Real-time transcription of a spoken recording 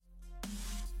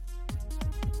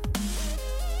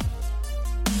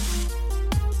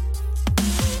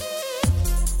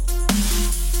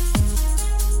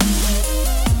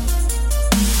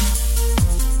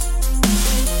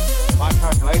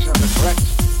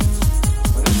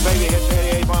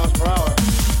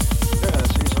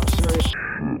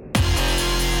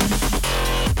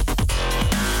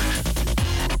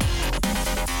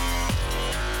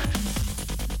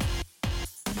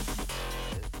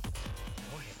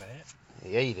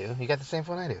Yeah, you do. You got the same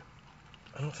phone I do.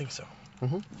 I don't think so.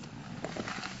 Mm-hmm.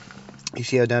 You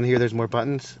see how down here there's more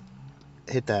buttons?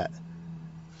 Hit that.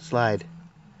 Slide.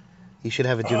 You should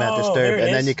have a do not disturb,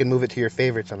 and then you can move it to your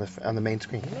favorites on the main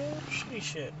screen. No shitty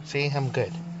shit. See, I'm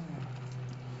good.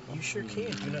 You sure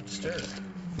can. Do not disturb.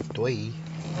 Doi.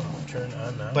 Oh, turn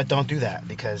on now. But don't do that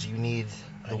because you need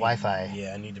the Wi-Fi.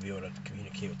 Yeah, I need to be able to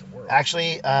communicate with the world.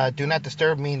 Actually, do not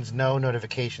disturb means no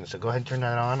notifications. So go ahead and turn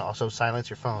that on. Also, silence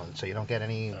your phone so you don't get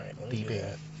any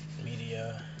beeping.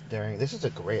 Media. This is a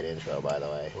great intro, by the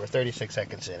way. We're 36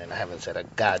 seconds in, and I haven't said a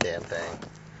goddamn thing.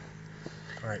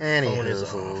 All right, phone is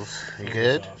off. You phone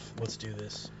good? Is off. Let's do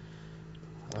this.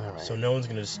 All right. So no one's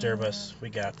gonna disturb us. We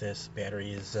got this.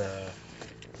 Battery is.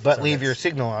 But leave your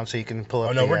signal on so you can pull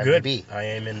up. Oh no, we're good. IMDb. I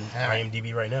am in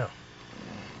IMDb right now.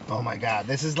 Oh my God,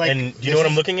 this is like. And do you know what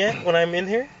I'm looking at when I'm in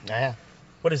here? Yeah.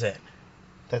 What is that?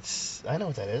 I know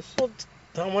what that is. Well,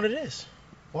 tell them what it is.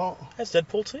 Well, that's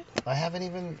Deadpool 2. I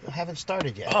haven't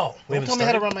started yet. Oh, don't tell me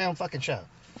how to run my own fucking show.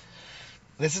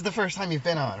 This is the first time you've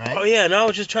been on, right? Oh yeah, no, I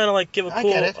was just trying to give a cool. I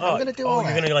get it. I'm gonna do all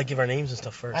that. You're gonna give our names and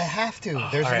stuff first. I have to.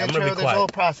 There's an intro. There's a whole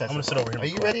process. I'm gonna sit over here. Are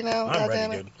you ready now? I'm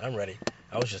ready, dude. I'm ready.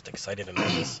 I was just excited and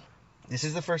nervous. This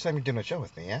is the first time you're doing a show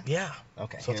with me, yeah? Yeah.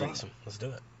 Okay. So it's awesome. Let's do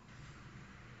it.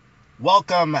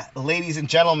 Welcome, ladies and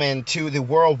gentlemen, to the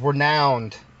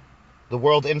world-renowned, the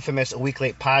world-infamous A Week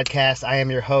Late podcast. I am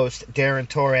your host, Darren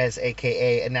Torres,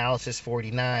 a.k.a.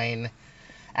 Analysis49.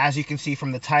 As you can see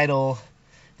from the title,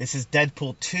 this is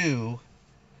Deadpool 2.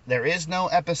 There is no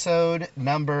episode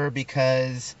number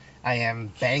because I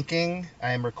am banking.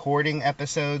 I am recording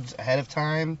episodes ahead of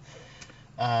time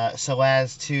so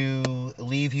as to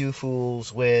leave you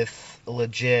fools with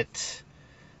legit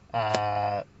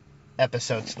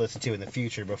episodes to listen to in the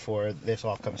future before this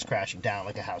all comes crashing down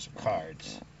like a house of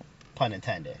cards. Pun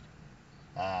intended.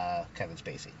 Kevin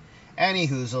Spacey. Any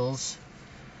hoozles.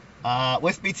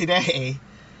 With me today,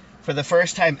 for the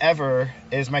first time ever,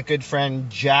 is my good friend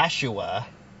Joshua.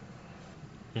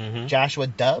 Mm-hmm. Joshua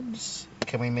Dubs.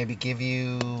 Can we maybe give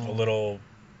you a little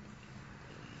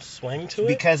swing to it?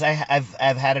 Because I've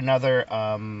had another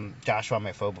Joshua on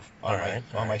my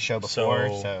my show before,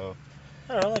 so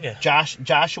I don't know, like a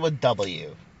Joshua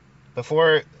W.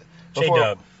 Before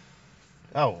J-Dub.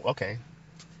 Oh, okay.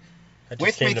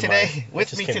 With me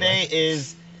today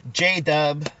is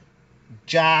J-Dub,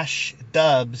 Josh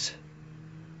Dubs,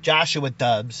 Joshua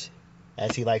Dubs,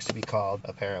 as he likes to be called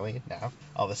apparently now.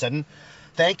 All of a sudden,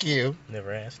 thank you.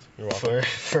 Never asked. You're welcome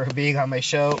for being on my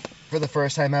show for the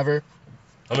first time ever.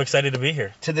 I'm excited to be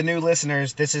here. To the new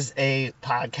listeners, this is a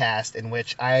podcast in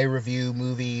which I review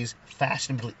movies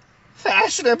fashionably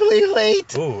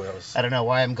late. Ooh, I don't know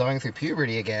why I'm going through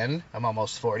puberty again. I'm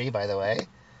almost 40, by the way.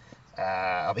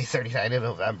 I'll be 39 in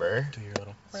November. Do your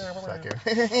little... Sucker.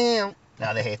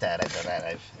 No, they hate that. I've done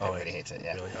that. Everybody hates it.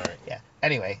 Yeah. Really? All right. Yeah.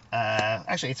 Anyway,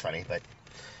 actually, it's funny, but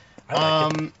I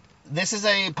like it. This is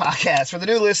a podcast for the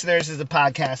new listeners. This is a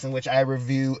podcast in which I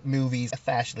review movies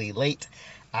fashionably late.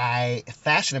 I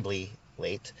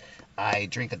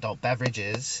drink adult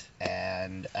beverages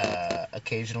and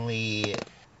occasionally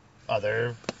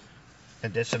other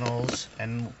medicinals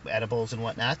and edibles and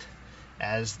whatnot.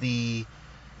 As the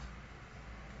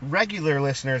regular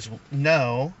listeners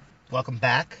know, welcome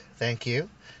back. Thank you.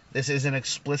 This is an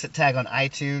explicit tag on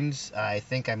iTunes. I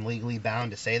think I'm legally bound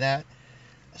to say that.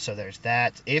 So there's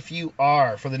that. If you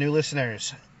are, for the new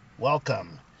listeners,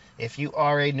 welcome. If you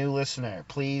are a new listener,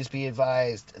 please be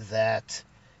advised that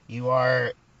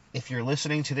if you're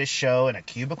listening to this show in a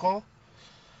cubicle,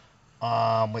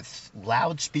 with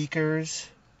loudspeakers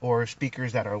or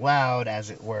speakers that are loud, as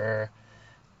it were,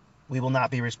 we will not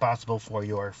be responsible for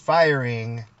your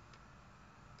firing.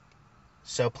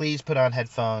 So please put on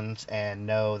headphones and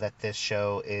know that this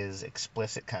show is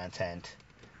explicit content.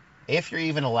 If you're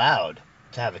even allowed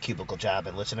to have a cubicle job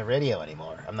and listen to radio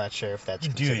anymore. I'm not sure if that's...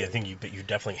 You do, I think but you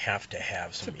definitely have to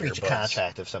have some earbuds. To breach a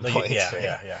contract of some point.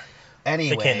 Yeah.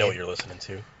 Anyway. They can't know what you're listening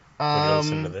to when you're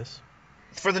listening to this.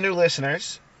 For the new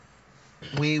listeners,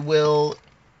 we will,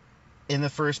 in the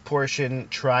first portion,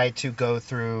 try to go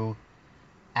through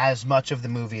as much of the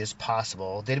movie as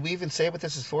possible. Did we even say what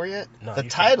this is for yet? No, the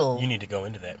title... You need to go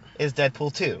into that. ...is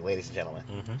Deadpool 2, ladies and gentlemen.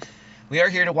 Mm-hmm. We are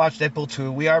here to watch Deadpool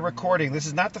 2. We are recording. This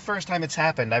is not the first time it's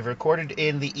happened. I've recorded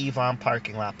in the Yvonne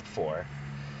parking lot before.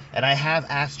 And I have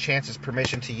asked Chance's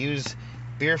permission to use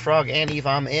Beer Frog and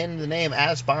Yvonne in the name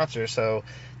as sponsors. So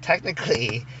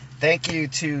technically, thank you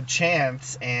to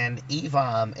Chance and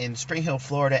Yvonne in Spring Hill,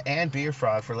 Florida, and Beer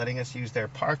Frog for letting us use their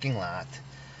parking lot.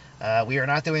 We are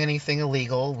not doing anything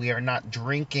illegal. We are not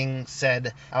drinking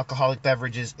said alcoholic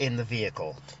beverages in the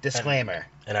vehicle. Disclaimer.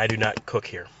 And I do not cook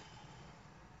here.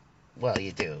 Well,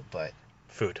 you do, but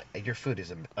Food. your food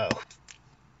is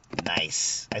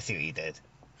nice. I see what you did.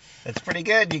 That's pretty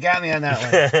good. You got me on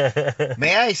that one.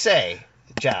 May I say,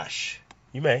 Josh?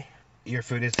 You may. Your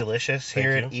food is delicious Thank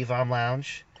here you. at Evom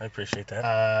Lounge. I appreciate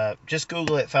that. Just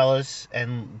Google it, fellas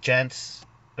and gents.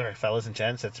 Or fellas and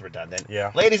gents, that's redundant.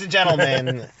 Yeah. Ladies and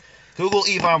gentlemen, Google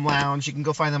Evom Lounge. You can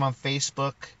go find them on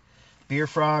Facebook. Beer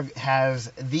Frog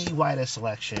has the widest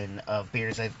selection of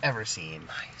beers I've ever seen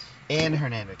in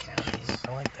Hernando County.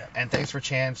 I like that. And thanks for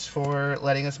Chance for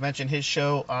letting us mention his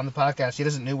show on the podcast. He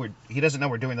doesn't know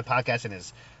we're doing the podcast in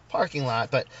his parking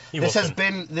lot, but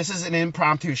this is an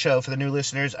impromptu show for the new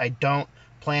listeners. I don't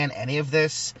plan any of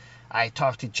this. I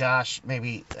talked to Josh I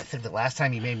think the last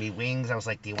time he made me wings, I was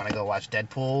like, do you want to go watch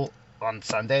Deadpool on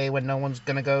Sunday when no one's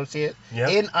going to go see it? Yeah.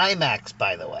 In IMAX,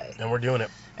 by the way. And we're doing it.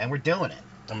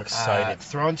 I'm excited.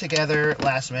 Thrown together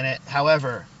last minute.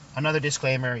 However, another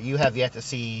disclaimer, you have yet to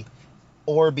see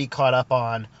or be caught up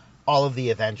on all of the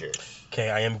Avengers. Okay,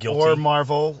 I am guilty. Or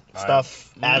Marvel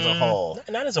stuff as a whole.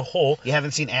 Not as a whole. You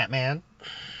haven't seen Ant-Man,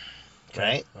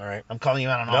 right? All right. I'm calling you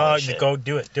out on all this shit. Go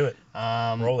do it.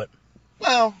 Roll it.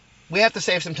 Well, we have to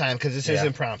save some time because this is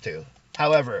impromptu.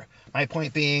 However, my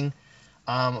point being,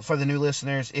 for the new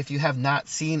listeners, if you have not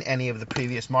seen any of the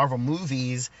previous Marvel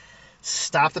movies,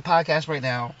 stop the podcast right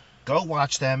now. Go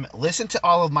watch them. Listen to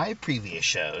all of my previous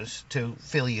shows to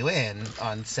fill you in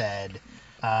on said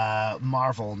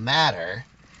Marvel Matter.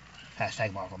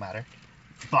 Hashtag Marvel Matter.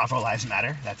 Marvel Lives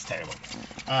Matter. That's terrible.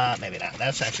 Maybe not.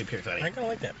 That's actually pretty funny. I kind of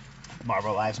like that.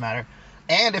 Marvel Lives Matter.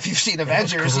 And if you've seen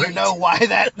Avengers, you know why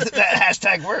that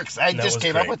hashtag works. I just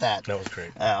came up with that. That was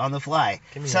great. On the fly.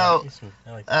 Give me so,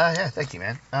 I like that. yeah, thank you,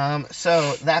 man.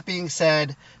 So, that being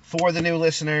said, for the new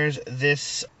listeners,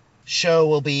 this show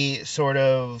will be sort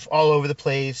of all over the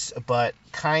place, but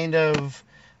kind of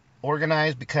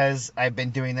organized because I've been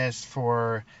doing this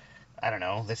for, I don't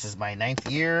know, this is my 9th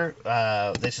year.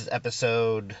 This is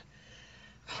episode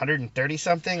 130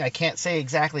 something. I can't say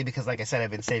exactly because, like I said,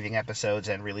 I've been saving episodes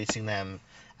and releasing them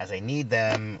as I need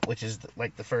them, which is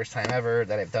like the first time ever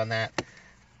that I've done that.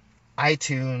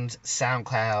 iTunes,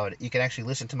 SoundCloud. You can actually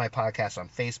listen to my podcast on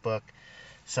Facebook.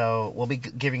 So we'll be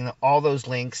giving all those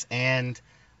links and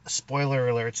spoiler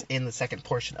alerts in the second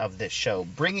portion of this show,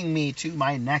 bringing me to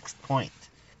my next point.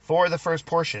 For the first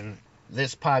portion,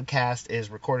 this podcast is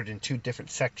recorded in 2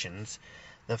 different sections.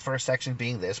 The first section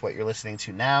being this, what you're listening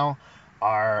to now,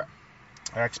 are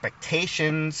our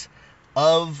expectations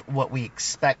of what we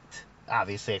expect.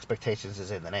 Obviously, expectations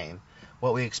is in the name.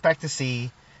 What we expect to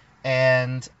see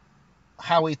and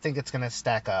how we think it's going to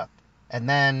stack up. And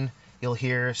then you'll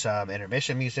hear some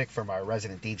intermission music from our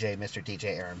resident DJ, Mr.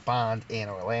 DJ Aaron Bond in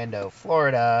Orlando,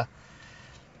 Florida.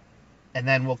 And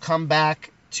then we'll come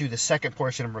back to the second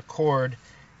portion and record,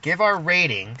 give our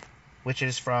rating, which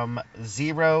is from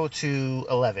 0 to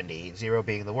 11D. 0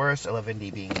 being the worst,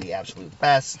 11D being the absolute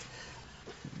best.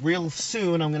 Real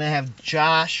soon, I'm going to have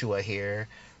Joshua here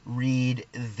read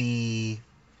the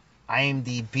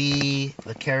IMDb,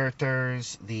 the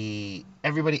characters,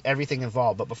 everything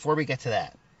involved. But before we get to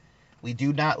that, we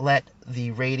do not let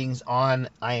the ratings on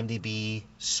IMDb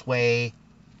sway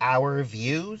our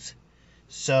views.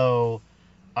 So,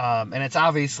 and it's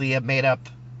obviously a made up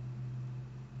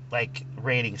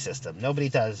rating system. Nobody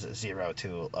does 0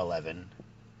 to 11.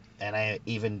 And I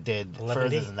even did 11D?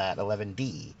 further than that,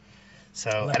 11D. So,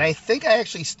 11. And I think I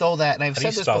actually stole that, and I've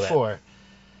said this before.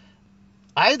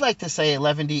 I'd like to say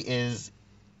 11D is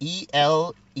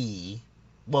E-L-E,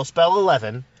 well, spell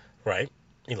 11. Right.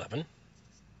 11.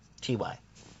 T-Y.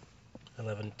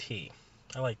 11T.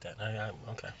 I like that.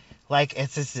 Okay.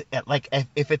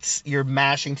 If it's, you're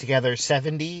mashing together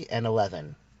 70 and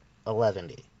 11.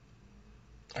 11D.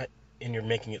 And you're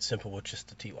making it simple with just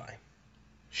the TY.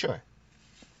 Sure.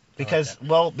 Because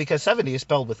 70 is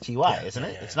spelled with TY, isn't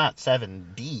it? Yeah. It's not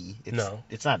 7D. No.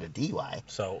 It's not a DY.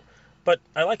 So, but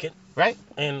I like it. Right?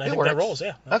 And I it think works. that rolls,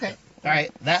 yeah. Okay. All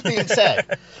right. That being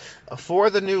said, for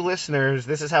the new listeners,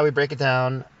 this is how we break it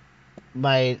down.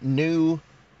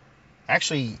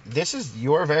 Actually, this is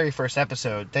your very first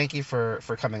episode. Thank you for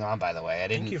coming on, by the way. I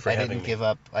didn't give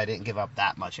up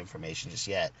that much information just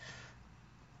yet.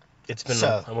 It's been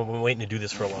I've been waiting to do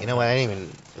this for a long time. You know what? I didn't even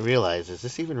realize. Is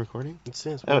this even recording? It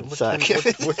says that would suck.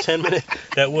 We're 10 minutes.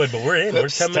 That would, but we're in. We're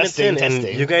 10 minutes in, and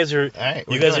you guys are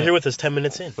here with us 10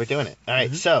 minutes in. We're doing it. All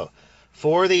right. So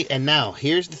and now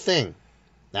here's the thing.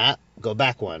 Go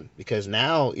back one, because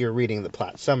now you're reading the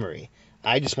plot summary.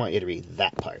 I just want you to read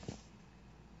that part.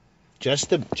 Okay.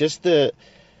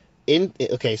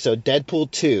 So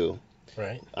Deadpool 2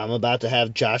 Right. I'm about to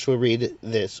have Joshua read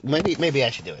this. Maybe I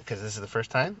should do it because this is the first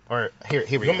time. Or here we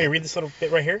go. You want me to read this little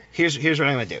bit right here? Here's what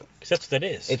I'm gonna do. Because that's what that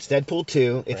is. It's Deadpool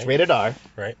 2. It's right. rated R.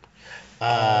 Right.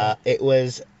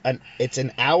 It's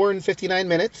an hour and 59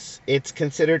 minutes. It's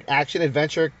considered action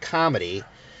adventure comedy,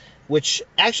 which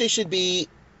actually should be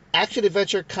action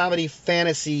adventure comedy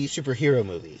fantasy superhero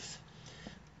movies.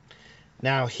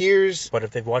 Now But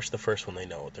if they've watched the first one, they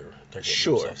know what they're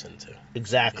getting themselves into.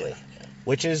 Exactly. Yeah.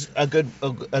 Which is a good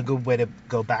way to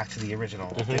go back to the original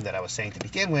thing that I was saying to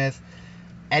begin with.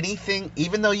 Anything,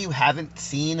 even though you haven't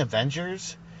seen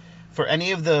Avengers, for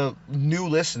any of the new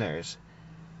listeners,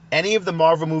 any of the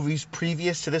Marvel movies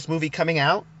previous to this movie coming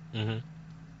out,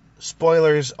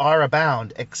 spoilers are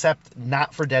abound, except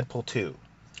not for Deadpool 2.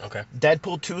 Okay.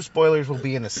 Deadpool 2 spoilers will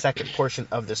be in the second portion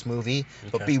of this movie,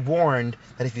 but be warned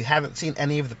that if you haven't seen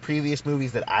any of the previous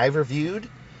movies that I've reviewed,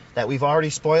 that we've already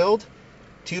spoiled,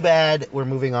 too bad. We're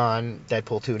moving on.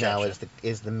 Deadpool 2 now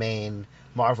is the main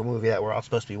Marvel movie that we're all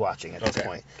supposed to be watching at this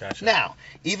point. Gotcha. Now,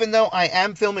 even though I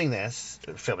am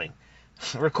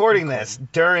recording this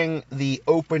during the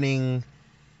opening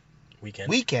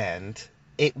weekend,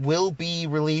 it will be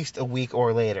released a week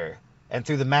or later. And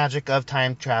through the magic of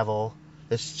time travel,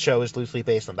 this show is loosely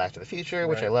based on Back to the Future,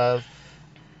 which I love.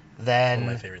 Then one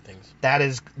of my favorite things. That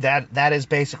is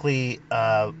basically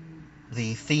the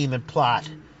theme and plot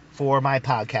for my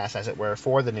podcast, as it were,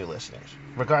 for the new listeners,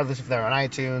 regardless if they're on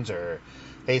iTunes or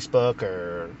Facebook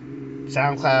or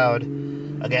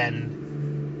SoundCloud.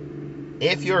 Again,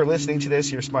 if you're listening to this,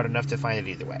 you're smart enough to find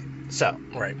it either way. So,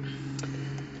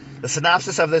 the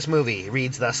synopsis of this movie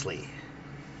reads thusly.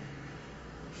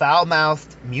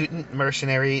 Foul-mouthed mutant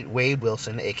mercenary Wade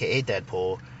Wilson, a.k.a.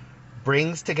 Deadpool,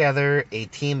 brings together a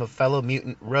team of fellow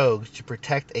mutant rogues to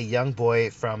protect a young boy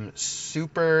from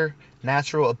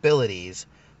supernatural abilities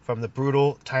from the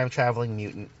brutal time-traveling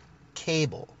mutant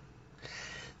Cable.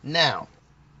 Now,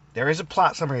 there is a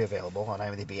plot summary available on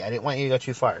IMDb. I didn't want you to go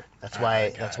too far. That's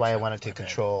why I wanted to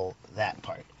control that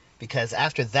part. Because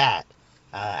after that,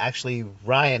 actually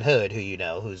Ryan Hood, who you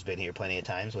know, who's been here plenty of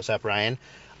times. What's up, Ryan?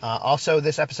 Also,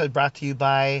 this episode brought to you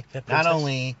by not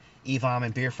only Evom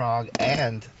and Beer Frog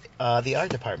and the Art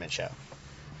Department show,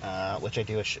 which I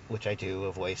do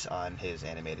a voice on his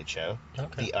animated show,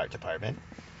 The Art Department.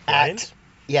 Ryan's?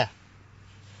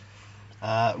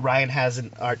 Ryan has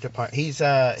an art department. He's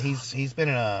been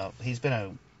a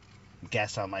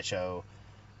guest on my show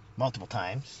multiple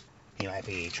times. He might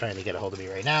be trying to get a hold of me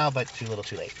right now, but too little,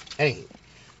 too late. Anywho,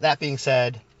 that being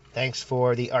said, thanks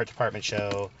for the Art Department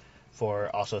show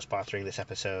for also sponsoring this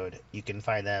episode. You can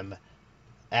find them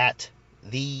at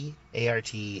the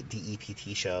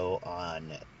ARTDEPT show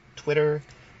on Twitter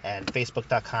and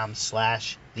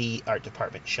Facebook.com/The Art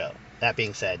Department show. That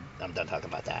being said, I'm done talking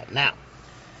about that. Now,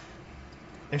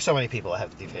 there's so many people I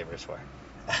have to do favors for.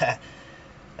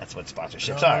 That's what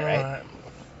sponsorships are, right?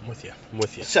 I'm with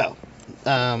you. So,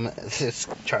 this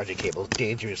charging cable is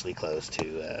dangerously close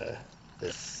to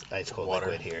this ice cold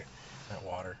liquid here. That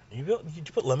water. Did you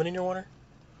put lemon in your water?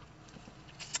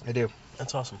 I do.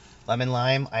 That's awesome. Lemon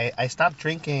lime. I stopped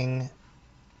drinking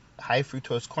high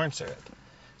fructose corn syrup.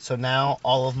 So now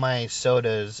all of my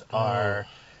sodas are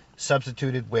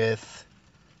substituted with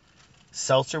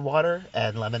seltzer water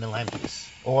and lemon and lime juice.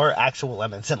 Or actual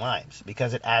lemons and limes.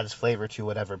 Because it adds flavor to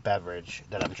whatever beverage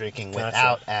that I'm drinking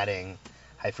without adding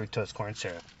high fructose corn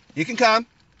syrup. You can come.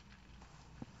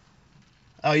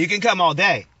 Oh, you can come all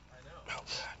day. I know. Oh, God.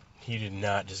 You did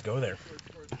not just go there.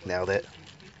 Nailed it.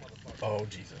 Oh,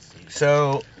 Jesus.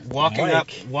 So, walking up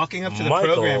to the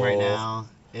program right now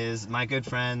is my good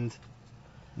friend,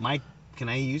 Mike. Can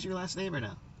I use your last name or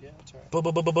no? Yeah, that's right.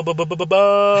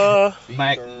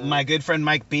 My good friend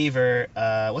Mike Beaver.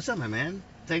 What's up, my man?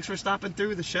 Thanks for stopping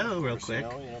through the show real quick.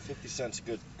 50 Cent's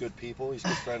good people. He's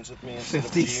good friends with me. Instead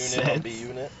of G-Unit, I'll be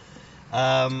Unit.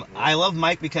 I love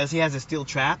Mike because he has a steel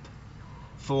trap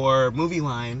for movie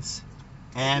lines.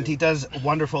 And he does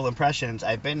wonderful impressions.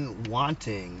 I've been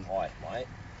wanting... Why?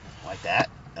 Like that.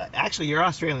 Actually, your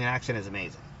Australian accent is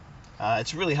amazing.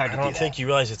 It's really hard to do that. I don't think you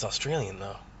realize it's Australian,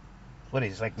 though. What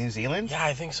is it, like New Zealand? Yeah,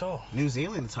 I think so. New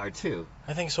Zealand's hard, too.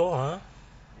 I think so, huh?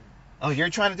 Oh, you're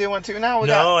trying to do one, too, now?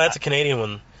 No, that's a Canadian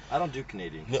one. I don't do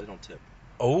Canadian because they don't tip.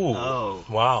 Oh.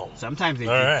 Wow. Sometimes they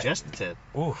do just the tip.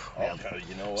 Ooh.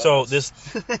 You know what? So this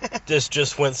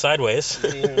just went sideways.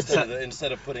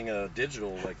 Instead of putting a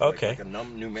digital, like a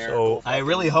numerical. So I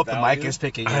really hope the mic is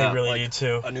picking up. I really do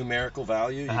too. A numerical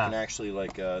value, you can actually you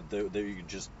can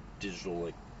just digital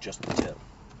just the tip.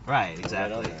 Right,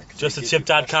 exactly.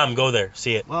 Justtip.com, go there,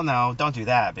 see it. Well, no, don't do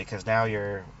that because now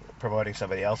you're promoting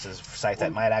somebody else's site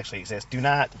that might actually exist. Do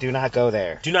not go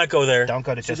there. Do not go there. Don't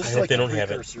go to just. I hope they don't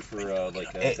have it.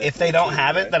 If they don't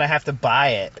have it, then I have to buy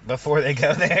it before they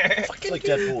go there. It's like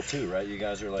Deadpool 2, right? You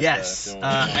guys are like yes.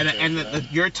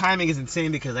 Your timing is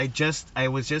insane because I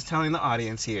was just telling the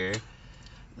audience here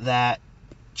that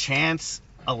Chance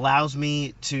allows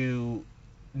me to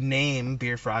name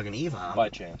Beer Frog and Evom by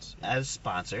chance as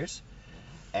sponsors,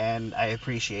 and I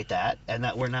appreciate that, and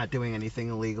that we're not doing anything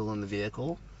illegal in the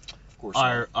vehicle. Of course,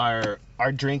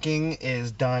 our drinking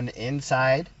is done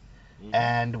inside,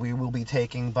 and we will be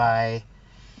taking by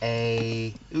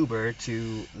a Uber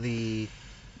to the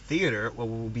theater where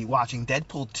we'll be watching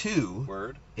Deadpool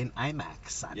 2 in IMAX.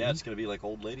 Son. Yeah, it's gonna be like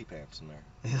old lady pants in there.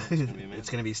 It's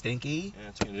gonna be stinky. Yeah,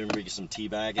 it's gonna be some tea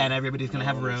bagging. And everybody's gonna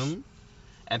have room.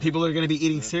 And people are going to be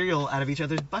eating cereal out of each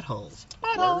other's buttholes.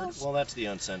 Well, that's the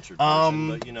uncensored version.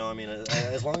 But, I mean,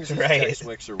 as long as it's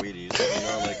Twix or Wheaties,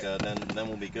 then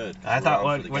we'll be good. I thought,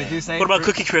 what did you say? What about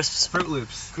Cookie Crisps? Fruit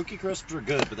Loops. Cookie Crisps are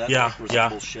good, but that's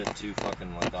bullshit too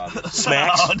fucking obvious.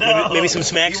 Smacks? Oh, no. Maybe some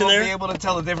smacks in there? You won't be able to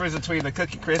tell the difference between the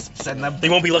Cookie Crisps and the... They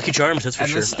won't be Lucky Charms, that's for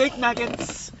sure. And the Stink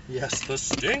Nuggets. Yes, the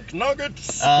Stink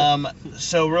Nuggets.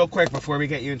 So real quick, before we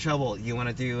get you in trouble, you want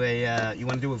to do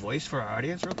a voice for our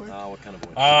audience real quick? What kind of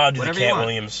voice? Do whatever the Cat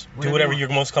Williams. Do whatever you're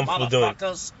most comfortable doing.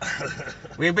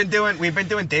 We've been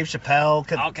doing Dave Chappelle.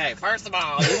 Okay, first of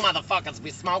all, you motherfuckers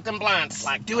be smoking blunts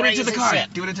like do it into the car.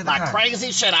 Do it into the car. Like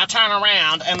crazy shit. I turn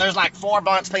around and there's like 4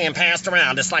 blunts being passed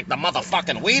around. It's like the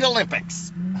motherfucking Weed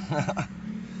Olympics.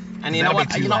 And you know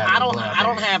what? I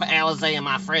don't have Alizé in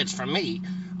my fridge for me.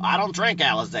 I don't drink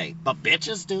Alizé, but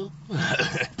bitches do.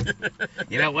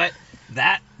 You know what?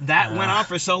 That went on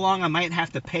for so long, I might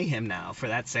have to pay him now for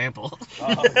that sample.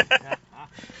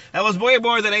 That was way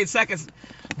more than 8 seconds.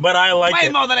 But I like it. Way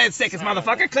more than 8 seconds,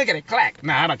 motherfucker. Clickety clack.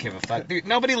 Nah, I don't give a fuck. Dude,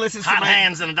 nobody listens to Hot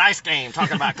hands in a dice game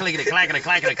talking about clickety clackety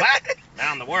clackety clack.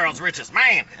 Now I'm the world's richest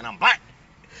man, and I'm black.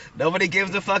 Nobody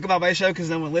gives a fuck about my show because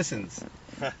no one listens.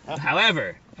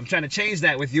 However, I'm trying to change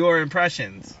that with your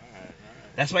impressions.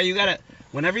 That's why you gotta,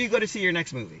 whenever you go to see your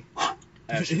next movie.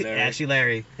 Ashley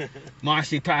Larry.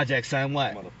 Marcy Project, son,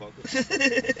 what?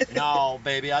 No,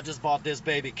 baby, I just bought this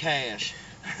baby cash.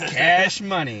 Cash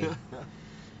money.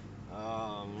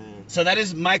 Oh, man. So that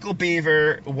is Michael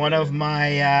Beaver, one of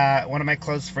my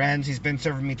close friends. He's been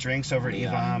serving me drinks over at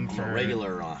Evom for a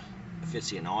regular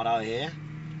aficionado here.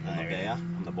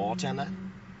 I'm the bartender.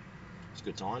 It's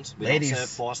good times. We don't serve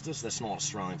Fosters. That's not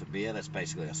Australian for beer. That's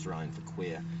basically Australian for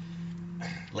queer.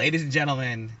 Ladies and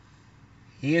gentlemen,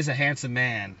 he is a handsome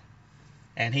man,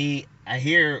 and I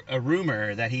hear a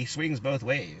rumor that he swings both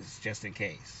ways, just in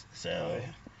case. So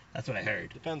that's what I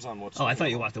heard. Depends on what's. Oh, I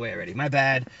thought you walked away already. My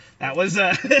bad. That was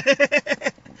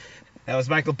that was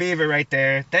Michael Beaver right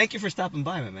there. Thank you for stopping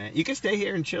by, my man. You can stay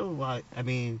here and chill while.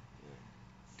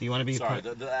 Do you want to be? Sorry,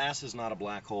 the ass is not a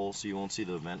black hole, so you won't see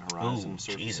the event horizon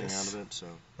surfacing out of it. So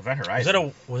event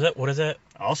horizon. What is that?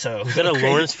 Also, was that a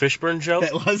Lawrence Fishburne joke?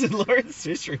 That was a Lawrence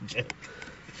Fishburne joke.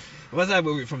 Was that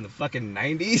movie from the fucking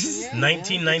 90s? Yeah,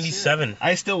 1997.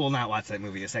 I still will not watch that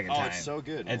movie a second time. Oh, it's so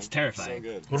good. Man. It's terrifying. It's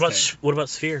so good. What about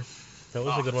Sphere? That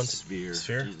was a good one. Sphere.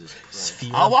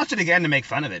 Sphere. I'll watch it again to make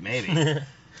fun of it, maybe.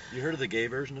 You heard of the gay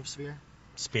version of Sphere?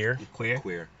 Spear.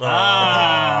 Queer.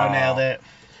 Oh, nailed it.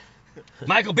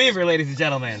 Michael Beaver, ladies and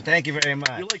gentlemen. Thank you very much.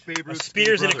 You're like Babe Ruth's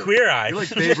Spears in a queer eye. You're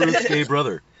like Babe Ruth's gay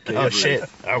brother. Shit.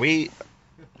 Are we?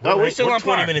 We're still on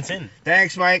 20 minutes in.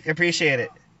 Thanks, Mike. Appreciate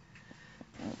it.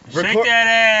 Shake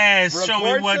that ass. Show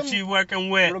me what you working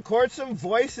with. Record some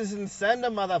voices and send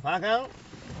them, motherfucker.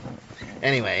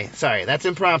 Anyway, sorry. That's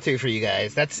impromptu for you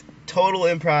guys. That's total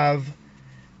improv.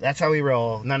 That's how we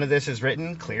roll. None of this is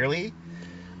written, clearly.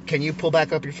 Can you pull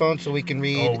back up your phone so we can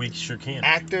read? Oh, we sure can.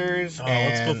 Actors and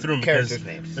let's go through them characters'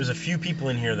 names. There's a few people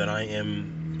in here that I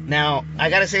am... Now, I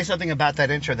got to say something about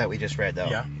that intro that we just read, though.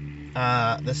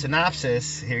 Yeah. The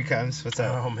synopsis... Here he comes. What's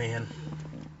up? Oh, man.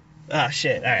 Oh,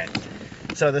 shit. All right.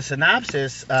 So the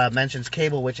synopsis mentions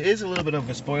Cable, which is a little bit of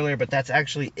a spoiler, but that's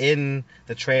actually in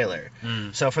the trailer.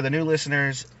 So for the new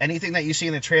listeners, anything that you see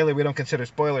in the trailer, we don't consider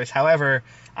spoilers. However,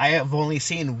 I have only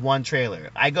seen one trailer.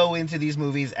 I go into these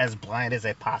movies as blind as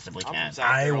I possibly can.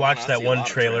 I watched that one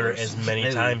trailer as many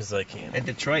times as I can. In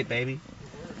Detroit, baby.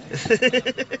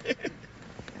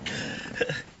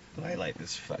 Twilight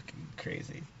is fucking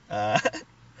crazy.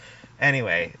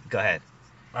 Anyway, go ahead.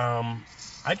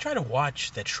 I try to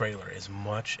watch that trailer as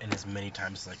much and as many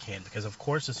times as I can because, of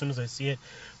course, as soon as I see it,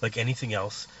 like anything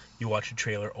else, you watch a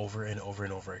trailer over and over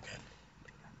and over again.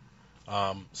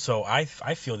 So I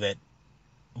feel that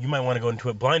you might want to go into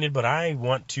it blinded, but I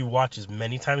want to watch as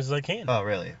many times as I can. Oh,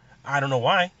 really? I don't know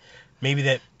why. Maybe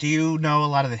that... Do you know a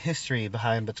lot of the history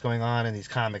behind what's going on in these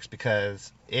comics?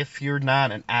 Because if you're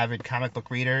not an avid comic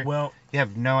book reader, well, you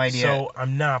have no idea. So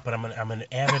I'm not, but I'm an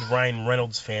avid Ryan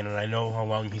Reynolds fan, and I know how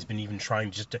long he's been even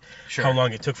trying how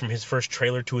long it took from his first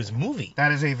trailer to his movie.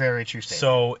 That is a very true statement.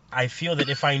 So I feel that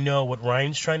if I know what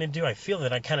Ryan's trying to do, I feel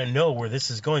that I kind of know where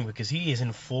this is going, because he is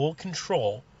in full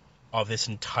control of this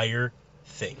entire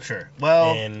thing. Sure.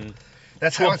 Well, and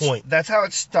that's how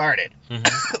it started.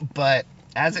 Mm-hmm. But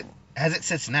as it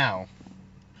sits now,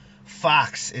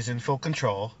 Fox is in full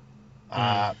control,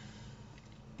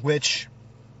 which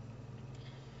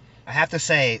I have to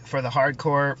say, for the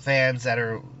hardcore fans that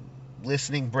are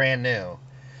listening brand new,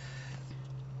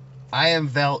 I am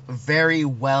very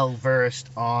well versed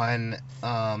on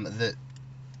the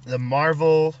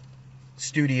Marvel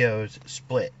Studios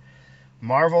split.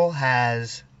 Marvel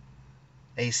has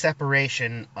a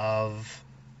separation of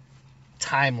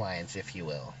timelines, if you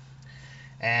will.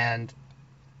 And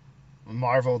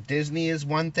Marvel Disney is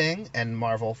one thing, and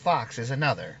Marvel Fox is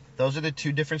another. Those are the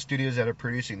two different studios that are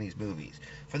producing these movies.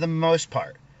 For the most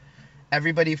part,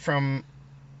 everybody from...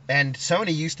 And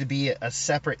Sony used to be a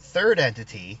separate third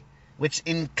entity, which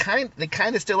they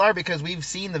kind of still are, because we've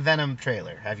seen the Venom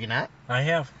trailer. Have you not? I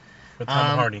have. With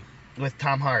Tom Hardy. With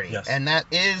Tom Hardy. Yes. And that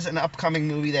is an upcoming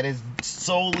movie that is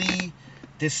solely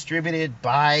distributed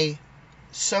by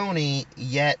Sony,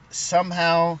 yet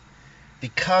somehow,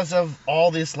 because of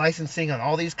all this licensing and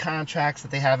all these contracts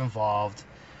that they have involved,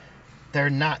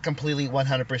 they're not completely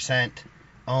 100%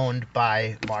 owned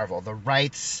by Marvel. The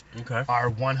rights are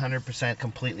 100%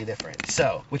 completely different.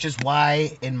 So, which is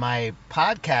why in my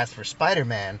podcast for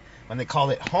Spider-Man, when they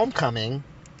called it Homecoming,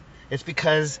 it's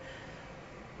because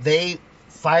they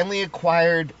finally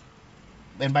acquired,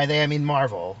 and by they I mean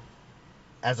Marvel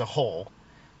as a whole,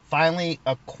 finally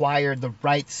acquired the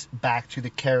rights back to the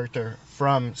character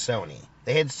from Sony.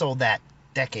 They had sold that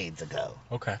decades ago.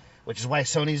 Okay. Which is why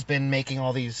Sony's been making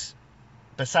all these,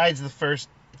 besides the first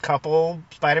couple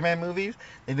Spider-Man movies,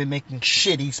 they've been making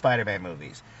shitty Spider-Man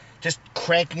movies. Just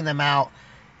cranking them out,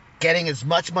 getting as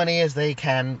much money as they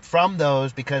can from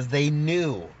those, because they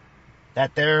knew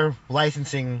that their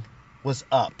licensing was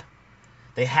up.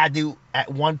 They had to, at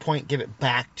one point, give it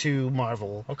back to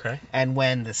Marvel. Okay. And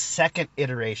when the second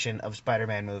iteration of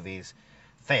Spider-Man movies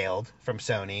failed from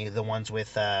Sony, the ones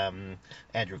with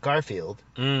Andrew Garfield,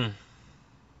 they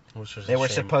were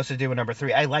supposed to do a number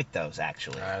 3. I like those,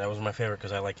 actually. That was my favorite,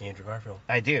 because I like Andrew Garfield.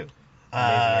 I do.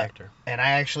 Amazing actor. And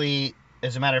I actually,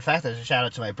 as a matter of fact, there's a shout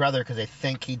out to my brother, because I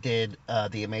think he did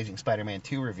the Amazing Spider-Man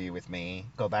 2 review with me.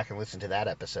 Go back and listen to that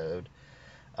episode.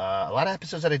 A lot of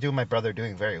episodes that I do with my brother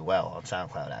doing very well on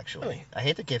SoundCloud, actually. Really? I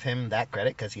hate to give him that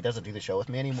credit, because he doesn't do the show with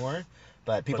me anymore,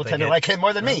 but people tend to like him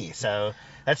more than me, so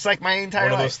that's like my entire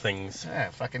life. One of those things. Yeah,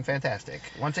 fucking fantastic.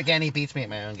 Once again, he beats me at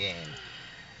my own game.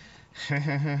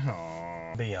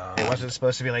 Beyond. It wasn't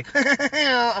supposed to be like,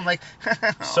 I'm like,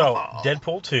 So,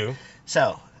 Deadpool 2.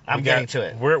 So, I'm getting to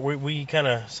it. We kind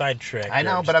of sidetracked. I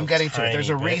know, but I'm getting to it.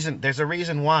 There's a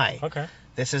reason why. Okay.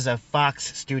 This is a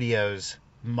Fox Studios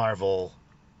Marvel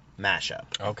mashup.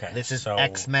 Okay. This is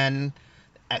X-Men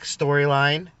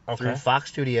storyline through Fox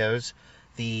Studios.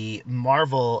 The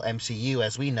Marvel MCU,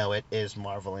 as we know it, is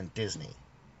Marvel and Disney.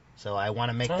 So I want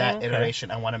to make that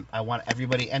iteration. I want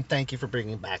everybody, and thank you for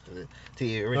bringing back to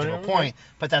the original point.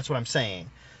 But that's what I'm saying.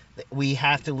 We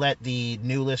have to let the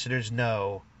new listeners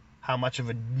know how much of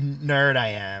a nerd I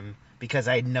am, because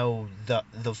I know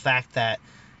the fact that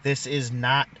this is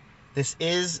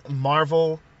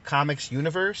Marvel Comics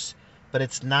universe, but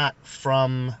it's not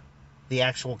from the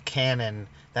actual canon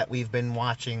that we've been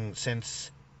watching since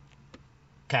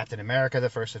Captain America, the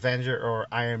First Avenger, or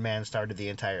Iron Man started the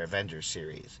entire Avengers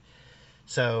series.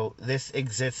 So this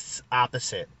exists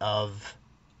opposite of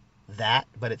that,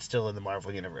 but it's still in the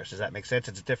Marvel universe. Does that make sense?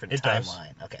 It's a different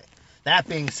timeline. Does. Okay. That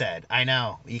being said, I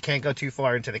know you can't go too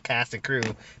far into the cast and crew,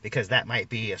 because that might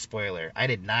be a spoiler. I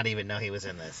did not even know he was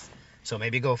in this. So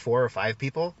maybe go 4 or 5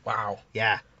 people. Wow.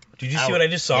 Yeah. Did you see what I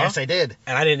just saw? Yes, I did.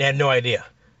 And I had no idea.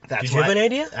 Did you have an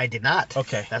idea? I did not.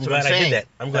 Okay. That's what I'm saying. I did that.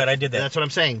 I'm glad I did that. That's what I'm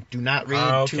saying. Do not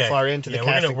read too far into the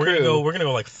cast and crew. We're gonna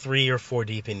go like 3 or 4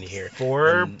 deep into here.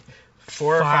 4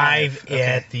 or 5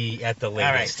 at the latest. All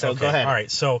right. So go ahead. All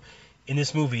right. So in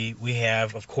this movie we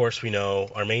have, of course, we know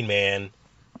our main man,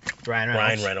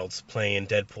 Ryan Reynolds, playing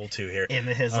Deadpool 2 here. In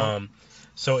his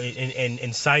So,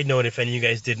 and side note, if any of you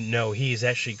guys didn't know, he is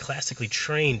actually classically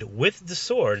trained with the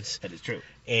swords. That is true.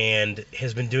 And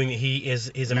has been doing.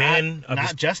 He's a man of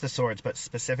not just the swords, but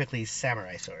specifically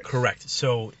samurai swords. Correct.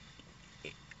 So,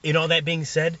 in all that being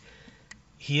said,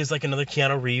 he is like another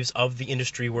Keanu Reeves of the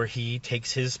industry, where he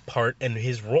takes his part and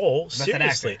his role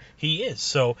seriously. He is.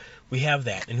 So we have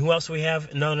that. And who else do we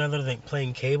have? Another thing,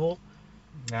 playing Cable.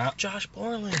 No. Josh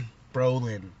Brolin.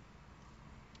 Brolin.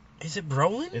 Is it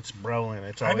Brolin? It's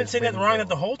Brolin. I've been saying that wrong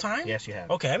the whole time? Yes, you have.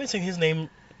 Okay, I've been saying his name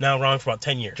now wrong for about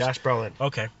 10 years. Josh Brolin.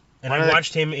 Okay. And I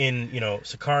watched him in,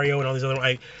 Sicario and all these other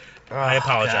ones. I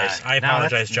apologize. God. I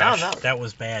apologize, Josh. No. That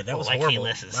was bad. That was Like horrible.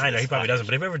 I know, he probably doesn't.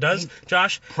 But if he ever does,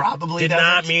 Josh probably did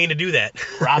not mean to do that.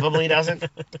 Probably doesn't.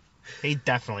 He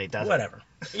definitely doesn't. Whatever.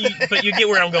 But you get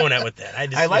where I'm going at with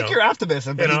that. I like your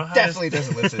optimism, but he definitely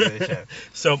doesn't listen to the show.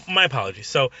 So, my apologies.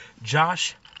 So,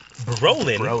 Josh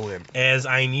Brolin, as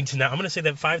I need to now. I'm going to say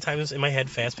that 5 times in my head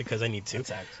fast because I need to.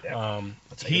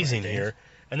 He's in here.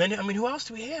 And then, who else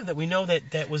do we have that we know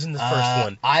that was in the first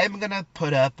one? I'm going to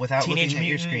put up, without Teenage looking at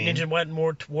your screen.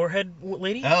 Ninja Warhead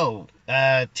lady? Oh,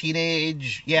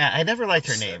 Teenage... Yeah, I never liked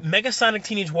her name. Megasonic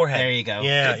Teenage Warhead. There you go.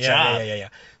 Yeah.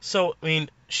 So,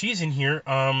 she's in here.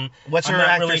 What's her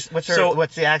actress?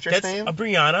 What's the actress name?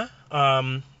 Brianna.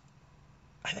 I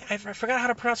forgot how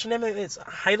to pronounce her name. It's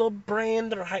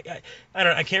Hildebrand or I don't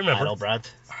know. I can't remember.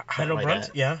 Hildebrand.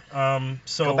 Yeah.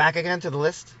 So go back again to the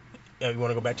list. Yeah, you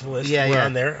want to go back to the list? Yeah, We're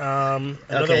on there.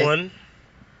 Another one,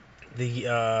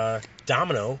 the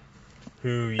Domino,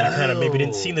 who you kind of maybe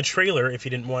didn't see in the trailer if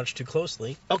you didn't watch too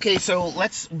closely. Okay, so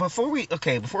before we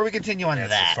continue on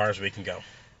That's that, as far as we can go,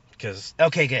 because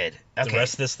okay, good. Okay. The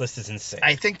rest of this list is insane.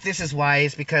 I think this is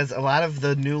wise because a lot of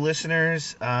the new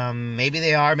listeners, maybe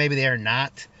they are, maybe they are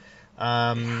not.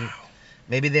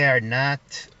 Maybe they are not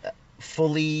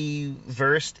fully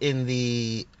versed in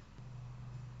the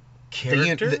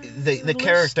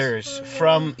characters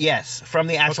from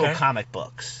the actual comic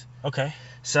books. Okay.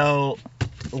 So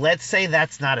let's say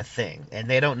that's not a thing, and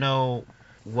they don't know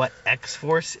what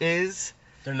X-Force is.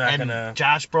 They're not gonna.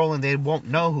 Josh Brolin, they won't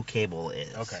know who Cable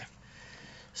is. Okay.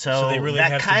 So they really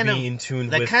have to be in tune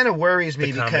with. That kind of worries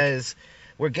me because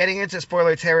we're getting into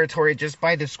spoiler territory just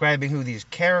by describing who these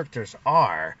characters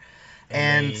are,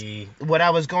 and what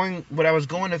I was going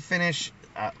to finish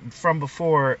from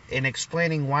before in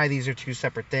explaining why these are two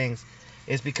separate things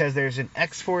is because there's an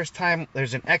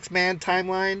there's an X-Men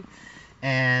timeline,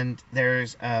 and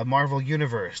there's a Marvel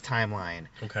Universe timeline.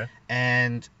 Okay.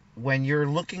 And when you're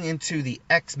looking into the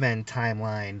X-Men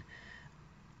timeline,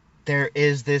 there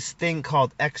is this thing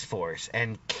called X-Force,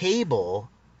 and Cable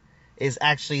is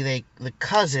actually the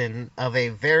cousin of a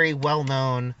very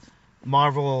well-known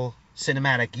Marvel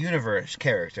Cinematic Universe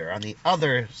character on the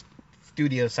other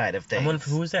studio side of things.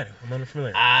 Who is that? I'm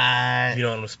unfamiliar. You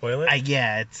don't want to spoil it?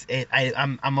 I'm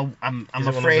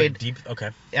afraid.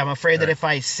 I'm afraid that if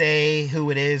I say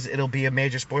who it is, it'll be a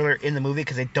major spoiler in the movie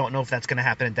because I don't know if that's going to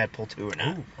happen in Deadpool 2 or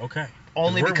not. Ooh, okay.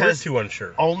 We're too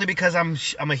unsure. Only because I'm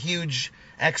a huge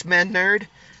X-Men nerd.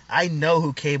 I know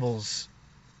who Cable's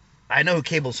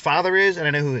father is, and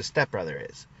I know who his stepbrother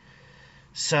is.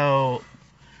 So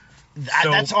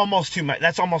that's almost too much.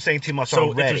 That's almost saying too much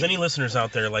already. So if there's any listeners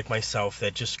out there like myself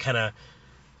that just kind of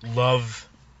love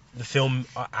the film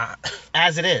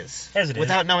as it is,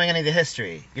 without knowing any of the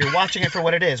history, you're watching it for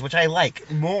what it is, which I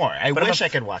like more. I wish I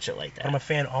could watch it like that. I'm a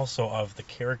fan also of the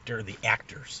character, the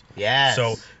actors. Yes.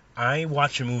 So I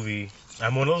watch a movie.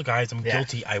 I'm one of those guys. I'm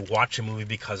guilty. I watch a movie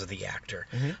because of the actor.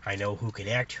 Mm-hmm. I know who can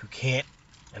act, who can't,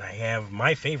 and I have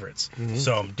my favorites. Mm-hmm.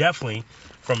 So I'm definitely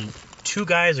from Two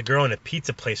Guys, a Girl, in a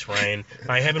Pizza Place, Ryan.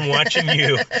 I have been watching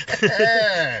you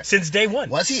since day one.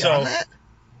 Was he on that?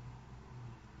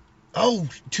 Oh,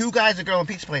 Two Guys, a Girl, in a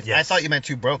Pizza Place. Yes. I thought you meant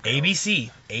Two Broke Girls. ABC.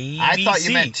 I thought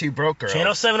you meant Two Broke Girls.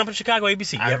 Channel 7 up in Chicago,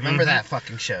 ABC. I remember that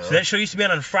fucking show. So that show used to be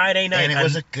on Friday night. And it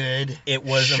was a good It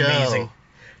was show. Amazing.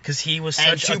 Because he was such a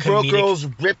comedic... And Two Broke Girls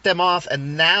ripped them off,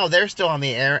 and now they're still on the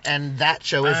air, and that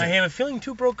show isn't. I have a feeling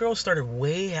Two Broke Girls started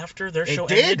way after their show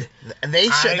ended. It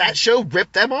did. That show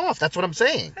ripped them off. That's what I'm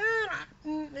saying.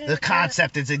 The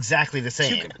concept is exactly the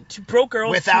same. Two Broke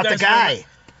Girls. Without the guy.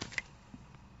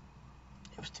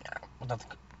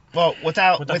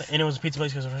 And it was a pizza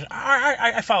place.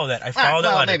 I follow that. I follow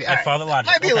that logic. I follow the logic.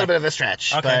 Might be a little bit of a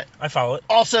stretch. Okay, but I follow it.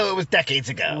 Also, it was decades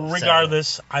ago.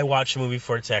 Regardless, I watched the movie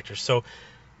for its actors. So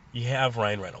you have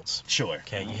Ryan Reynolds. Sure.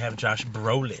 Okay, you have Josh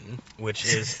Brolin, which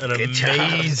is an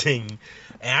amazing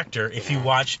actor. If you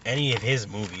watch any of his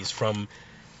movies from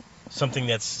something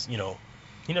that's, he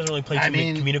doesn't really play too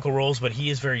many comedical roles, but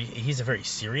he's a very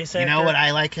serious actor. You know what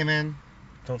I like him in?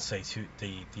 Don't say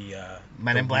the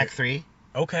Men in Black 3.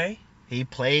 Okay. He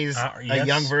plays a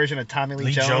young version of Tommy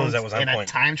Lee Jones that was in a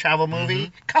time travel movie.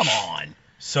 Mm-hmm. Come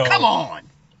on.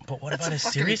 But what about his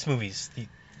serious movies?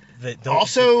 Isn't he the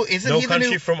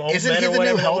new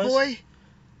Hellboy?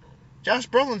 Josh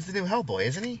Brolin's the new Hellboy,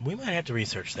 isn't he? We might have to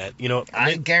research that.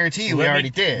 I guarantee you we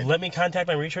already did. Let me contact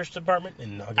my research department,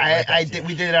 and I'll get right back to you.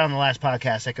 We did it on the last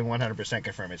podcast. I can 100%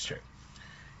 confirm it's true.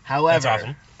 However, that's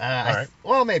awesome. All right.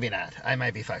 Well, maybe not. I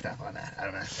might be fucked up on that. I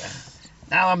don't know.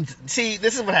 Now see,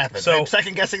 this is what happens. I'm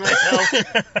second guessing myself.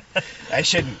 I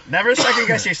shouldn't. Never second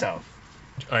guess yourself.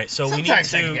 All right. So sometimes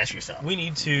second guess yourself. I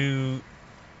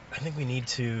think we need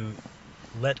to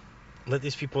let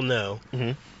these people know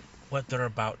what they're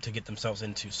about to get themselves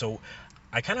into. So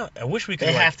I wish we could.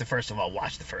 They have to first of all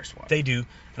watch the first one. They do,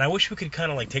 and I wish we could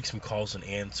kind of take some calls and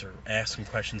ask some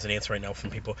questions and answer right now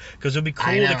from people, because it'd be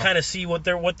cool to kind of see what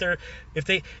they're if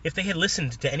they had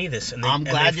listened to any of this and they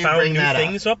found new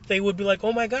things up, they would be like,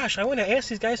 oh my gosh, I want to ask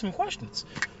these guys some questions.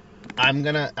 I'm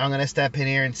gonna step in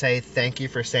here and say thank you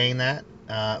for saying that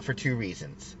for two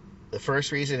reasons. The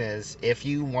first reason is, if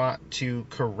you want to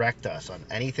correct us on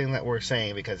anything that we're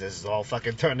saying, because this is all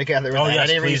fucking thrown together without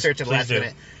any research at the last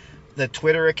minute, the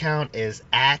Twitter account is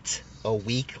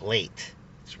 @AWeekLate.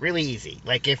 It's really easy.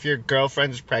 Like, if your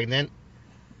girlfriend's pregnant,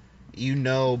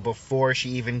 before she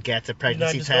even gets a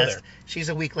pregnancy test, she's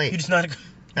a week late. You're just not.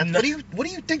 What do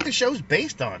you think the show's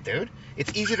based on, dude?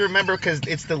 It's easy to remember because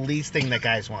it's the least thing that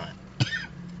guys want.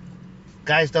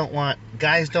 Guys don't want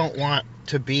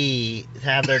to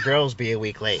have their girls be a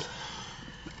week late.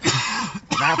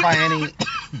 Not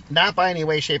by any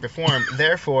way, shape, or form.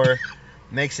 Therefore,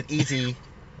 makes it easy.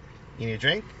 You need a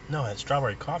drink? No, it's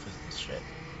strawberry coffee and shit.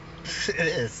 It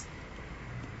is.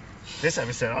 This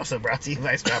episode also brought to you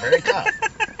by Strawberry Coffee.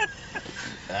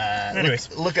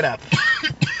 Anyways, look it up.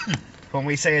 When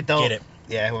we say adult, get it.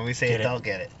 Yeah, when we say adult,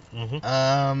 get it.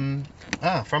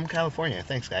 Mm-hmm. From California.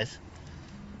 Thanks, guys.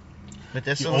 But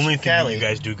this the only thing that you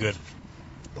guys do good.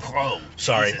 Whoa.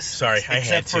 Sorry. Jesus. I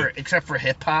had to. Except for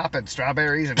hip hop and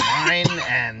strawberries and wine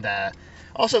and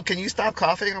also, can you stop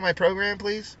coughing on my program,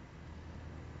 please?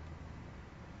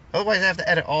 Otherwise, I have to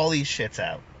edit all these shits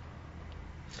out.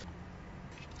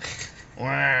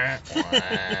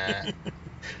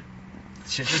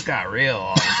 Shit just got real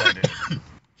all of a sudden.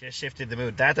 Just shifted the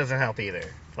mood. That doesn't help either.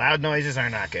 Loud noises are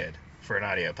not good for an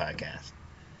audio podcast.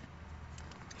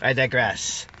 I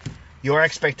digress. Your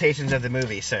expectations of the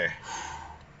movie, sir.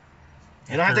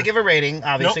 You don't have to give a rating.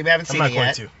 Obviously, we haven't seen it yet. I'm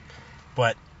not going to.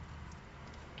 But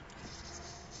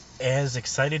as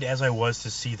excited as I was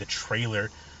to see the trailer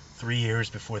 3 years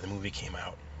before the movie came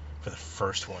out for the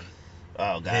first one.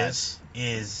 Oh, God. This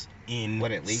is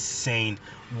insane.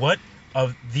 One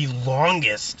of the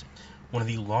longest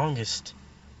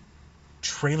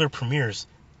trailer premieres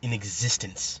in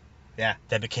existence. Yeah.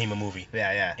 That became a movie.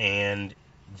 Yeah. And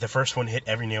the first one hit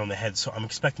every nail on the head. So I'm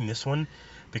expecting this one,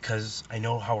 because I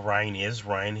know how Ryan is.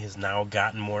 Ryan has now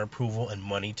gotten more approval and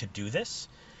money to do this.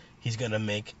 He's going to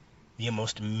make the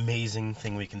most amazing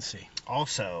thing we can see.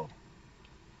 Also,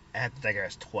 I have to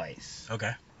digress twice.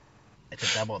 Okay.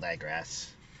 It's a double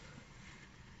digress.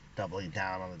 Doubling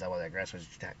down on the double digress, which is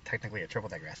technically a triple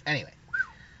digress. Anyway.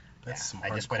 That's some I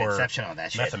just put Inception on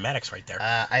that shit. Mathematics right there.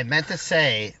 I meant to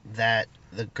say that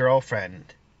the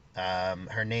girlfriend,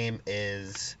 her name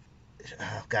is...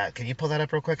 Oh, God. Can you pull that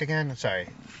up real quick again? Sorry.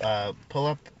 Pull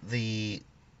up the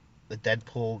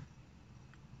Deadpool's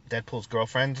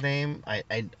girlfriend's name.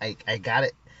 I got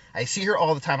it. I see her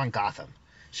all the time on Gotham.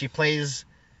 She plays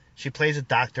a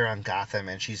doctor on Gotham,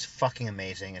 and she's fucking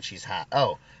amazing, and she's hot.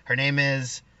 Oh, her name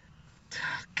is...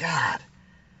 Oh, God.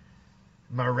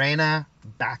 Morena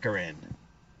Baccarin.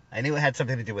 I knew it had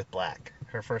something to do with black.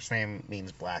 Her first name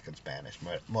means black in Spanish.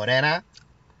 Morena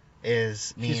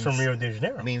means... She's from Rio de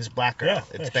Janeiro. Means black girl. Yeah,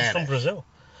 It's Spanish. She's from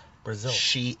Brazil.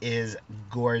 She is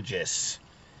gorgeous.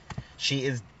 She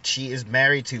is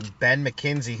married to Ben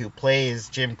McKenzie, who plays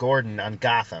Jim Gordon on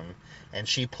Gotham, and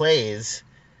she plays,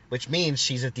 which means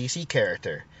she's a DC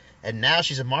character, and now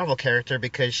she's a Marvel character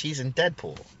because she's in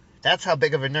Deadpool. That's how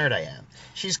big of a nerd I am.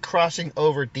 She's crossing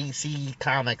over DC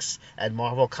Comics and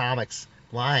Marvel Comics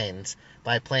lines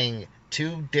by playing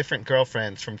two different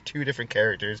girlfriends from two different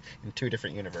characters in two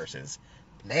different universes.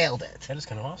 Nailed it. That is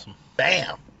kind of awesome.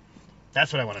 Bam!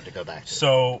 That's what I wanted to go back to.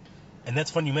 So, and that's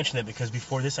fun you mentioned that, because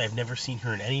before this I've never seen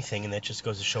her in anything, and that just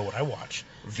goes to show what I watch.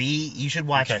 V, you should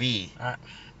watch V.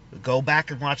 Go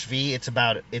back and watch V. It's a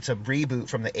reboot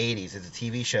from the 80s. It's a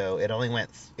TV show. It only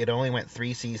went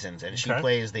 3 seasons, and she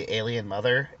plays the alien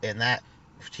mother in that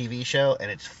TV show,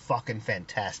 and it's fucking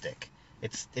fantastic.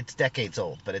 It's decades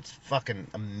old, but it's fucking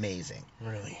amazing.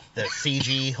 Really? The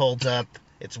CG holds up.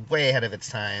 It's way ahead of its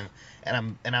time,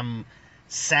 and I'm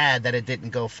sad that it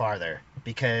didn't go farther,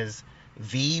 because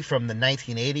V from the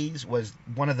 1980s was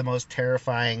one of the most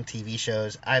terrifying TV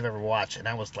shows I've ever watched, and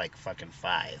I was like fucking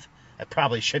 5. I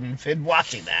probably shouldn't have been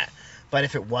watching that. But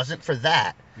if it wasn't for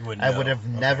that, I would have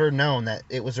never known that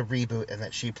it was a reboot and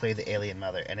that she played the alien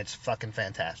mother, and it's fucking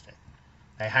fantastic.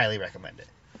 I highly recommend it.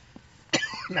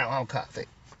 Now I'm coughing.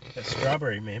 That's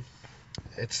strawberry, man.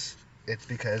 It's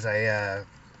because I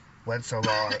went so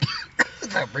long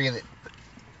without breathing.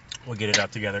 We'll get it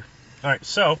out together. All right,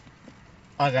 so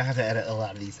I'm gonna have to edit a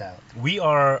lot of these out. we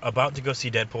are about to go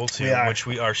see Deadpool 2, which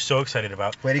we are so excited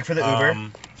about. Waiting for the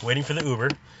Uber. Waiting for the Uber.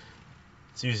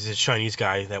 So he's a Chinese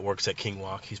guy that works at King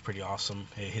Walk. He's pretty awesome.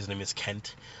 His name is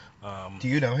Kent. Do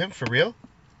you know him for real?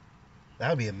 That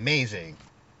would be amazing.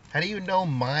 How do you know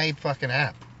my fucking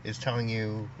app is telling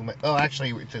you who my... Oh,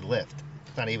 actually, it's a Lyft.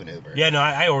 It's not even Uber. Yeah, no,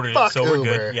 I ordered Fuck it, so we're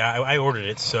Uber. good. Yeah, I ordered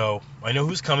it, so I know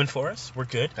who's coming for us. We're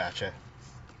good. Gotcha.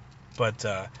 But,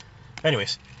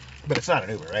 anyways. But it's not an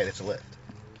Uber, right? It's a Lyft.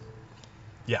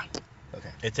 Yeah. Okay.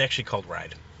 It's actually called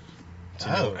Ride.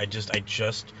 Oh. I just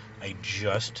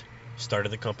started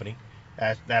the company.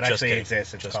 That actually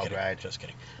exists. It's called kidding. Ride. Just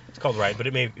kidding. It's called Ride, but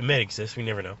it may exist. We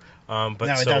never know. But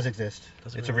no, it does exist.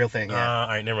 It's a real thing, yeah. All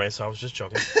right, never mind. So I was just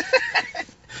joking.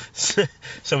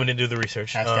 Someone didn't do the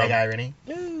research. Hashtag irony.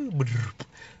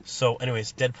 So,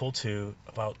 anyways, Deadpool 2,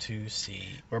 about to see.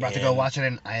 We're about to go watch it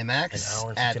in IMAX. An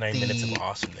hour and 59 minutes of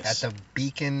awesomeness. At the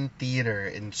Beacon Theater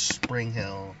in Spring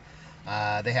Hill.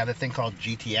 They have a thing called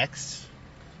GTX.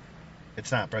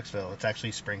 It's not Brooksville. It's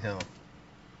actually Spring Hill.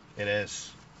 It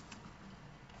is.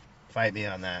 Fight me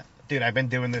on that. Dude, I've been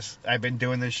doing this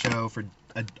show for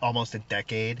almost a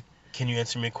decade. Can you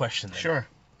answer me a question then? Sure.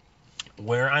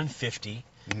 Where on 50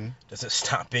 does it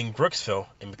stop being Brooksville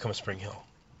and become Spring Hill?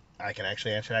 I can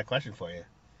actually answer that question for you.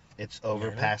 It's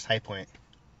over past High Point.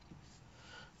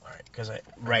 All right, because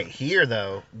right here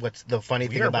though, what's the funny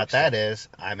thing about that is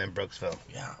I'm in Brooksville.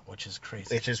 Yeah, which is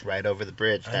crazy. It's just right over the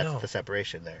bridge. I That's know. the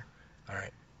separation there. All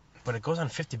right, but it goes on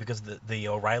 50 because the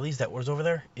O'Reilly's that was over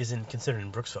there isn't considered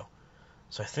in Brooksville,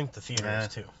 so I think the theater is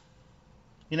too.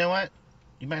 You know what?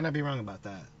 You might not be wrong about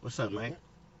that. What's up, Mike?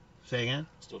 Say again?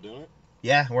 Still doing it?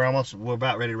 Yeah, we're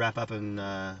about ready to wrap up, and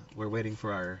we're waiting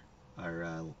for our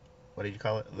what did you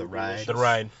call it? The ride. The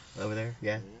ride. Over there.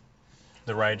 Yeah.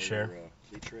 The ride share.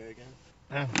 Lead tray again?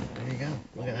 Oh, there you go.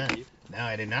 Look at that. No,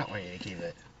 I did not want you to keep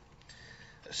it.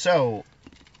 So,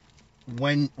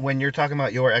 when you're talking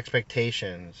about your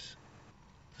expectations,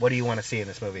 what do you want to see in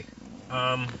this movie?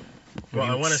 Well,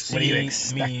 I want to see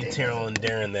me, Terrell, and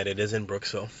Darren that it is in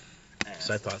Brooksville.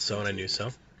 So I thought so, and I knew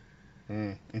so.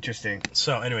 Interesting.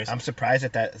 So, anyways, I'm surprised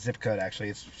at that zip code. Actually,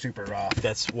 it's super off.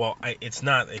 It's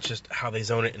not. It's just how they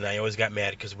zone it, and I always got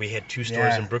mad because we had two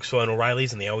stores in Brooksville and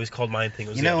O'Reilly's, and they always called mine thing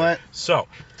was. You know what? So.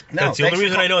 That's the only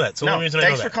reason I know that.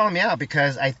 Thanks for calling me out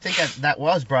because I think that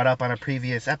was brought up on a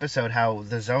previous episode how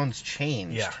the zones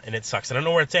changed. Yeah, and it sucks. I don't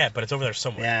know where it's at, but it's over there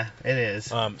somewhere. Yeah, it is.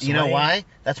 So you know why?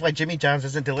 That's why Jimmy John's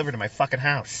isn't delivered to my fucking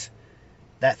house.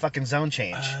 That fucking zone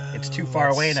change. It's too far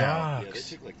away now. Yeah, they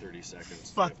took like 30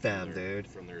 seconds. Fuck them, dude.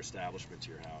 From their establishment to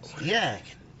your house. Yeah.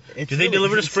 Do they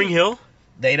deliver to Spring Hill?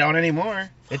 They don't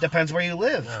anymore. It depends where you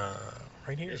live.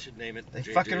 Right here. They should name it. They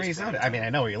fucking rezoned it. I mean, I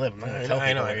know where you live. I'm not gonna tell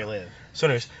people where you live. So,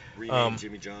 anyways, rename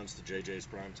Jimmy John's to JJ's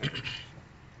Primetime.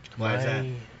 Why is that?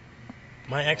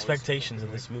 My expectations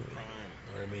of this movie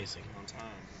are amazing. On time.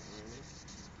 You know what I mean?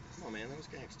 Come on, man, that was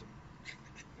gangster.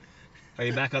 Are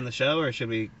you back on the show, or should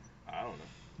we? I don't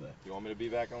know. You want me to be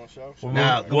back on the show?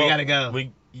 No, we gotta go.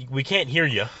 We can't hear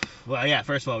you. Well, yeah.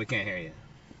 First of all, we can't hear you.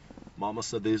 Mama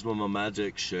said these were my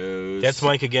magic shows. That's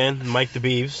Mike again, Mike the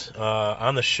Beeves,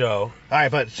 on the show. All right,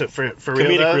 but so for real,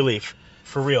 comedic relief,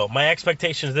 for real. My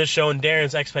expectations of this show and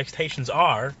Darren's expectations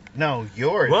are. No,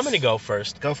 yours. Well, I'm gonna go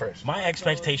first. Go first. My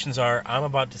expectations are I'm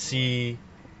about to see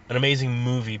an amazing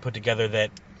movie put together that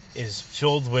is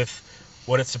filled with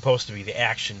what it's supposed to be: the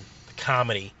action, the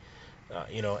comedy,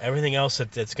 everything else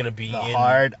that's gonna be the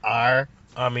hard R.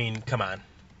 I mean, come on.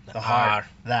 The hard,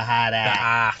 the hot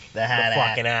ass, the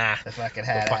fucking ah, the fucking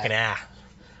hot fucking ah.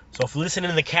 So if you listen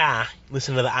to the car,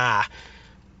 listen to the ah,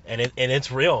 and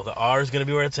it's real. The R is gonna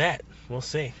be where it's at. We'll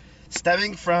see.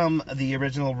 Stemming from the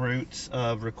original roots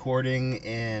of recording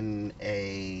in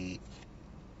a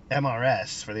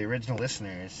MRS for the original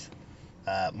listeners,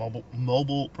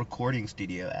 mobile recording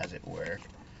studio, as it were.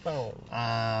 Oh.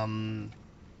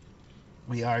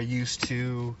 We are used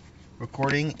to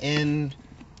recording in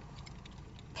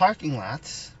parking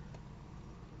lots,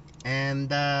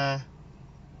 and I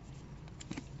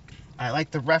like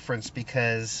the reference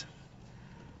because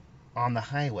on the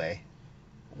highway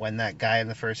when that guy in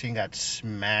the first scene got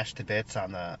smashed to bits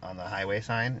on the highway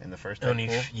sign in the first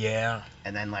Deadpool. Yeah.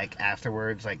 And then like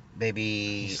afterwards, like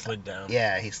maybe he slid down.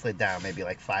 Yeah, he slid down maybe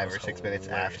like 5 or 6 minutes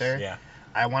after. Yeah.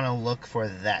 I want to look for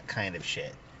that kind of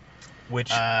shit.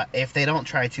 Which if they don't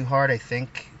try too hard, I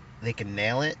think they can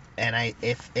nail it. And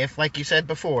if like you said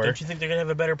before, don't you think they're gonna have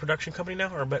a better production company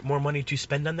now, or more money to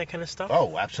spend on that kind of stuff?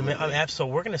 Oh, absolutely. So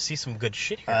we're gonna see some good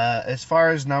shit here. As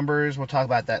far as numbers, we'll talk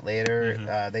about that later.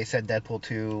 Mm-hmm. They said Deadpool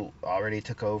 2 already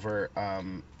took over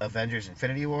Avengers: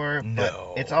 Infinity War,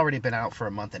 No. but it's already been out for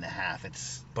a month and a half.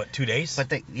 But 2 days. But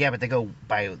they go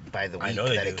by the week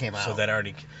that it came out. So that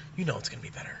already, it's gonna be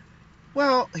better.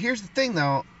 Well, here's the thing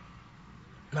though.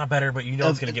 Not better, but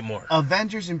it's gonna get more.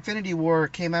 Avengers: Infinity War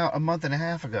came out a month and a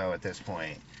half ago at this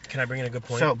point. Can I bring in a good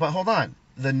point? So, but hold on.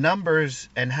 The numbers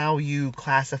and how you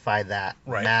classify that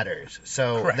matters.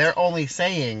 So Correct. They're only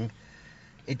saying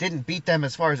it didn't beat them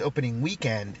as far as opening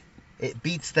weekend. It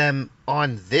beats them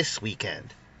on this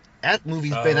weekend. That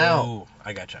movie's been out.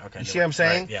 I gotcha. Okay. You see what I'm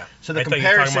saying? Right, yeah. So the I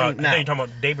comparison. I thought you were talking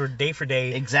about day for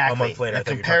day. Exactly. A month later. The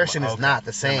comparison is not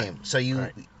the same. Right. So you.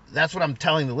 Right. That's what I'm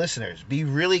telling the listeners. Be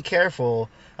really careful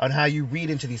on how you read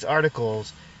into these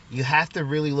articles. You have to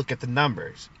really look at the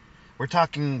numbers. We're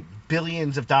talking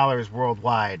billions of dollars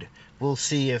worldwide. We'll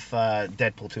see if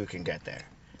Deadpool 2 can get there.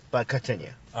 But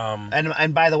continue.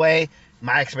 And by the way,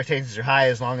 my expectations are high.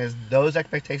 As long as those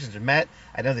expectations are met,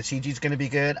 I know the CG is going to be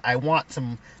good. I want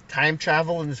some time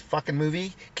travel in this fucking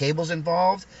movie. Cable's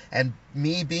involved. And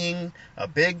me being a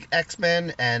big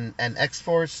X-Men and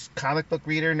X-Force comic book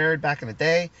reader nerd back in the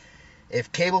day,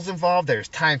 if Cable's involved, there's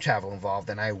time travel involved,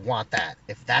 and I want that.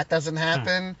 If that doesn't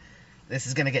happen, this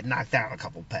is going to get knocked down a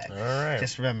couple pegs. All right.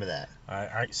 Just remember that.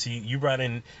 I see you brought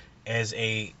in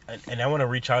and I want to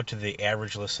reach out to the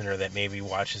average listener that maybe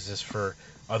watches this for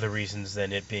other reasons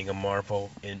than it being a Marvel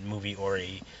movie or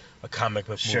a comic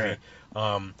book movie.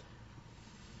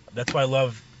 That's why I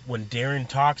love when Darren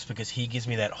talks, because he gives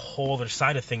me that whole other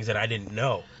side of things that I didn't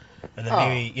know. And then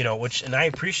maybe, and I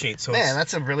appreciate. So man,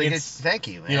 that's a really good. Thank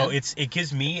you, man. It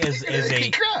gives me as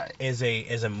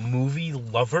a movie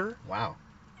lover. Wow.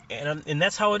 And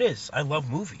that's how it is. I love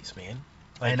movies, man.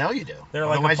 Like, I know you do. They're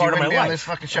like a part of my life. On this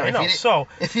fucking show. I know.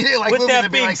 If you didn't like with movies,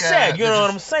 that being said, you know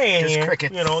what I'm saying here.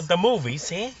 Crickets. The movies,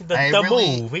 see? The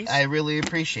movies. I really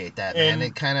appreciate that, man.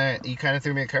 You kind of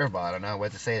threw me a curveball. I don't know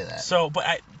what to say to that. So,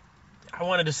 but I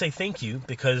wanted to say thank you,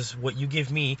 because what you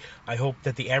give me, I hope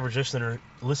that the average listener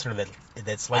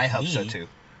that's like me, I hope so too,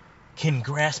 can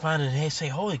grasp on and say,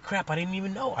 holy crap, I didn't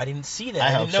even know. I didn't see that.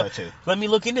 I hope so too. Let me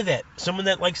look into that. Someone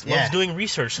that loves doing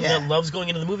research, someone that loves going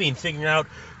into the movie and figuring out,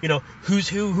 who's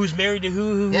who's married to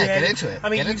who. Yeah, get into it. I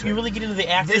mean, you really get into the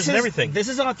actors and everything. This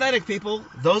is authentic, people.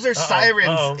 Those are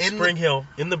sirens in Spring Hill,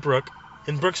 in the brook,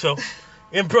 in Brooksville,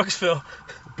 in Brooksville.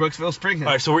 Brooksville, Spring Hill.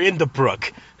 All right, so we're in the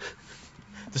brook.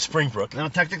 The Spring Brook. No,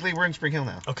 technically we're in Spring Hill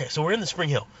now. Okay, so we're in the Spring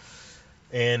Hill.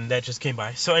 And that just came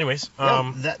by. So anyways,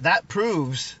 that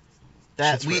proves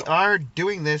that we are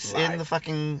doing this live in the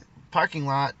fucking parking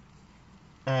lot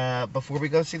before we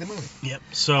go see the movie. Yep.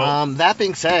 So that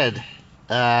being said,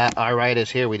 our ride is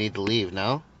here. We need to leave,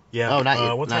 no? Yeah. Oh, not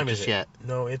yet. What time is it? Yet.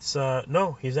 No, it's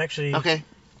no, he's actually okay.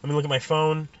 Let me look at my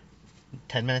phone.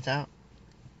 10 minutes out.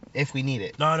 If we need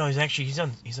it. No, he's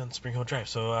on Spring Hill Drive.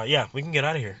 So yeah, we can get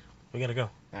out of here. We gotta go.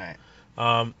 All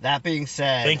right. That being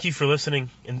said, thank you for listening.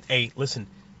 And hey, listen,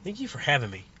 thank you for having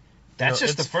me. That's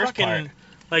just the first part.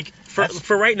 Like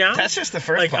for right now, that's just the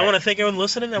first part. I want to thank everyone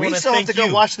listening. We still have to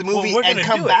go watch the movie and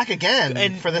come back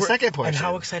again for the second portion. And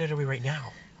how excited are we right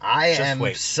now? I am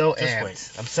so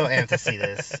amped. I'm so amped to see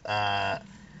this.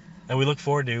 And we look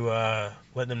forward to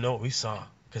letting them know what we saw,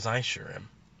 because I sure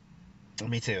am.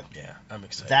 Me too. Yeah, I'm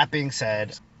excited. That being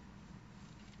said,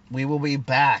 we will be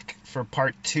back for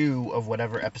part 2 of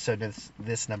whatever episode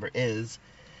this number is.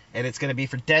 And it's going to be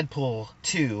for Deadpool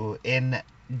 2 in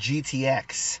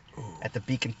GTX at the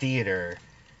Beacon Theater.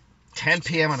 10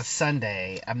 p.m. on a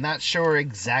Sunday. I'm not sure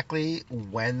exactly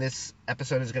when this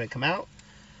episode is going to come out.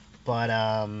 But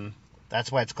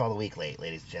that's why it's called A Week Late,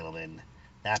 ladies and gentlemen.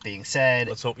 That being said...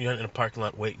 Let's hope you're not in a parking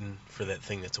lot waiting for that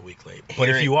thing that's a week late. But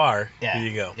if you are, here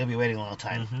you go. You'll be waiting a long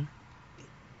time. Mm-hmm.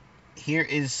 Here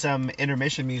is some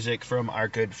intermission music from our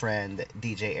good friend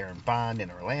DJ Aaron Bond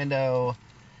in Orlando.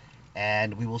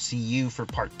 And we will see you for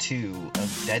part 2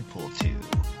 of Deadpool 2.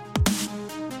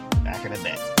 Back in a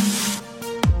bit.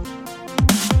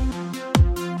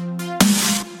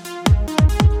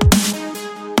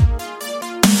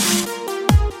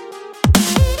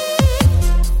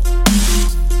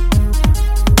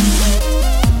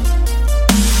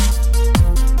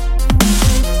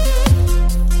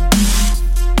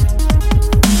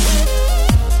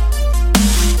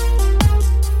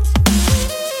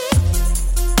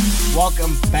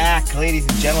 back, ladies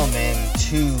and gentlemen,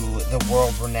 to the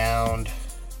world-renowned,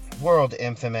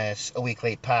 world-infamous A Week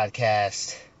Late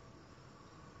podcast.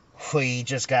 We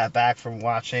just got back from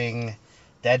watching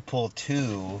Deadpool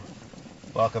 2.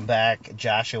 Welcome back,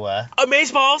 Joshua.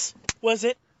 Amazeballs, was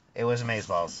it? It was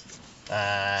Amazeballs.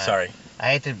 Sorry.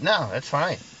 I hate to... No, that's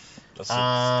fine. That's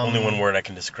the only one word I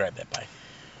can describe that by.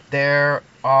 There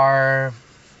are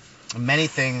many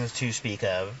things to speak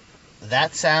of.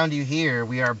 That sound you hear,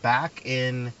 we are back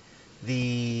in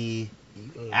the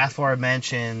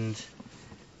aforementioned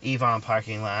Avon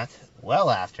parking lot,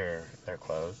 well after they're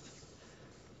closed,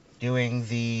 doing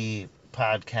the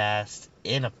podcast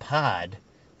in a pod,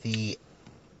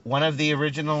 one of the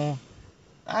original,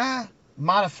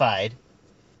 modified,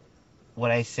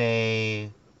 what I say,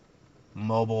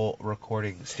 mobile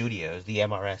recording studios, the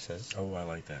MRSs. Oh, I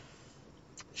like that.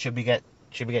 Should we get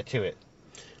to it?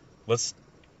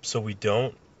 So we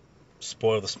don't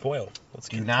spoil the spoil. Let's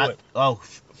get to it. Oh,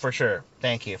 for sure.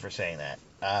 Thank you for saying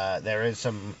that. There is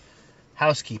some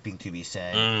housekeeping to be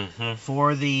said.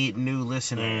 For the new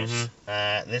listeners.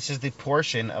 This is the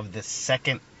portion of the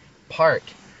second part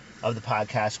of the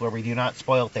podcast where we do not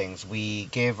spoil things. We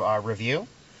give our review,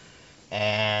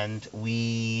 and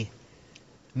we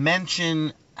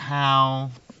mention how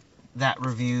that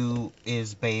review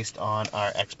is based on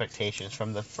our expectations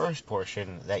from the first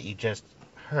portion that you just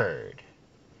heard.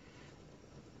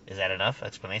 Is that enough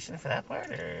explanation for that part?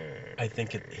 Or... I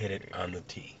think it hit it on the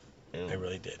T. Ooh. I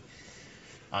really did.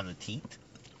 On the teeth?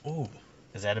 Ooh.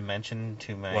 Is that a mention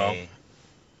to my... Well,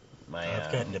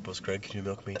 I've got nipples, Greg. Can you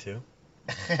milk me too?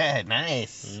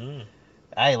 Nice.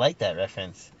 I like that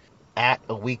reference. At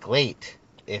A Week Late,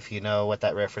 if you know what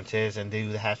that reference is, and do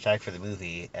the hashtag for the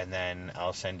movie, and then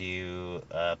I'll send you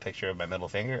a picture of my middle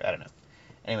finger. I don't know.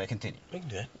 Anyway, continue. We can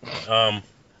do that.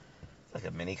 Like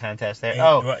a mini contest there.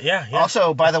 Yeah.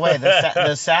 Also, by the way,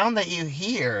 the sound that you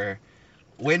hear,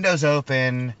 windows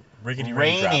open, rickety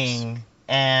raining,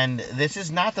 and this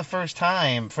is not the first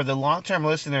time, for the long-term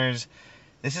listeners,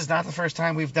 this is not the first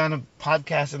time we've done a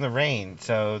podcast in the rain,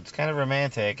 so it's kind of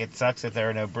romantic. It sucks that there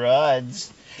are no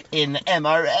broads in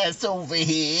MRS over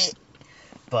here,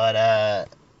 but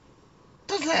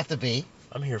doesn't have to be.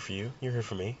 I'm here for you. You're here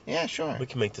for me. Yeah, sure. We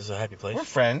can make this a happy place. We're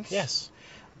friends. Yes.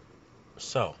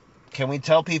 So, can we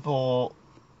tell people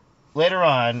later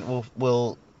on?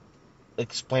 We'll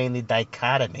explain the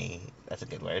dichotomy. That's a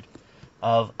good word.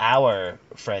 Of our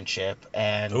friendship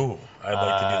and I'd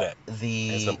like to do that.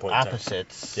 The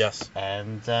opposites. Yes.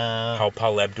 And how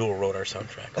Paul Abdul wrote our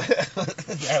soundtrack.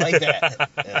 I like that.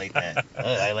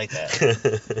 I like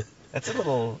that. That's a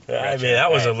little. I mean,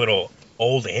 that was a little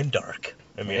old and dark.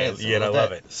 I mean, I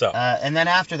love it. So. And then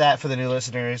after that, for the new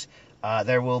listeners,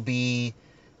 there will be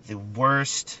the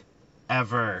worst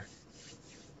ever.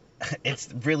 It's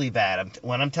really bad.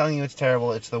 When I'm telling you it's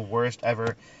terrible, it's the worst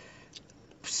ever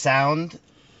sound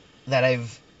that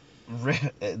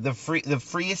the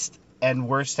freest and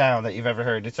worst sound that you've ever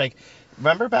heard. It's like,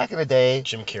 remember back in the day,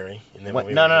 Jim Carrey in that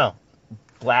movie? No,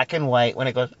 black and white, when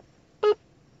it goes boop,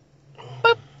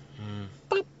 boop,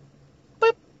 boop,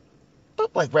 boop, boop,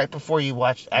 like right before you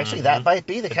watch. Actually, that might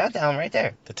be the countdown right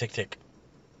there. The tick tick.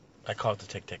 I call it the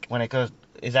tick tick. When it goes,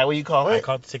 is that what you call it? I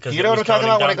call it the tick. You know what I'm talking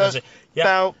about when it goes?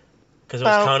 Yeah. Because it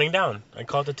was counting down. I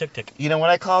call it the tick tick. You know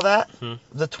what I call that?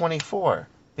 The 24.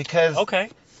 Because. Okay.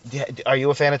 Are you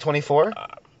a fan of 24?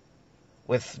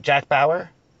 With Jack Bauer?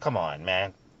 Come on,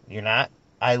 man. You're not?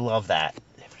 I love that.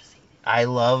 Never seen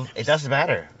it. It doesn't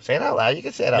matter. Say it out loud. You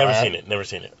can say it out loud. Never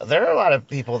seen it. There are a lot of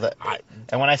people that.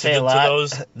 And when I say a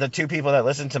lot, the two people that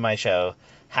listen to my show,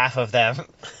 half of them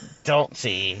don't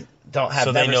have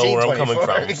so they know where I'm coming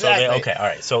from. Exactly. So okay, all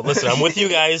right. So listen, I'm with you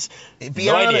guys. Be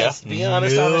honest on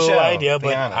the show. No idea,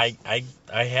 but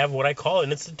I have what I call it,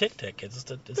 and it's the tick tick. It's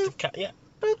the yeah.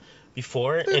 Boop.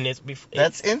 Before and it's before.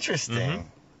 That's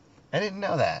interesting. I didn't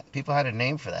know that. People had a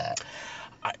name for that.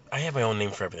 I have my own name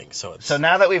for everything. So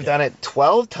now that we've done it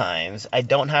 12 times, I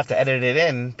don't have to edit it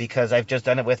in because I've just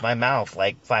done it with my mouth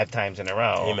like 5 times in a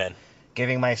row. Amen.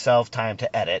 Giving myself time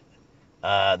to edit.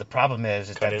 The problem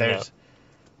is that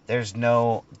there's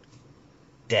no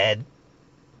dead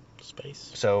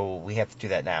space. So we have to do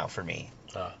that now for me.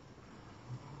 All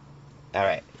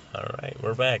right.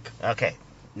 We're back. Okay.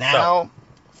 Now,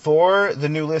 for the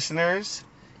new listeners,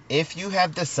 if you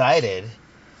have decided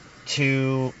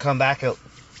to come back a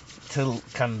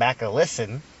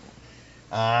listen,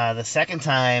 the second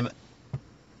time,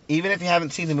 even if you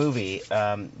haven't seen the movie,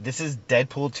 this is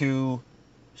Deadpool 2.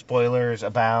 Spoilers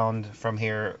abound from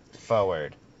here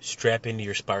forward. Strap into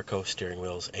your Sparco steering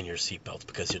wheels and your seatbelts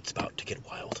because it's about to get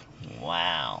wild.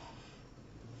 Wow.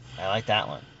 I like that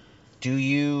one. Do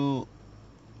you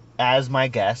as my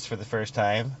guest for the first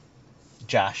time,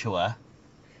 Joshua,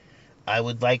 I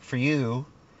would like for you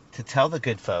to tell the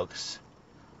good folks.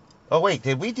 Oh wait,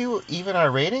 did we do even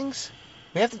our ratings?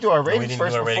 We have to do our ratings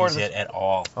first. We didn't do our ratings yet at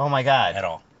all. Oh my god. At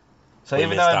all. So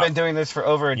even though I've been doing this for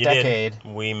over a decade,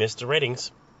 we missed the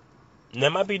ratings. And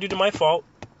that might be due to my fault.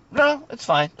 No, it's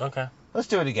fine. Okay. Let's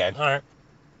do it again. All right.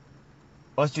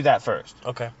 Let's do that first.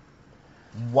 Okay.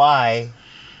 Why?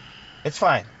 It's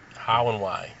fine. How and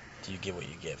why do you give what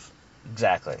you give?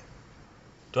 Exactly.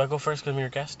 Do I go first because I'm your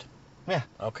guest? Yeah.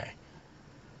 Okay.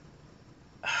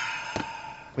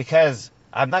 Because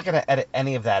I'm not going to edit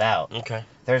any of that out. Okay.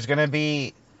 There's going to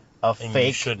be a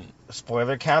fake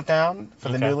spoiler countdown for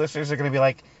the new listeners. They're going to be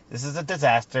like, this is a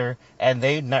disaster, and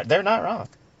they're not wrong.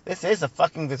 This is a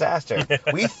fucking disaster.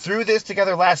 We threw this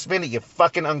together last minute, you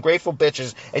fucking ungrateful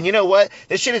bitches. And you know what?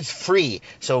 This shit is free,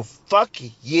 so fuck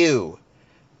you.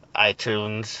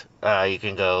 iTunes, you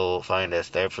can go find us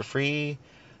there for free.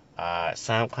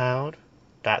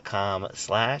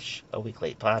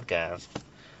 SoundCloud.com/AWeekLatePodcast.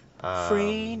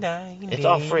 Free 99. It's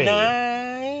all free.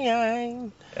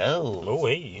 Oh,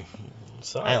 wait.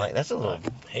 Sorry. That's a little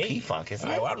P-Funk, isn't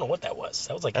it? I don't know what that was.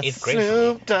 That was like 8th grade.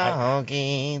 Snoop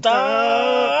Doggy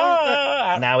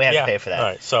Dogg. Now we have to pay for that. All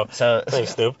right, so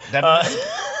thanks, Snoop.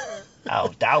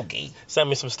 Doggy. Send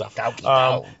me some stuff. Doggy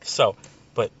dog.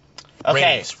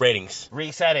 Ratings.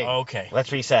 Resetting. Okay.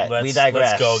 Let's reset. We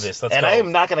digress. Let's go. I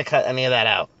am not going to cut any of that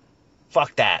out.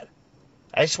 Fuck that.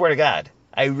 I swear to God.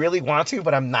 I really want to,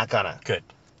 but I'm not gonna. Good.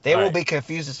 They will be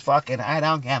confused as fuck, and I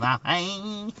don't give a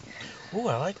Ooh,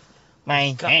 I like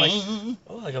my I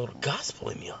like a little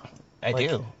gospel in you. I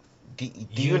do. Do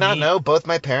you not know both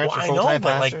my parents are full-time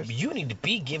pastors? But you need to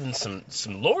be giving some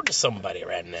Lord to somebody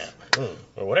right now. Ooh.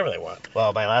 Or whatever they want.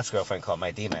 Well, my last girlfriend called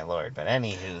my D my Lord, but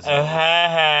anywho's. Oh,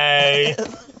 hey.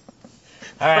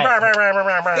 All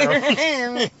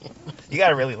right. You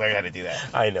gotta really learn how to do that.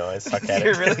 I know, I suck at it.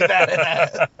 You're really bad at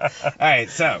that. All right,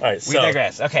 so we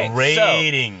digress. Okay,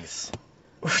 ratings.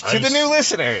 To the new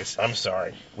listeners. I'm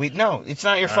sorry. No, it's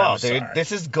not your fault, dude.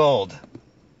 This is gold.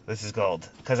 This is gold.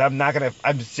 Because I'm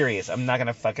serious. I'm not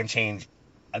gonna fucking change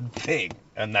a thing.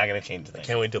 I'm not gonna change a thing. I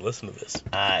can't wait to listen to this.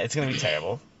 It's gonna be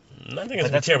terrible. I think it's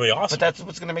gonna be terribly awesome. But that's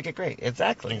what's gonna make it great.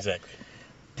 Exactly.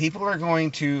 People are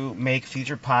going to make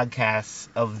future podcasts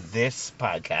of this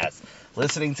podcast,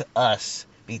 listening to us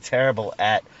be terrible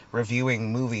at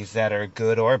reviewing movies that are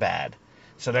good or bad.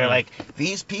 So they're like,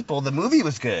 these people, the movie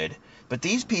was good, but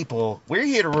these people, we're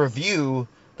here to review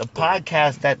the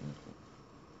podcast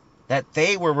that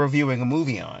they were reviewing a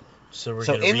movie on. So we're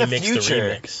going to remix the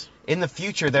remix. In the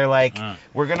future, they're like,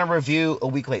 we're going to review a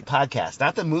Week Late podcast,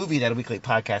 not the movie that a Week Late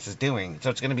podcast is doing.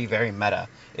 So it's going to be very meta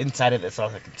inside of this all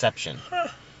the conception.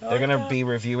 They're going to be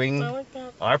reviewing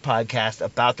our podcast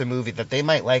about the movie that they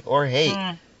might like or hate.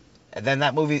 And then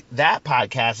that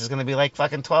podcast is going to be like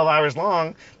fucking 12 hours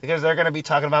long because they're going to be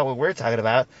talking about what we're talking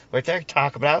about, what they're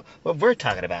talking about, what we're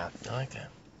talking about. I like that.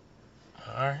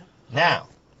 All right. Now.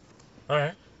 All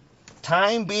right.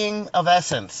 Time being of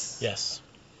essence. Yes.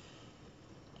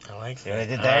 I like that. See what I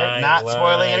did there? Not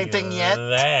spoiling anything yet.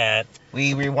 That.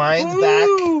 We rewind back.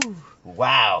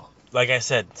 Wow. Like I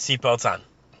said, seatbelts on.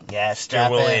 Yeah,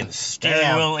 strap in.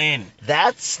 Steering wheel in.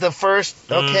 That's the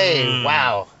first. Okay,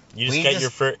 wow. You just got your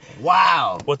first.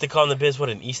 Wow. What they call in the biz, what,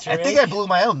 an Easter egg? I think I blew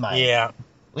my own mind. Yeah.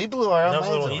 We blew our own minds.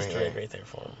 That was a little Easter egg right there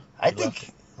for him. I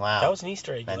think. Wow. That was an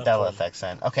Easter egg. Mandela effect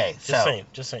sign. Okay,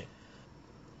 Just saying.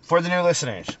 For the new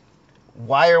listeners,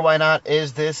 why or why not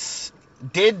is this?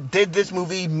 Did this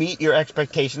movie meet your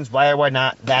expectations? Why or why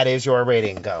not? That is your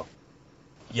rating. Go.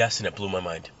 Yes, and it blew my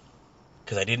mind.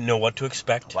 Because I didn't know what to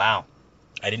expect. Wow.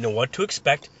 I didn't know what to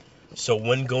expect. So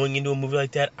when going into a movie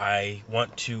like that, I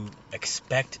want to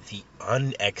expect the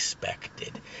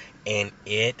unexpected. And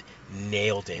it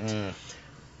nailed it.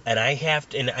 And I have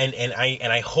to,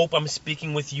 and I hope I'm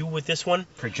speaking with you with this one.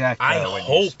 Project. I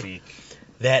hope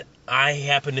that I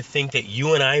happen to think that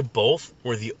you and I both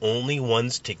were the only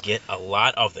ones to get a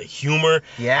lot of the humor.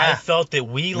 Yeah. I felt that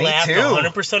we laughed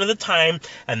 100% of the time,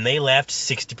 and they laughed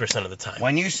 60% of the time.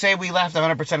 When you say we laughed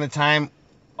 100% of the time,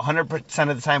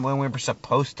 100% of the time when we were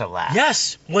supposed to laugh.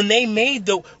 Yes, when they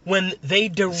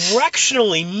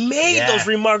directionally made those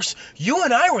remarks, you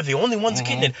and I were the only ones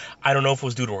getting it. I don't know if it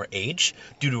was due to our age,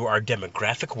 due to our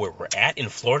demographic, where we're at in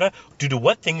Florida, due to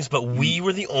what things, but we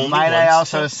were the only ones I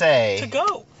also say to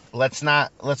go. Let's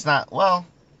not, well,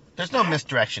 there's no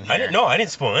misdirection here. I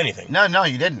didn't spoil anything. No,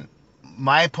 you didn't.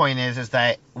 My point is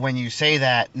that when you say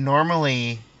that,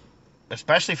 normally,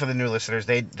 especially for the new listeners,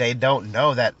 they don't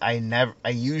know that I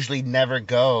usually never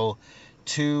go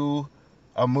to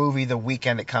a movie the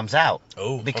weekend it comes out.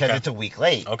 Oh, because it's a week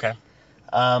late. Okay.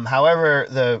 However,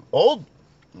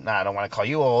 I don't want to call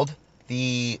you old,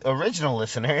 the original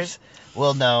listeners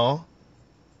will know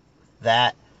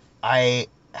that I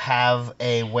have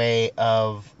a way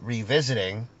of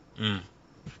revisiting,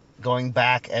 going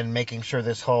back and making sure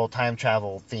this whole time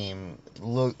travel theme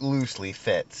loosely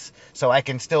fits. So I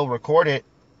can still record it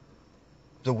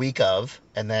the week of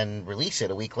and then release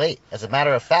it a week late. As a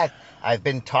matter of fact, I've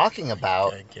been talking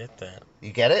about... I get that.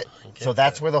 You get it? So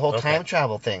that's where the whole time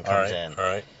travel thing comes in. All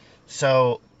right.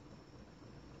 So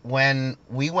when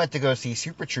we went to go see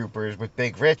Super Troopers with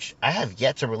Big Rich, I have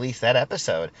yet to release that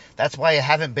episode. That's why I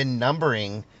haven't been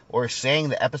numbering or saying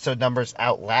the episode numbers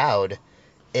out loud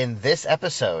in this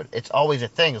episode. It's always a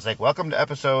thing. It's like, welcome to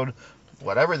episode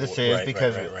whatever this is.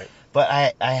 Right.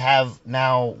 But I have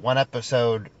now one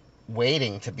episode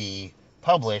waiting to be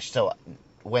published. So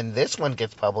when this one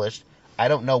gets published, I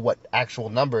don't know what actual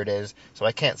number it is, so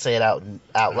I can't say it out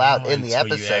loud in the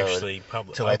episode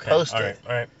until I post it.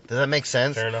 All right. Does that make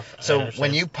sense? Fair enough. So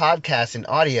when you podcast in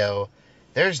audio,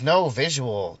 there's no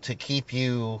visual to keep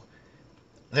you...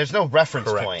 There's no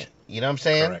reference point. You know what I'm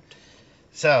saying? Correct.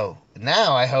 So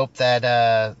now I hope that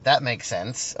that makes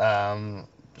sense.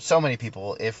 So many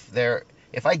people,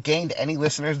 if I gained any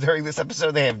listeners during this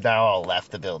episode, they have now all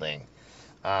left the building.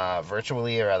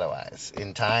 Virtually or otherwise,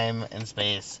 in time and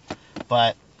space,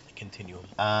 but continuum.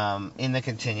 In the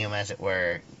continuum, as it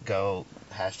were, go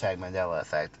 #Mandela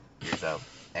effect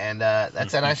yourself, and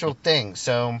that's an actual thing.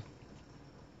 So,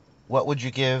 what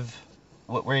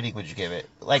rating would you give it?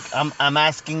 Like, I'm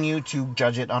asking you to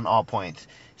judge it on all points: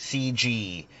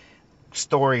 CG,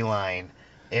 storyline.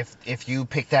 If you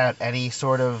picked out any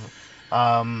sort of,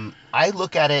 I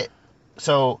look at it.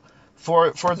 So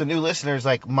for the new listeners,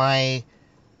 like my.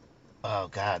 Oh,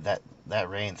 God, that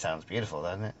rain sounds beautiful,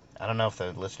 doesn't it? I don't know if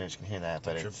the listeners can hear that,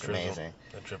 but it's amazing.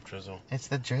 The drip drizzle. It's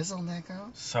the drizzle, Nico.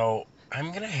 So, I'm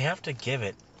going to have to give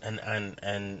it, and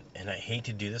I hate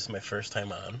to do this my first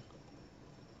time on.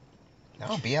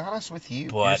 No, be honest with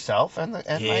yourself and my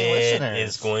listeners. It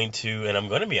is going to, and I'm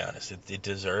going to be honest, it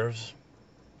deserves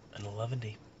an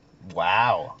 11D.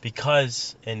 Wow.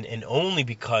 Because, and only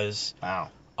because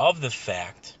of the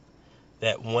fact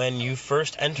that when you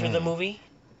first enter the movie...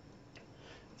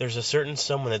 There's a certain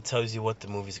someone that tells you what the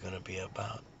movie's going to be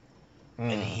about.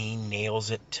 And he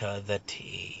nails it to the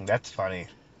T. That's funny.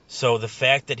 So the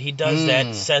fact that he does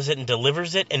that, says it, and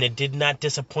delivers it, and it did not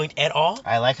disappoint at all.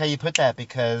 I like how you put that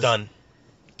because... Done.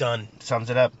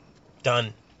 Sums it up.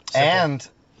 Done. Simple. And,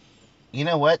 you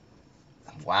know what?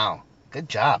 Wow. Good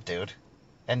job, dude.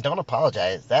 And don't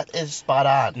apologize. That is spot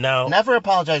on. Now, never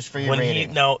apologize for your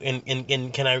rating.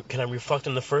 Can I reflect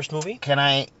on the first movie? Can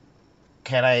I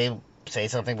say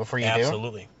something before you do?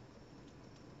 Absolutely.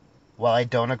 Well, I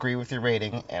don't agree with your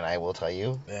rating, and I will tell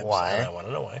you why. I want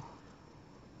to know why.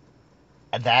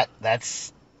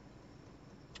 That's...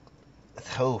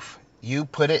 Oof. You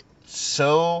put it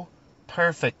so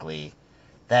perfectly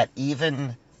that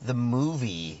even the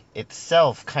movie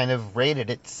itself kind of rated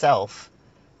itself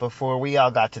before we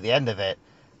all got to the end of it.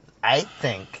 I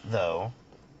think, though,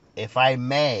 if I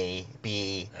may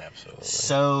be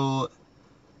so...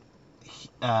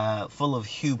 full of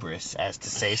hubris, as to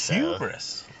say so.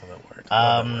 Hubris. Love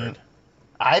that word.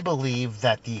 I believe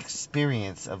that the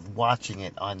experience of watching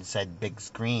it on said big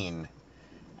screen,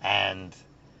 and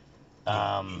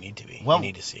you need to be. You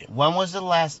need to see it. When was the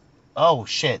last? Oh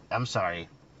shit! I'm sorry.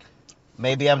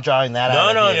 Maybe I'm drawing that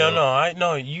out.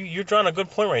 No. You're drawing a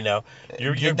good point right now.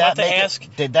 You're about to ask.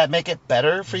 Did that make it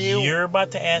better for you? You're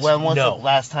about to ask. When was the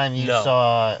last time you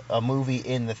saw a movie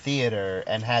in the theater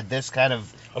and had this kind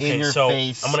of in your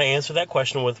face? I'm going to answer that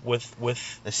question with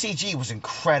the CG was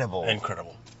incredible.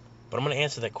 But I'm going to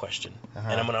answer that question, and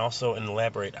I'm going to also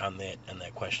elaborate on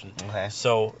that question. Okay.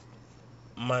 So,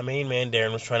 my main man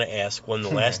Darren was trying to ask when the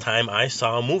last time I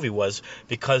saw a movie was,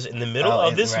 because in the middle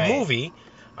of this movie,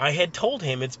 I had told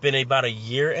him it's been about 1.5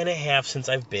 years since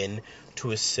I've been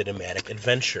to a cinematic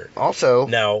adventure. Also,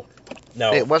 now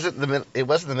it wasn't the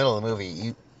middle of the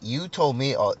movie. You told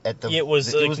me at the it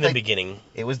was the beginning.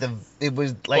 It was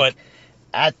like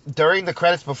during the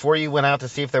credits before you went out to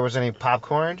see if there was any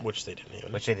popcorn, which they didn't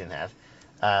even. Which they didn't have.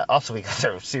 Also, we got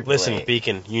there super Listen, late.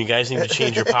 Beacon, you guys need to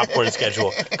change your popcorn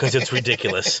schedule because it's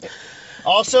ridiculous.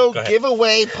 Also, give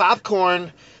away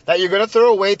popcorn that you're going to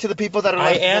throw away to the people that are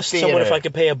left in the theater. I asked someone if I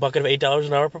could pay a bucket of $8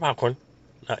 an hour for popcorn.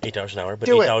 Not $8 an hour, but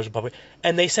 $8 a popcorn.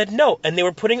 And they said no. And they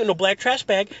were putting it in a black trash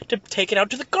bag to take it out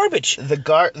to the garbage.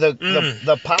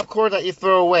 The popcorn that you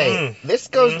throw away. This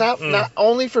goes not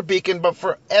only for Beacon, but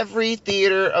for every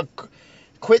theater.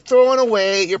 Quit throwing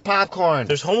away your popcorn.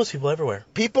 There's homeless people everywhere.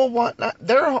 People want...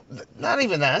 They're not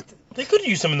even that. They could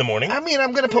use them in the morning. I mean,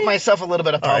 I'm going to put myself a little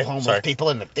bit above homeless people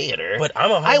in the theater. But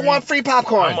I want free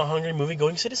popcorn. I'm a hungry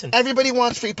movie-going citizen. Everybody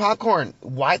wants free popcorn.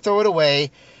 Why throw it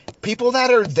away? People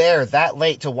that are there that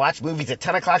late to watch movies at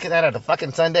 10 o'clock at night on a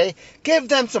fucking Sunday, give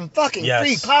them some fucking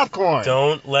free popcorn.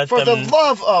 Don't let them... For the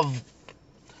love of...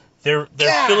 They're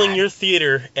filling your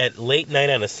theater at late night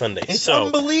on a Sunday. It's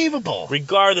unbelievable.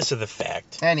 Regardless of the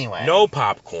fact. Anyway. No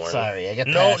popcorn. Sorry, I get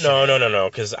passionate. No.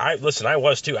 Because I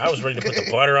was too. I was ready to put the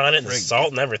butter on it and the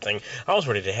salt and everything. I was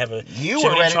ready to have a You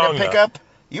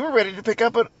were ready to pick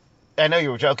up I know you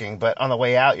were joking, but on the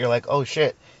way out, you're like, oh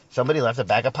shit, somebody left a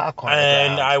bag of popcorn.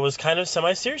 And I was kind of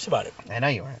semi-serious about it. I know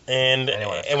you were. And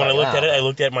when I looked at it, I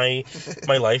looked at my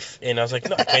life, and I was like,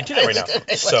 no, I can't do that right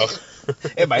now. So...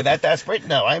 Am I that desperate?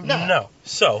 No, I'm not. No.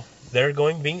 So,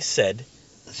 being said...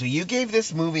 So you gave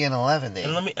this movie an 11, Dave.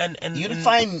 And let me... And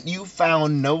you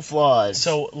found no flaws.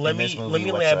 So, let me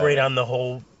elaborate on the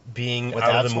whole being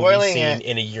without out of the movie scene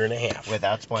in a year and a half.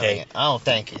 Without spoiling it. Oh,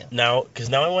 thank you. Now,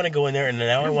 because now I want to go in there, and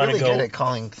now I want to go... You're really good at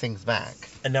calling things back.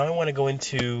 And now I want to go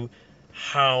into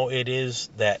how it is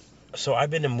that... So I've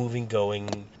been a movie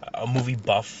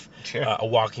buff, sure. A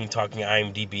walking, talking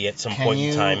IMDb at some point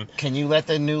in time. Can you let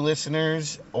the new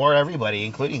listeners, or everybody,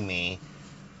 including me,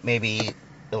 maybe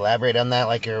elaborate on that,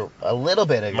 like a little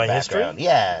bit of your background? History?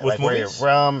 Yeah, with like movies? where you're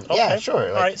from. Okay. Yeah, sure.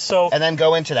 All right, so... And then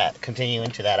continue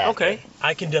into that after. Okay,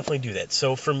 I can definitely do that.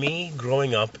 So for me,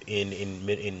 growing up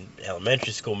in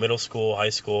elementary school, middle school,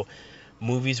 high school,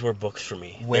 movies were books for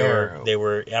me. Where?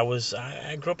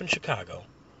 I grew up in Chicago.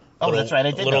 That's right. I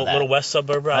did know that. Little west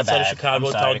suburb outside of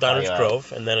Chicago called Downers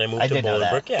Grove, and then I moved to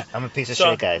Bolingbrook. Yeah, I'm a piece of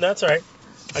shit, guys. That's all right.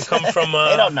 I come from.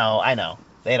 They don't know. I know.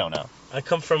 They don't know. I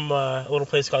come from a little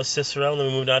place called Cicero, and then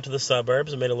we moved out to the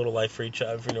suburbs and made a little life for each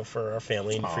other, for our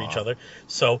family and for each other.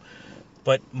 So,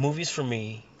 but movies for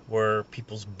me were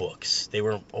people's books. They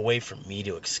were a way for me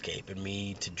to escape and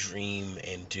me to dream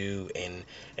and do, and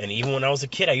even when I was a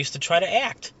kid, I used to try to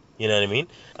act. You know what I mean?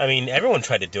 I mean, everyone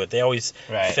tried to do it. They always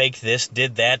faked this,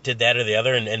 did that or the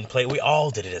other, and play. We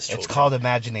all did it as children. It's called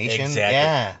imagination. Exactly.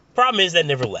 Yeah. Problem is that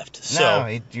never left. So,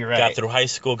 no, you're right. Got through high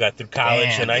school, got through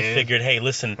college, and I figured, hey,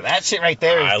 listen. That shit right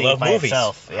there is I love movies.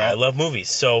 Yeah. I love movies.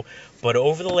 So, but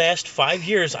over the last 5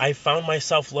 years, I found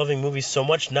myself loving movies so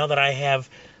much now that I have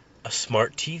a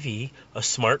smart TV, a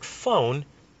smartphone.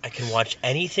 I can watch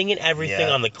anything and everything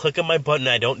on the click of my button.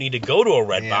 I don't need to go to a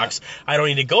Redbox. I don't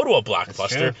need to go to a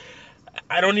Blockbuster.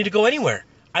 I don't need to go anywhere.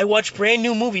 I watch brand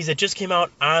new movies that just came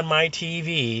out on my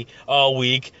TV all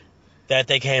week that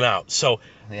they came out. So,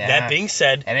 that being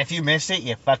said... And if you missed it,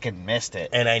 you fucking missed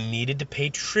it. And I needed to pay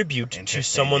tribute to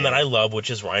someone that I love, which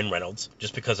is Ryan Reynolds,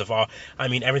 just because of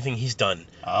everything he's done.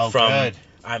 Oh, good.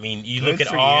 I mean, you look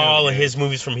at all of his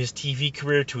movies, from his TV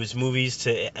career to his movies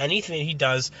to anything he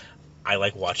does... I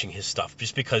like watching his stuff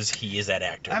just because he is that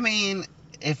actor. I mean,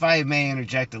 if I may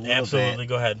interject a little bit. Absolutely,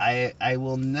 go ahead. I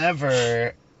will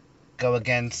never go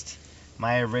against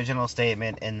my original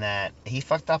statement in that he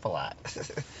fucked up a lot.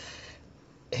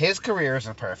 His career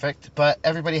isn't perfect, but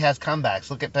everybody has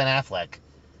comebacks. Look at Ben Affleck.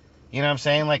 You know what I'm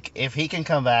saying? Like, if he can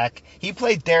come back, he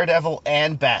played Daredevil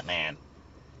and Batman.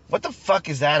 What the fuck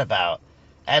is that about?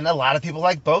 And a lot of people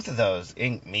like both of those,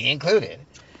 me included.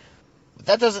 But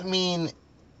that doesn't mean...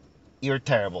 you're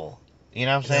terrible. You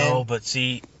know what I'm saying? No, but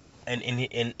see,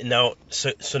 and now,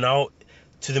 so now,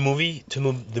 to the movie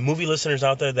listeners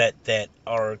out there that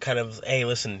are kind of, hey,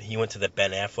 listen, he went to the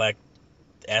Ben Affleck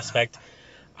aspect.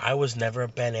 I was never a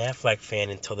Ben Affleck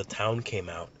fan until The Town came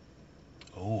out.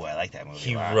 Oh, I like that movie.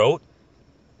 He wrote,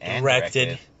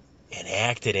 directed, and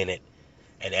acted in it.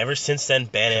 And ever since then,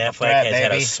 Ben Affleck has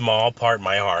had a small part in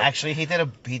my heart. Actually, he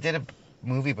did a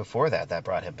movie before that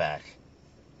brought him back.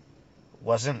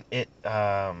 Wasn't it,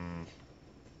 oh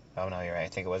no, you're right, I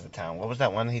think it was The Town. What was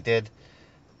that one he did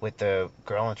with the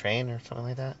girl on the train or something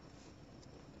like that?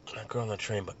 Not Girl on the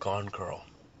Train, but Gone Girl.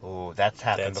 Ooh, that's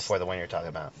happened before the one you're talking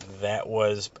about. That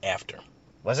was after.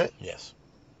 Was it? Yes.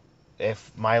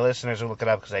 If my listeners will look it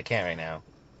up, because I can't right now.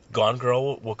 Gone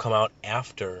Girl will come out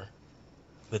after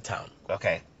The Town.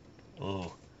 Okay.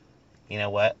 Ooh. You know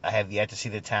what? I have yet to see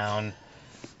The Town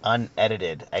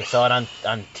unedited. I saw it on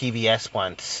TBS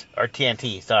once, or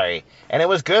TNT, sorry, and it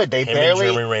was good. Him and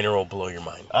Jeremy Renner will blow your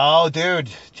mind. Oh, dude,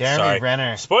 Jeremy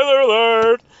Renner. Spoiler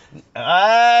alert!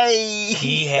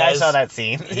 I saw that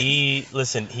scene. He's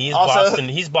Boston.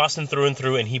 He's Boston through and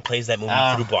through, and he plays that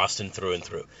movie through Boston through and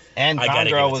through. And Gone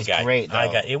Girl was great.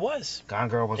 It was. Gone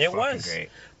Girl was fucking great.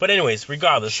 But anyways,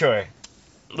 regardless. Sure.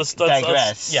 Let's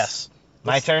digress. Yes.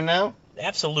 My turn now.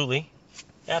 Absolutely.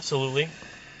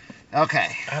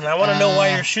 Okay. And I want to know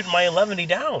why you're shooting my 11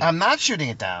 down. I'm not shooting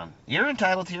it down. You're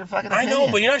entitled to your fucking opinion. I know,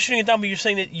 but you're not shooting it down, but you're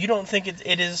saying that you don't think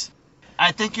it is...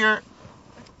 I think you're...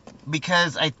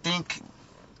 Because I think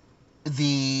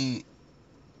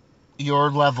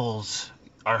your levels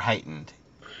are heightened.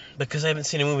 Because I haven't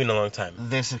seen a movie in a long time.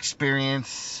 This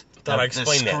experience... Thought I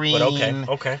explained that, but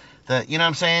okay. You know what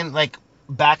I'm saying? Like,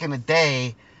 back in the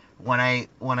day... When I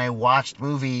watched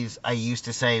movies, I used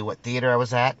to say what theater I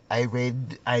was at. I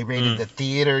rated the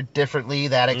theater differently,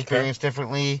 that experience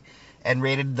differently, and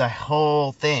rated the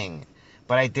whole thing.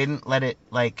 But I didn't let it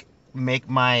like make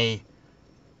the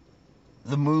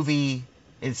movie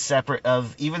is separate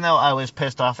of. Even though I was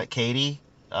pissed off at Katie.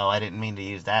 Oh, I didn't mean to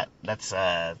use that. That's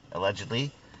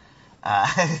allegedly.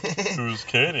 Who's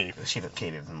Katie?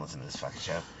 Katie doesn't listen to this fucking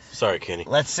show. Sorry, Katie.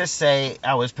 Let's just say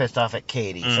I was pissed off at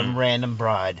Katie, some random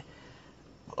broad.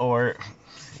 Or,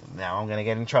 now I'm going to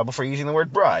get in trouble for using the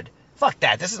word broad. Fuck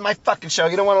that. This is my fucking show.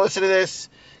 You don't want to listen to this?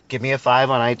 Give me a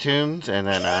 5 on iTunes, and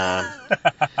then,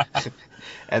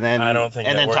 I don't think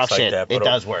that works talk like shit. that. It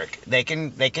does work. They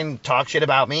can talk shit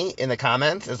about me in the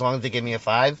comments as long as they give me a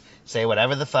 5. Say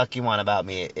whatever the fuck you want about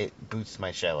me. It boosts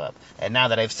my show up. And now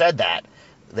that I've said that,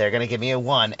 they're going to give me a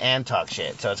 1 and talk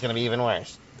shit. So it's going to be even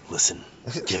worse. Listen,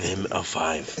 give him a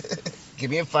 5. Give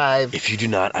me a 5. If you do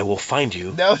not, I will find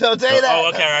you. No, don't say that. Oh,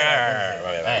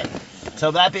 okay, right.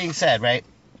 So that being said, right?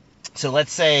 So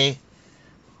let's say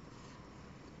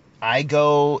I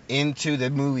go into the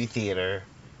movie theater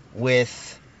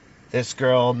with this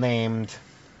girl named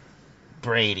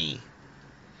Brady.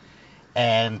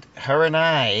 And her and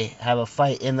I have a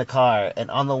fight in the car.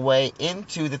 And on the way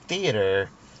into the theater,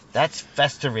 that's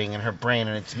festering in her brain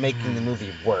and it's making the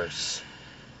movie worse.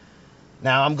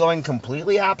 Now, I'm going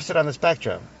completely opposite on the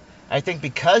spectrum. I think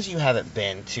because you haven't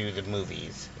been to the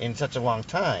movies in such a long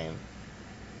time,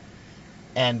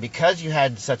 and because you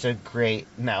had such a great...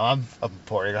 Now, I'm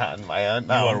pouring on my own.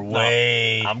 You are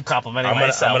way... I'm complimenting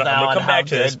myself now I'm gonna come back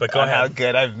to this, but go ahead. How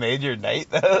good I've made your night,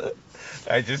 though.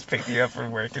 I just picked you up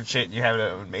from work and shit, and you had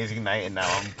an amazing night, and now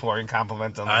I'm pouring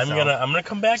compliments on myself. I'm gonna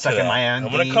come back to that. I'm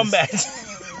gonna come back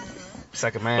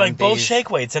Second man. Like both shake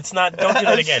weights. Don't do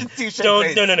that again.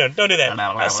 Don't do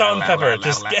that. Salt and pepper.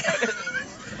 Just get.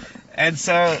 And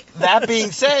so that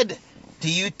being said,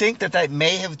 do you think that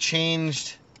may have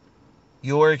changed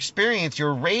your experience,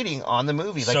 your rating on the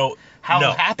movie? Like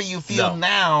how happy you feel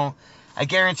now? I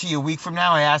guarantee you, a week from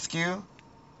now, I ask you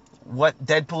what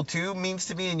Deadpool 2 means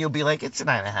to me, and you'll be like, it's a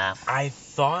 9.5. I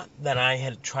thought that I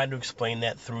had tried to explain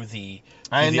that through the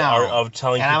art of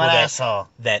telling people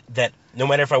that no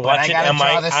matter if I watch it on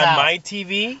my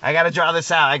TV... I gotta draw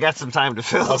this out. I got some time to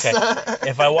fill. Okay.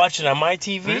 If I watch it on my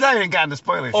TV... We've not even gotten to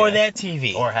spoilers or yet. That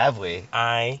TV. Or have we?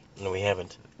 No, we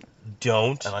haven't.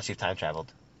 Don't... Unless you've time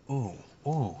traveled. Ooh.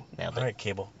 Nailed it. All right,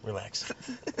 Cable. Relax.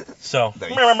 So...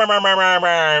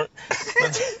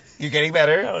 You're getting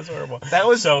better. That was horrible. That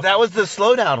was the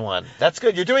slowdown one. That's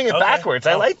good. You're doing it backwards.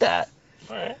 I like that.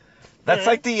 All right. That's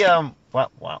like the Yeah,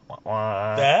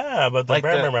 but the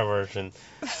version.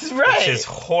 Right. Which is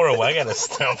horrible. I gotta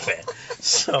stop it.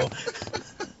 So.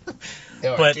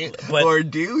 Or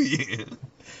do you?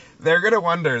 They're gonna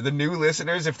wonder, the new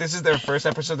listeners, if this is their first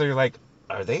episode, they're like,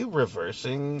 are they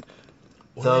reversing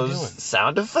those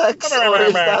sound effects? Or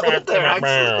is that what they're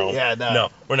actually... Yeah, no,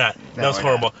 we're not. That was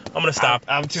horrible. Not. I'm gonna stop.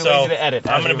 I'm too lazy to edit.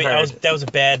 That was a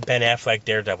bad Ben Affleck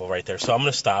Daredevil right there. So I'm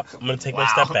gonna stop. I'm gonna take my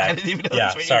step back. I didn't even know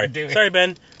that's what you were doing. Sorry,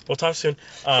 Ben. We'll talk soon.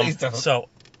 Please don't. So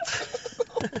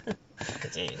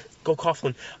go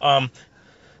Coughlin.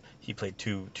 He played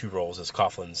two roles as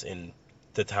Coughlin's in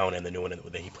The Town and the new one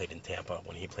that he played in Tampa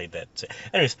when he played that.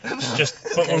 Anyways,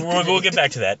 we'll get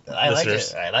back to that,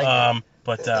 listeners. I like it.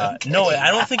 But no,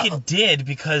 I don't think it did,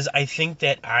 because I think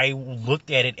that I looked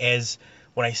at it as,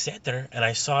 when I sat there and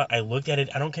I saw it, I looked at it.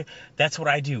 I don't care. That's what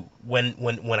I do when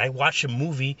I watch a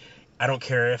movie. I don't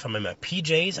care if I'm in my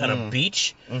PJs on a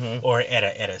beach or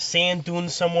at a sand dune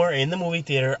somewhere in the movie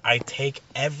theater. I take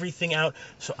everything out.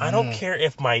 So I don't care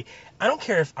if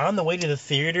on the way to the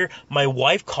theater my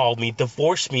wife called me,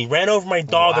 divorced me, ran over my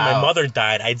dog, and my mother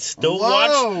died. I'd still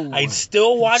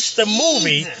watch the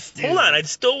movie. Dude. Hold on, I'd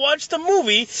still watch the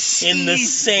movie in the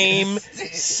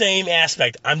same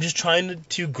aspect. I'm just trying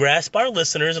to grasp our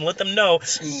listeners and let them know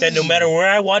that no matter where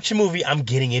I watch a movie, I'm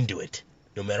getting into it.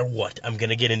 No matter what, I'm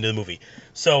going to get into the movie.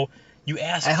 So, you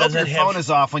ask... I hope your phone is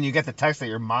off when you get the text that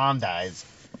your mom dies.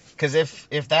 Because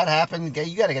if that happened,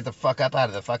 you got to get the fuck up out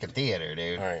of the fucking theater,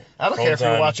 dude. All right. I don't care if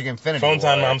you're watching Infinity War. Phone's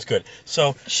on, Mom's good.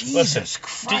 So, Jesus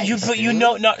Christ,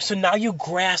 so now you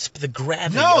grasp the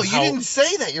gravity. No, you didn't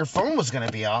say that your phone was going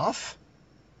to be off.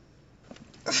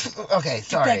 Okay,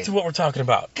 sorry. Get back to what we're talking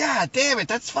about. God damn it,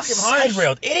 that's fucking hard.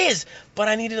 Side-railed. It is, but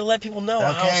I needed to let people know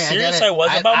how serious I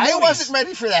was about movies. I wasn't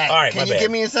ready for that. All right, Can you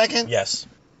give me a second? Yes.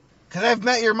 Because I've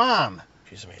met your mom.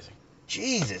 She's amazing.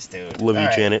 Jesus, dude. Love you,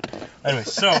 Janet. Anyway,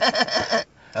 so... I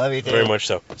love you, too. Very much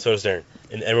so. So does Darren.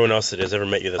 And everyone else that has ever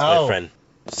met you that's my friend.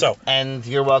 So. And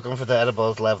you're welcome for the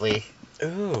edibles, lovely.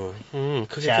 Ooh.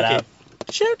 Cookie. Out.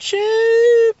 Shout.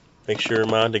 Make sure,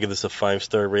 Mom, to give this a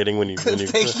 5-star rating when you...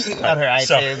 Thank you on her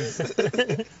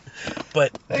iTunes.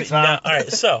 But thanks, Mom. Now, all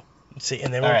right, so... See,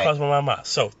 and then we'll call my mama.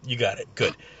 So, you got it.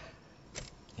 Good.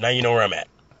 Now you know where I'm at.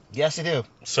 Yes, you do.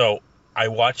 So, I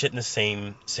watch it in the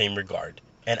same regard.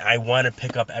 And I want to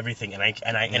pick up everything. And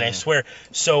I swear...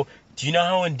 So, do you know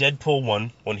how in Deadpool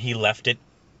 1, when he left it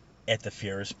at the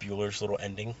Ferris Bueller's little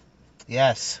ending?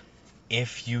 Yes.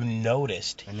 If you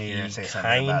noticed, he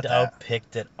kind of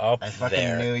picked it up there. I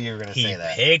fucking knew you were going to say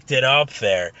that. He picked it up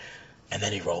there, and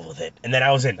then he rolled with it. And then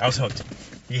I was in. I was hooked.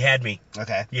 You had me.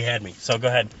 Okay. You had me. So go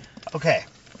ahead. Okay.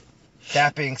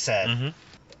 That being said,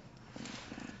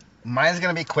 mine's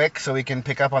going to be quick so we can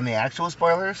pick up on the actual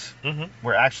spoilers.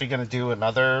 We're actually going to do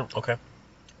another... Okay.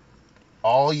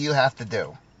 All you have to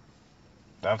do.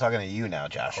 I'm talking to you now,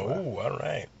 Joshua. Oh, all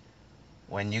right.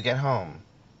 When you get home...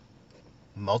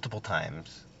 multiple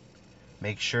times,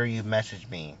 make sure you message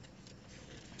me.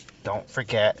 Don't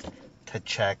forget to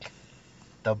check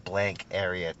the blank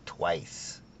area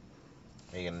twice.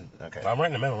 Okay. I'm right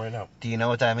in the middle right now. Do you know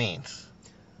what that means?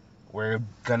 We're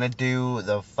gonna do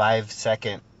the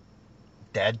 5-second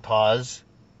dead pause.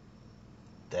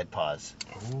 Dead pause.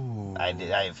 Ooh. I did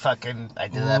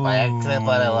that by accident,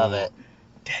 but I love it.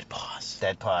 Dead pause.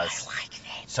 Dead pause. I like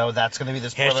it. So that's gonna be the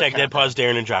spoiler Hashtag dead pause,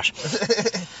 Darren and Josh.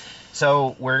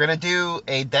 So we're going to do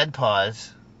a dead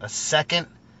pause. A second,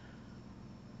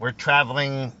 we're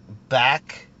traveling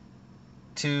back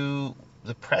to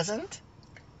the present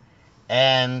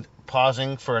and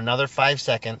pausing for another 5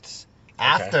 seconds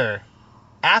after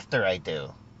I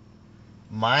do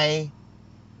my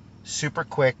super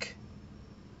quick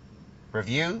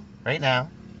review right now.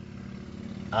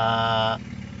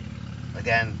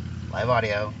 Again, live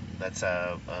audio. That's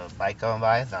a bike going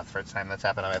by. It's not the first time that's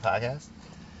happened on my podcast.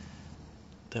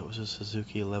 That was a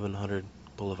Suzuki 1100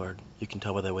 Boulevard. You can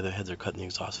tell by the way the heads are cut and the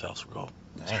exhaust valves roll.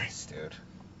 Nice, dude.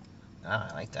 Oh,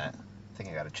 I like that. I think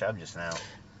I got a chub just now.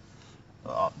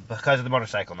 Well, because of the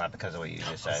motorcycle, not because of what you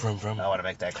just said. Vroom, vroom. I want to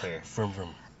make that clear. Vroom,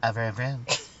 vroom. Vroom, vroom.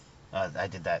 I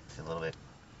did that a little bit.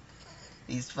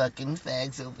 These fucking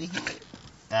fags over here.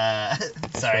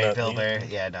 Sorry, Bill Burr.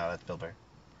 Yeah, no, that's Bill Burr.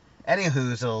 Any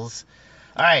hoozles.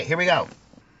 All right, here we go.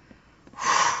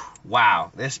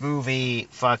 Wow, this movie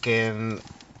fucking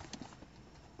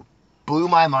blew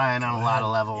my mind on a lot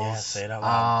of levels. Yeah, say it out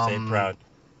loud. Say it proud.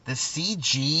 The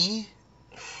CG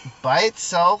by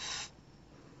itself,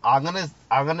 I'm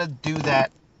gonna do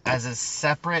that as a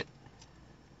separate.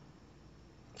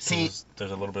 See,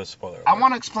 there's a little bit of spoiler. I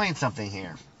want to explain something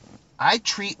here. I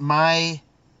treat my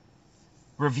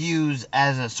reviews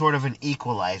as a sort of an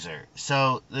equalizer.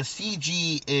 So the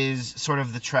CG is sort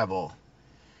of the treble,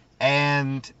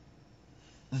 and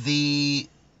the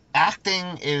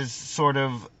acting is sort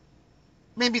of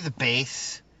maybe the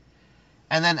bass,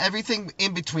 and then everything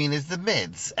in between is the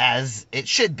mids, as it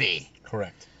should be.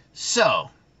 Correct. So,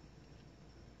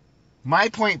 my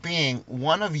point being,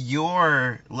 one of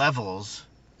your levels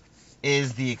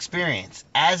is the experience,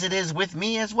 as it is with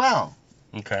me as well.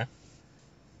 Okay.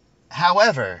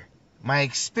 However, my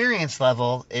experience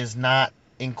level is not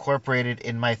incorporated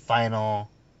in my final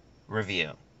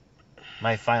review.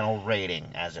 My final rating,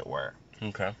 as it were.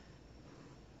 Okay.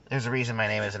 There's a reason my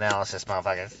name is Analysis,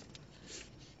 motherfuckers.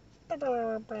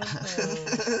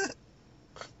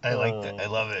 I like that. I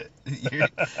love it.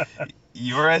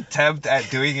 Your attempt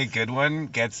at doing a good one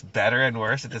gets better and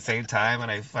worse at the same time,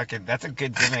 and that's a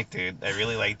good gimmick, dude. I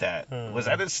really like that. Was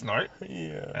that a snort?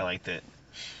 Yeah. I liked it.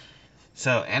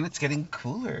 So, and it's getting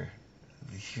cooler.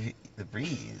 The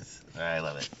breeze. I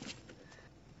love it.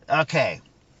 Okay.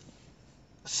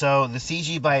 So, the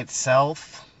CG by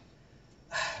itself,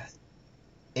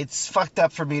 it's fucked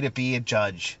up for me to be a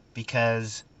judge,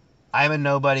 because I'm a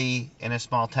nobody in a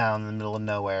small town in the middle of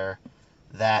nowhere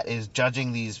that is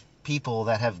judging these people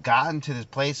that have gotten to this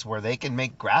place where they can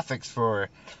make graphics for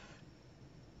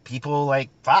people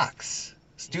like Fox,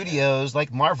 studios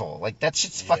like Marvel. Like, that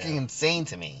shit's fucking insane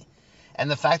to me. And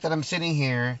the fact that I'm sitting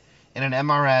here in an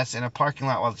MRS in a parking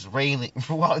lot while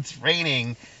it's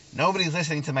raining, nobody's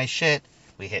listening to my shit.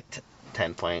 We hit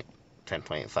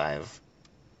 10.5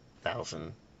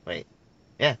 thousand. Wait.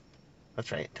 Yeah.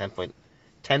 That's right.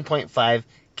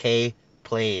 10.5K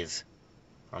plays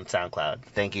on SoundCloud.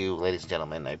 Thank you, ladies and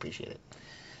gentlemen. I appreciate it.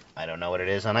 I don't know what it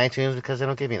is on iTunes because they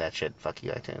don't give me that shit. Fuck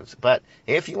you, iTunes. But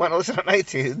if you want to listen on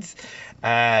iTunes,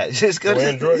 just go to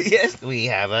Android. Yes, we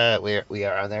have we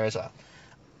are on there as well.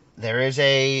 There is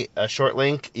a short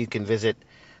link. You can visit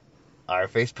our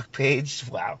Facebook page.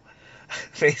 Wow.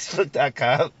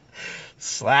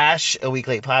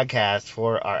 Facebook.com/AWeekLatePodcast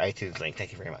for our iTunes link.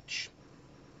 Thank you very much.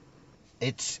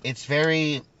 It's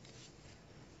very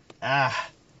I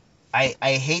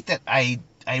hate that I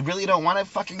really don't want to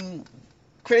fucking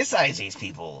criticize these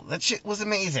people. That shit was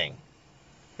amazing.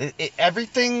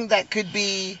 Everything that could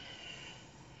be.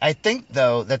 I think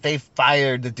though that they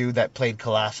fired the dude that played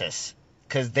Colossus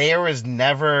because there was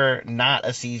never not a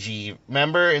CG.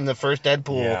 Remember in the first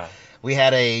Deadpool, we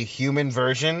had a human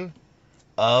version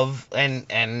of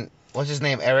and what's his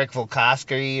name, Eric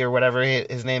Volkowski or whatever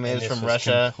his name is from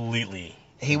Russia.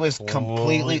 He was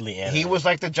completely he was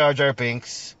like the Jar Jar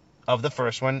Binks of the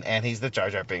first one, and he's the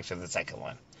Jar Jar Binks of the second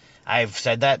one. I've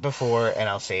said that before, and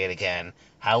I'll say it again.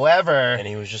 However... And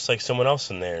he was just like someone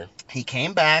else in there. He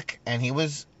came back, and he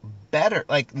was better.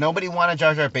 Like, nobody wanted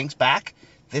Jar Jar Binks back.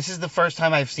 This is the first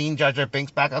time I've seen Jar Jar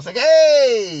Binks back. I was like,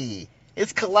 hey!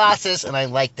 It's Colossus, and I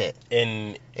liked it.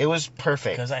 And it was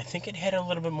perfect. Because I think it had a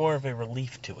little bit more of a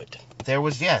relief to it. There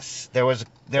was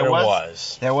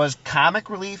comic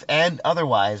relief and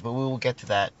otherwise, but we will get to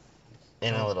that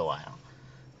in a little while.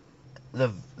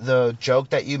 The joke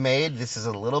that you made, this is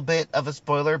a little bit of a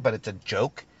spoiler, but it's a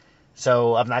joke,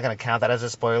 so I'm not going to count that as a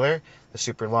spoiler. The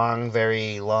super long,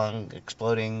 very long,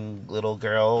 exploding little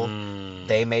girl,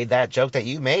 they made that joke that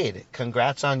you made.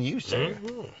 Congrats on you, sir.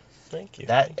 Mm-hmm. Thank you.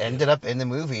 That ended up in the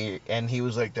movie, and he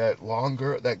was like,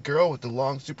 that girl with the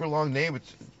long, super long name,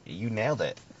 you nailed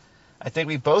it. I think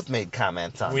we both made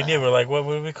comments on that. We did. We're like, what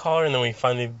would we call her? And then we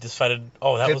finally decided,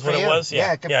 that good was what it was?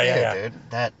 Yeah, dude.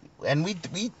 And we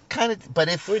kind of, but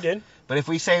if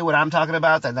we say what I'm talking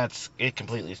about, then it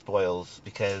completely spoils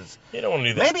because you don't want to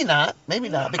do that. Maybe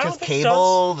not because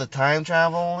cable, the time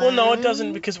travel. Well, no, it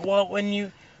doesn't because when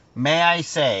you. May I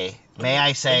say?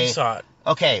 You saw it.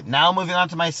 Okay, now moving on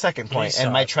to my second point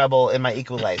and my treble and my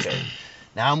equalizer.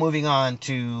 Now moving on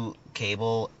to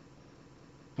cable.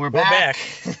 We're back.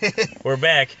 We're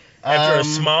back after a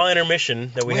small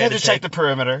intermission that we had to check the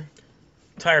perimeter.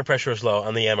 Tire pressure was low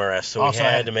on the MRS, so we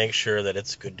had to make sure that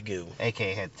it's good to go.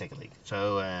 A.k.a. had to take a leak.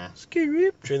 So,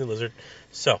 train the lizard.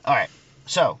 So. All right.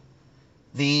 So,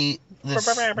 nice.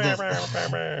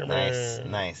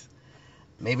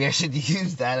 Maybe I should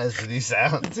use that as the new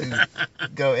sound to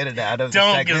go in and out of the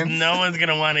segments. Don't, because no one's going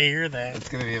to want to hear that. It's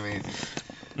going to be amazing.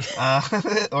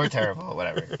 Or terrible,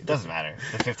 whatever. It doesn't matter.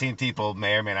 The 15 people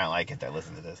may or may not like it that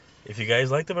listen to this. If you guys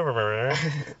like the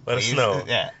let us know.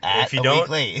 Yeah, if you don't,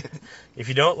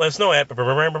 let us know at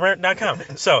 .com.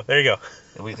 So, there you go.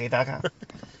 AWeekLate.com.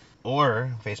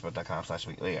 Or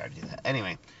Facebook.com/weekly. We already did that.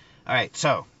 Anyway. Alright,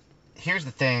 so, here's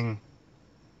the thing.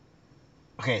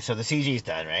 Okay, so the CG's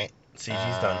done, right?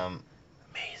 CG's done.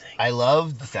 Amazing. I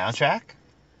love the soundtrack.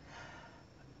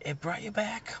 It brought you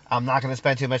back. I'm not going to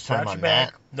spend too much time on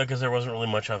that. Because there wasn't really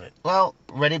much of it. Well,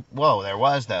 there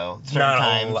was, though. Certain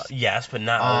times. Yes, but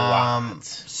not a lot.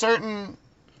 Certain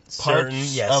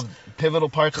parts of pivotal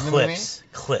parts of the movie.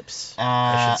 Clips.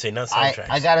 I should say, not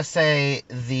soundtracks. I got to say,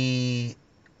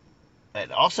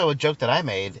 also a joke that I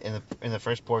made in the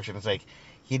first portion is like,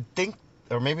 you'd think,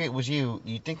 or maybe it was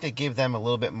you'd think they give them a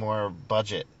little bit more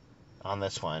budget on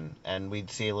this one, and we'd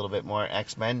see a little bit more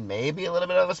X-Men, maybe a little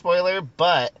bit of a spoiler,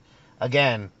 but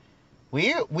again,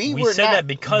 we said that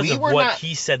because of what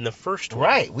he said in the first one.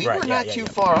 Right, we were not too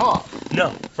far off. No,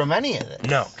 from any of it.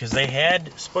 No, because they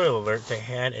had, spoiler alert, they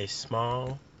had a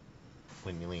small.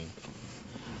 When you lean.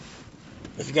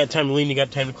 If you got time to lean, you got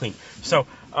time to clean. So,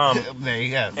 there you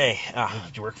go. Hey,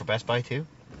 did you work for Best Buy too?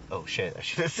 Oh shit, I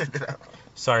should have said that.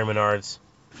 Sorry, Menards.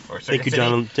 Thank you,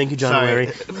 John. Thank you, John Larry.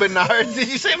 Menards? Did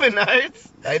you say Menards?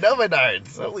 I know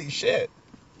Menards. Holy shit.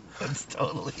 That's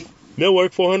totally.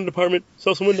 Millwork 400 apartment.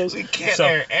 Sell some windows. We can't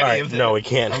air any of this. No, we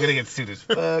can't. I'm gonna get sued as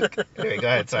fuck. Anyway, go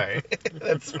ahead. Sorry.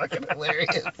 That's fucking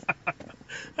hilarious.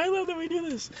 I love that we do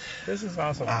this. This is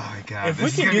awesome. Oh my god. If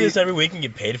we could do this every week and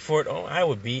get paid for it, I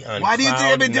would be on. Why do you think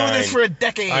I've been doing this for a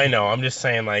decade? I know. I'm just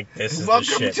saying, like, this is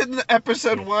Welcome the shit. to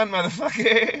episode 1,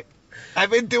 motherfucker. I've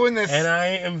been doing this. And I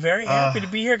am very happy to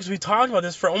be here because we talked about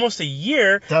this for almost a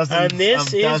year. And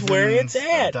this is where it's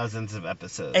at. Dozens of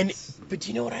episodes. But do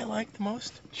you know what I like the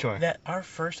most? Sure. That our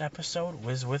first episode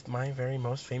was with my very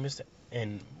most famous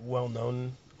and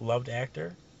well-known, loved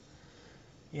actor.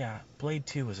 Yeah, Blade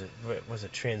 2 was a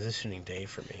transitioning day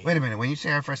for me. Wait a minute. When you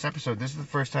say our first episode, this is the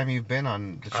first time you've been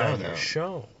on the show, though.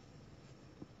 Show.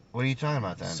 What are you talking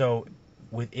about, then? So,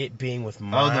 with it being with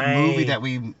my... Oh, the movie that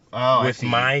we... Oh, with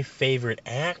my favorite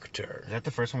actor. Is that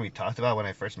the first one we talked about when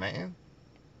I first met you?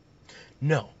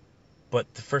 No.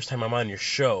 But the first time I'm on your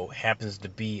show happens to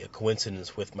be a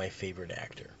coincidence with my favorite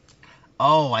actor.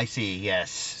 Oh, I see,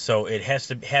 yes. So it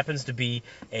happens to be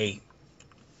a...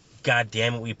 God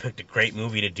damn it, we picked a great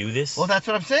movie to do this. Well, that's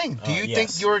what I'm saying. Do you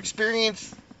think your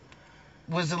experience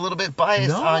was a little bit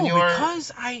biased on your...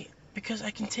 because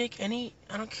I can take any...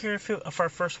 I don't care if our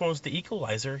first one was The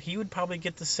Equalizer. He would probably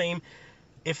get the same,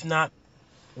 if not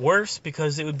worse,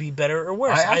 because it would be better or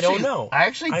worse. I don't know. I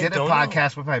actually did a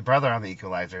podcast with my brother on The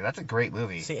Equalizer. That's a great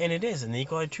movie. See, and it is. And The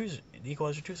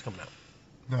Equalizer 2 is coming out.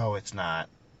 No, it's not.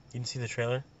 You didn't see the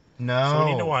trailer? No. So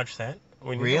we need to watch that.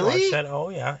 We need to watch that. Oh,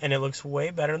 yeah. And it looks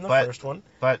way better than the first one.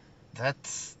 But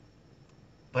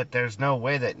there's no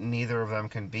way that neither of them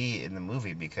can be in the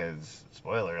movie because,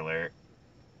 spoiler alert,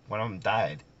 one of them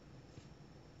died.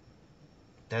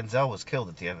 Denzel was killed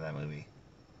at the end of that movie.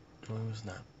 No, he was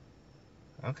not.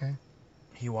 Okay.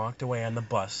 He walked away on the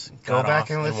bus, got off,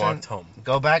 and walked home.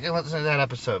 Go back and listen to that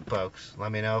episode, folks.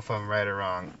 Let me know if I'm right or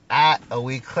wrong. At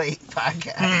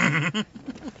AWeekLatePodcast.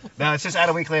 No, it's just at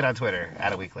AWeekLate on Twitter.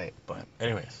 At AWeekLate. But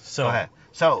anyways, so... Go ahead.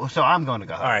 So I'm going to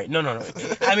go home. All right, no.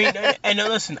 I mean, and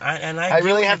listen, I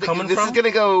really have to. This is going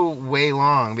to go way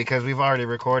long because we've already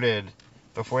recorded.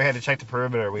 Before we had to check the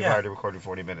perimeter, we've already recorded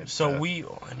 40 minutes. So I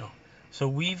know. So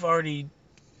we've already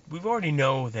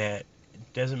know that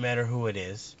it doesn't matter who it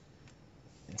is.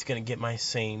 It's going to get my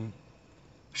same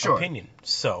opinion.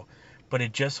 So, but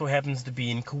it just so happens to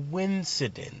be in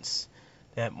coincidence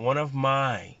that one of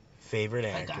my favorite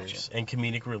actors and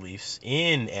comedic reliefs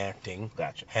in acting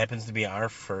happens to be our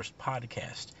first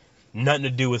podcast. Nothing to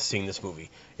do with seeing this movie.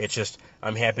 It's just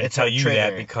I'm happy to tell you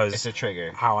that because it's a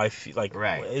trigger. How I feel like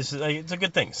right. It's a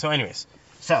good thing. So anyways,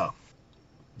 so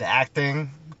the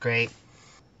acting great.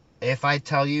 If I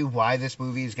tell you why this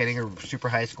movie is getting a super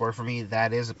high score for me,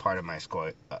 that is a part of my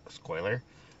spoiler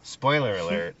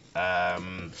alert.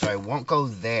 So I won't go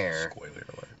there. Spoiler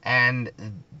alert. And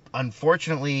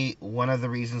unfortunately, one of the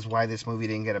reasons why this movie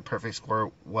didn't get a perfect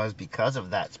score was because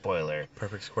of that spoiler.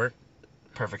 Perfect squirt?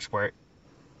 Perfect squirt.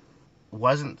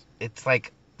 It's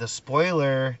like the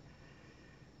spoiler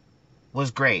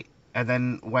was great. And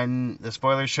then when the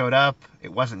spoiler showed up,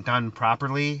 it wasn't done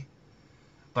properly,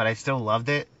 but I still loved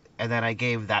it. And then I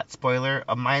gave that spoiler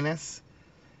a minus.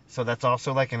 So that's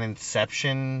also like an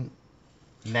Inception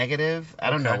negative. I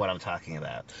don't know what I'm talking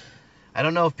about. I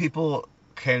don't know if people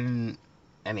can...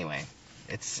 Anyway,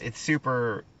 it's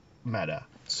super meta.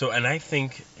 So, and I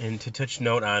think, and to touch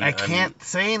note on... I can't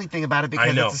say anything about it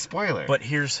because it's a spoiler. But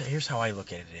here's how I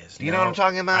look at it is. Do you know what I'm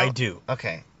talking about? I do.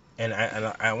 Okay. And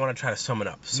I want to try to sum it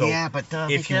up. So yeah, but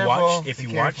if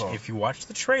you watch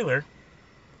the trailer,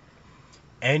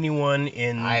 anyone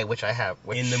in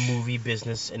the movie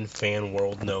business and fan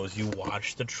world knows you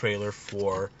watch the trailer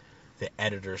for the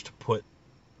editors to put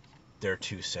their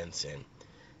 2 cents in.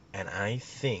 And I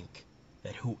think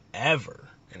that whoever,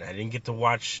 and I didn't get to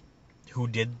watch who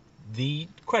did the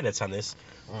credits on this,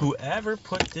 whoever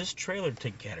put this trailer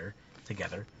together.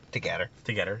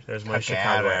 There's my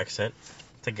Chicago accent.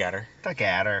 Together. I'm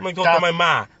gonna go to my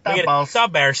ma.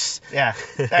 Bears. Yeah,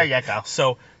 there you go.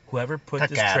 So whoever put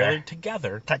this trailer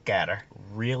together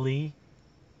really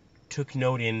took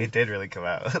note in. It did really come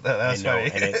out. That was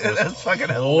funny. And it was fucking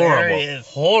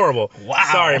horrible. Wow.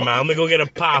 Sorry, Ma. I'm gonna go get a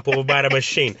pop over by the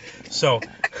machine. So.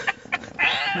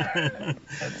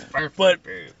 That's perfect. But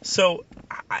so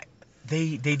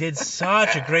they did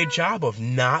such a great job of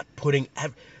not putting.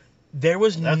 There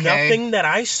was nothing that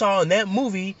I saw in that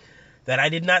movie that I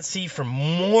did not see for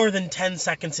more than 10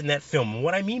 seconds in that film. And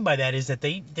what I mean by that is that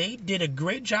they did a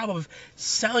great job of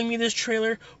selling me this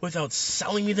trailer without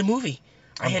selling me the movie.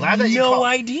 I had no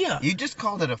idea. You just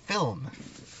called it a film.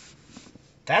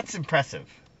 That's impressive.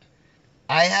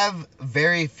 I have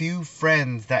very few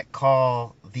friends that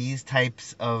call these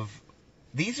types of...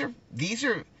 These are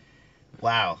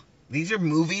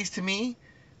movies to me,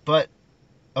 but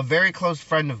a very close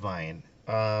friend of mine,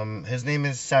 his name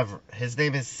is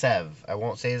Sev. I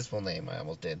won't say his full name. I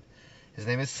almost did. His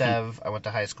name is Sev. I went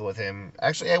to high school with him.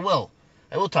 Actually, I will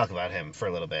talk about him for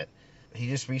a little bit. He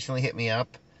just recently hit me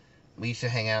up. We used to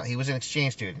hang out. He was an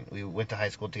exchange student. We went to high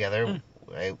school together.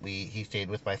 He stayed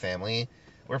with my family.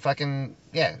 We're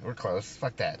we're close.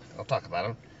 Fuck that. I'll talk about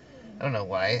him. I don't know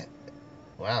why.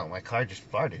 Wow, my car just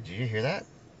farted. Did you hear that?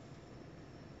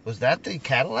 Was that the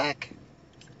Cadillac?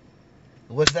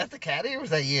 Was that the caddy or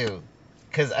was that you?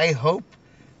 Because I hope,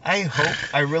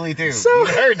 I really do. So, you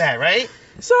heard that, right?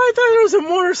 So I thought there was a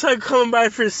motorcycle coming by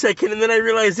for a second, and then I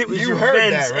realized it was You your heard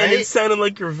vents, that, right? and it sounded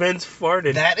like your vents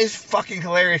farted. That is fucking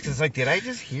hilarious. It's like, did I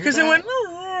just hear that? Because it went...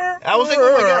 I was like,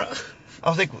 oh my god. I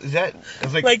was like, is that... I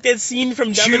was like that scene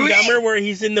from Dumb and Chewie? Dumber where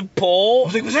he's in the pole. I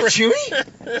was like, was that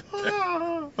Chewie?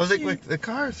 I was like, the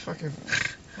car is fucking...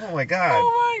 Oh my god. Oh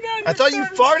my god. I thought you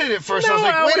farted at first. No, I was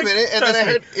like, wait a minute. And then I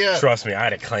heard... Yeah. Trust me,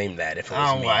 I'd have claimed that if it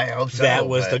was me. I hope so. That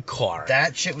was the car.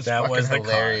 That shit was fucking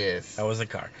hilarious. That was the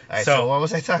car. Alright, so what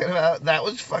was I talking about? That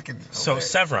was fucking hilarious. So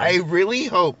Severin. I really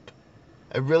hope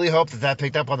that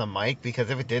picked up on the mic,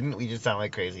 because if it didn't, we just sound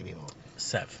like crazy people.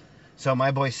 Sev. So my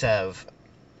boy Sev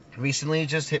recently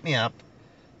just hit me up,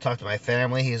 talked to my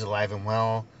family. He's alive and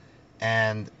well,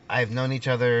 and we've known each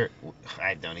other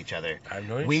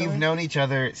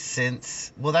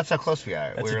since, well, that's how close we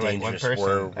are. We're like one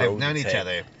person. I've known each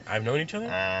other. I've known each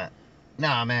other?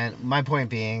 Nah, man. My point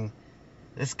being,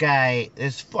 this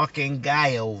fucking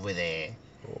guy over there.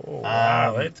 Oh,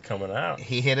 wow, it's coming out.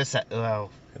 He hit us at,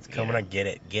 it's coming out. Get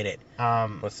it.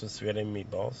 What's some spaghetti and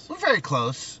meatballs? We're very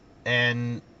close,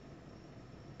 and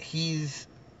he's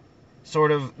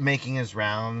sort of making his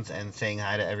rounds and saying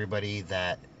hi to everybody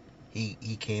that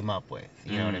he came up with.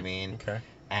 You know what I mean? Okay.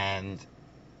 And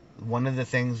one of the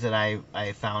things that I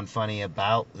found funny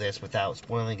about this, without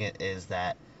spoiling it, is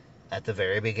that at the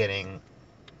very beginning,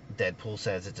 Deadpool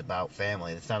says it's about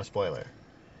family. It's not a spoiler.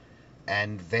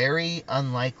 And very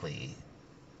unlikely,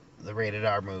 the rated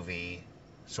R movie,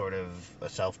 sort of a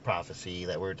self-prophecy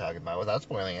that we were talking about, without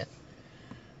spoiling it,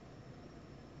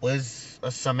 was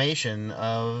a summation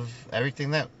of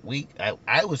everything that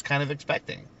I was kind of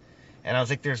expecting. And I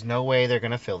was like, there's no way they're going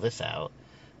to fill this out.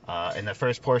 In the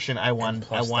first portion, I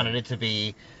wanted it to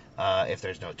be, if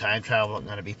there's no time travel, I'm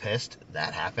going to be pissed.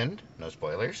 That happened. No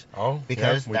spoilers. Oh,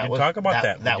 because we can talk about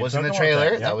that. That was in the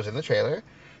trailer. That was in the trailer.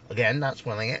 Again, not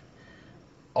spoiling it.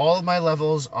 All of my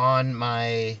levels on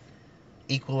my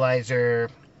equalizer,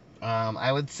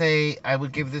 I would say I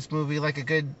would give this movie like a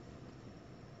good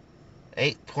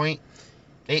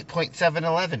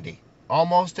 8.7/11.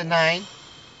 Almost a 9.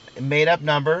 A made up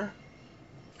number.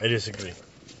 I disagree.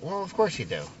 Well, of course you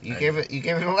do. You gave it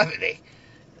an 11.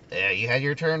 Yeah, you had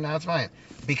your turn, now it's mine.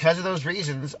 Because of those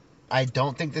reasons, I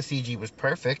don't think the CG was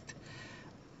perfect.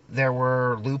 There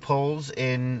were loopholes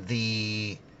in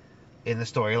the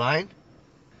storyline.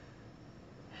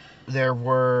 There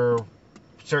were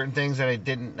certain things that I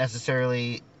didn't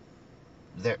necessarily...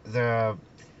 The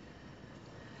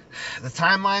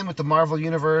timeline with the Marvel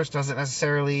Universe doesn't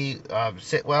necessarily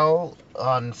sit well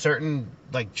on certain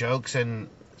like jokes and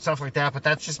stuff like that, but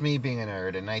that's just me being a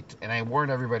nerd, and I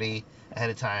warned everybody ahead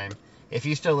of time. If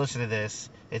you still listen to this,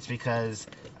 it's because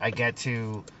I get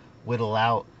to whittle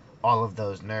out all of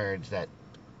those nerds that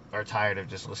are tired of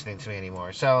just listening to me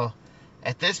anymore. So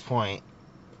at this point,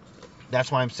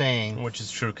 that's why I'm saying, which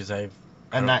is true, because it's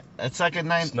like a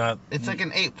 9. It's like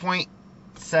an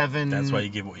 8.7. That's why you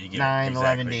give what you give. 9,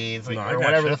 exactly. 11 or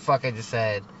whatever the fuck I just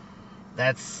said.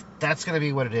 That's gonna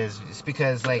be what it is. Just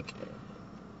because like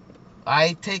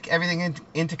I take everything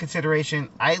into consideration.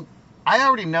 I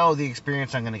already know the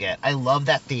experience I'm gonna get. I love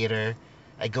that theater.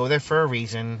 I go there for a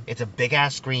reason. It's a big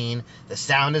ass screen. The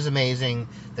sound is amazing.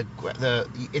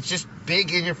 It's just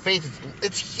big in your face.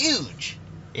 It's huge.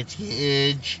 It's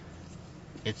huge.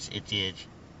 It's huge.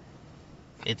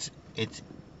 It's.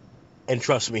 And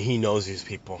trust me, he knows these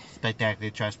people.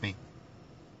 Spectacular, trust me.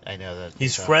 I know that.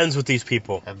 He's friends with these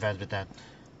people. I'm friends with them.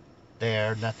 They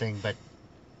are nothing but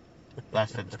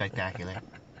less than spectacular.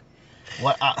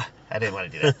 What? I didn't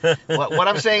want to do that. What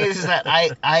I'm saying is that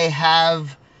I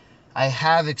have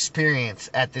experience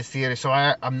at this theater, so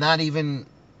I'm not even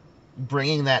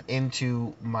bringing that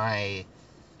into my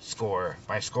score.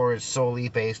 My score is solely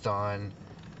based on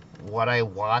what I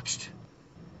watched.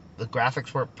 The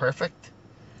graphics were perfect.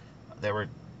 They were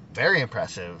very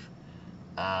impressive.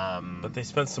 But they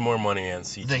spent some more money on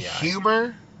CGI. The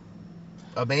humor,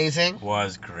 amazing.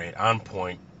 Was great. On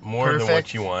point. More perfect. Than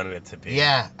what you wanted it to be.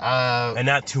 Yeah. And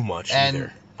not too much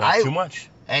either. Not too much.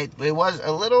 It was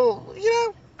a little,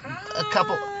 a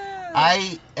couple.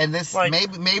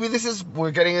 Maybe this is,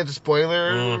 we're getting into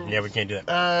spoiler. Yeah, we can't do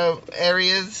that.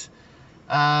 Areas.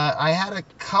 I had a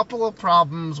couple of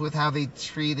problems with how they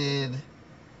treated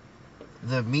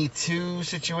the Me Too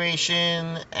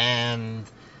situation and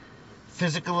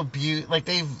physical abuse,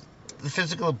 the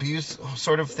physical abuse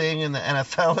sort of thing in the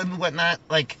NFL and whatnot.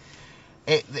 Like,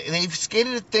 they've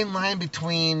skated a thin line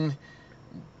between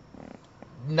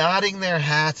nodding their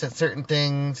hats at certain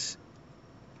things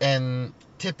and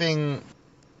tipping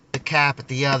the cap at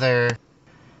the other.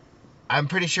 I'm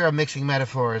pretty sure I'm mixing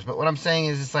metaphors, but what I'm saying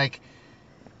is it's like,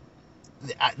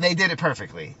 they did it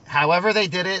perfectly. However they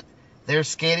did it, they're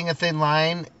skating a thin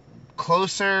line,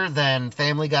 closer than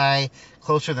Family Guy,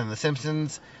 closer than The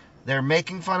Simpsons. They're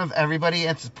making fun of everybody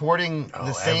and supporting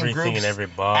the same groups and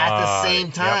everybody. at the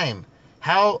same time.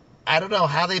 Yep. I don't know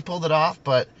how they pulled it off,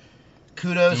 but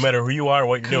kudos. No matter who you are,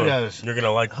 what you're doing, you're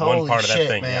gonna like one part of that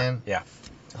thing. Man. Yeah.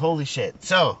 Holy shit.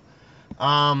 So,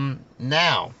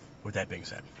 now. With that being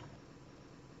said,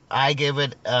 I give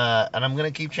it, and I'm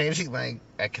gonna keep changing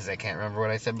because I can't remember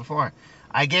what I said before.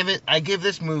 I give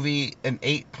this movie an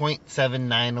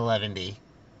 8.7911D.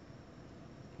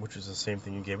 Which is the same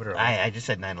thing you gave it earlier. I just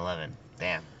said 9/11.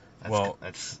 Damn.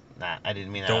 That's not. I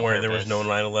didn't mean that. Don't worry, on purpose. there was no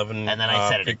 9/11. And then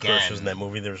I said it again. Precursors in that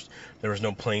movie. There was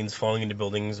no planes falling into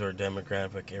buildings or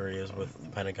demographic areas with the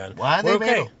Pentagon. Well, they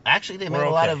made a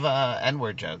lot of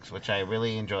N-word jokes, which I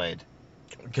really enjoyed.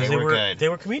 Because they were good. They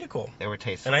were comedical. They were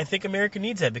tasteful. And I think America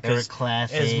needs that because they were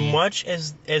classy, as much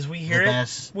as we hear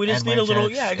it, we just need a little.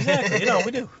 Jokes. Yeah, exactly.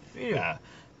 We do. Yeah.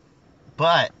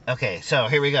 But okay, so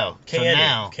here we go. K-N-E. So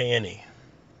now K-N-E.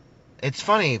 It's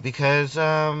funny because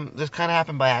this kind of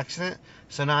happened by accident,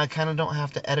 so now I kind of don't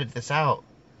have to edit this out.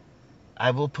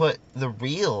 I will put the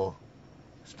real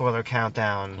spoiler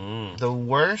countdown, the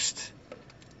worst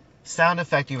sound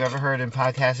effect you've ever heard in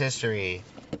podcast history,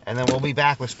 and then we'll be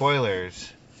back with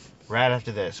spoilers right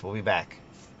after this. We'll be back.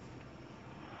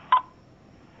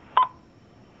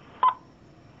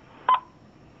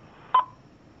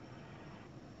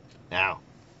 Now,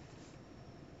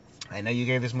 I know you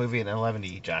gave this movie an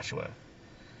 11D, Joshua.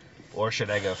 Or should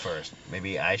I go first?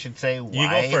 Maybe I should say why. You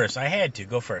go first. I had to.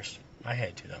 Go first. I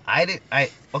had to, though.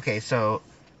 Okay, so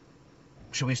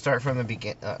should we start from the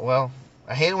beginning? Well,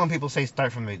 I hate it when people say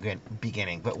start from the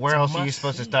beginning, but where else are you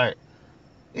supposed to start?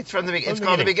 It's from the beginning. It's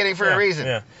called the beginning for a reason.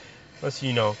 Yeah. Unless,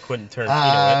 Quentin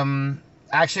Tarantino.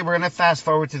 Actually, we're going to fast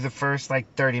forward to the first,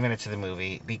 30 minutes of the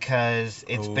movie because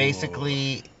it's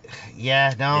basically...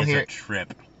 Yeah, no, it's a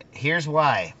trip. Here's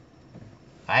why.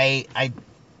 I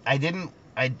didn't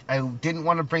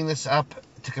want to bring this up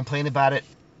to complain about it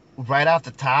right off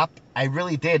the top. I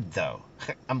really did, though.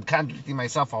 I'm contradicting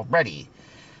myself already.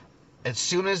 As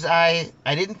soon as I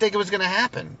didn't think it was going to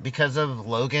happen because of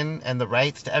Logan and the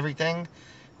rights to everything.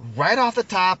 Right off the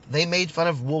top, they made fun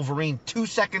of Wolverine 2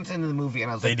 seconds into the movie, and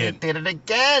I was they did it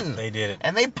again. They did it.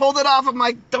 And they pulled it off. I'm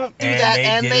like, don't do that.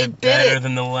 And they did it. Better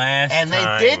than the last and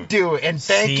time. They did do it. And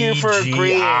thank you for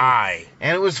agreeing.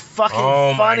 And it was fucking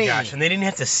funny. Oh my gosh. And they didn't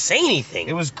have to say anything.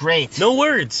 It was great. No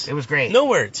words. It was great. No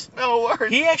words. No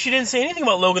words. He actually didn't say anything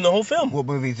about Logan the whole film. What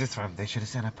movie is this from? They should have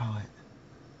sent a poet.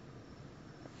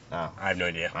 Oh. I have no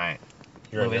idea. All right.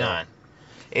 Moving on.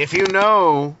 If you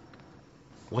know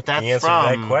what that's the answer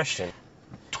from, to that question.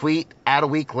 Tweet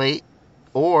 @AWeekLate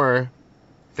or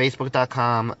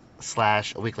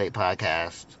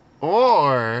Facebook.com/AWeekLatePodcast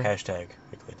or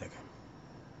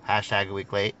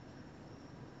 #AWeekLate.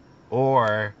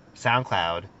 or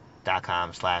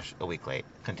SoundCloud.com/AWeekLate.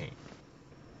 Continue.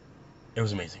 It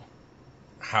was amazing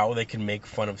how they can make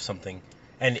fun of something,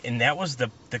 and that was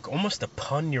the almost the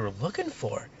pun you were looking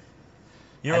for.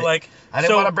 You were I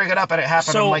didn't want to bring it up, and it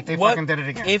happened. I'm like, they fucking did it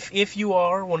again. If you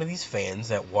are one of these fans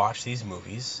that watch these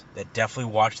movies, that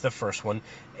definitely watch the first one,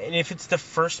 and if it's the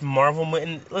first Marvel movie,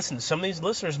 and listen, some of these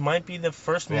listeners might be the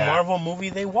first Marvel movie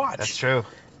they watch. That's true.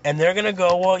 And they're going to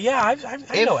go, well, yeah,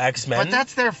 I know X-Men. But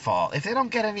that's their fault. If they don't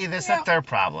get any of this, that's their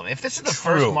problem. If this is the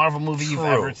first Marvel movie you've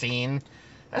ever seen,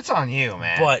 that's on you,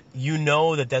 man. But you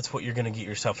know that's what you're going to get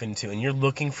yourself into, and you're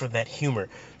looking for that humor.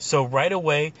 So right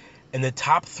away... And the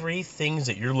top 3 things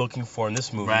that you're looking for in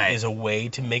this movie is a way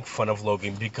to make fun of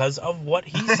Logan because of what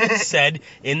he said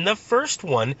in the first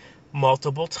one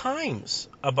multiple times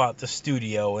about the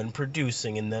studio and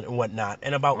producing and then whatnot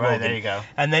and about Logan. There you go.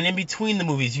 And then in between the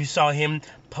movies, you saw him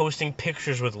posting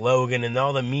pictures with Logan and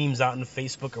all the memes out on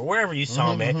Facebook or wherever you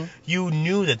saw him at. You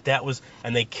knew that was,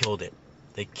 and they killed it.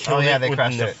 They killed it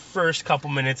within the first couple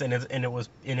minutes, and it was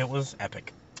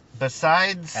epic.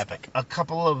 Besides a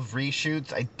couple of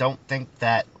reshoots, I don't think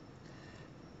that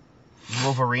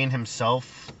Wolverine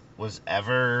himself was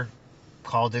ever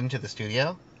called into the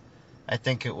studio. I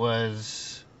think it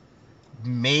was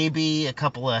maybe a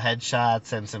couple of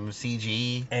headshots and some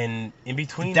CG. And in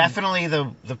between... Definitely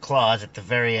the claws at the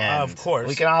very end. Of course.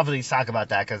 We can obviously talk about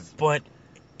that because... But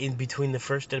in between the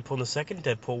first Deadpool and the second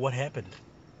Deadpool, what happened?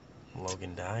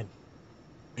 Logan died.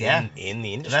 Yeah, in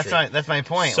the industry. That's my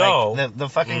point. So the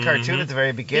fucking cartoon at the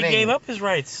very beginning. He gave up his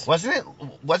rights. Wasn't it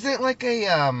like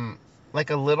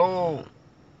a little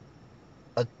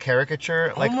a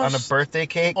caricature, like on a birthday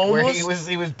cake, where he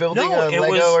was building no, a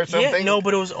Lego or something? Yeah, no,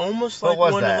 but it was almost like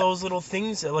one of those little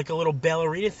things, like a little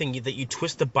ballerina thing that you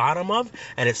twist the bottom of,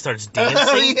 and it starts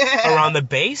dancing around the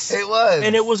base. It was.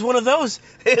 And it was one of those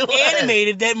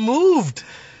animated that moved.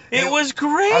 It was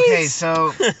great. Okay,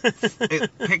 so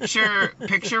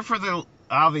picture for the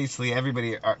obviously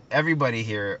everybody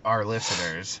here, our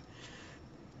listeners.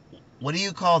 What do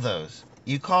you call those?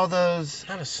 You call those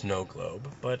not a snow globe,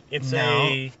 but it's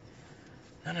there's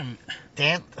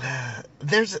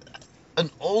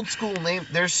an old school name.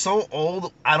 They're so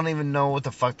old, I don't even know what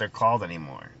the fuck they're called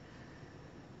anymore.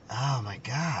 Oh my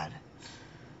god.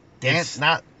 It's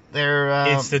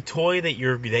the toy that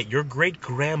your great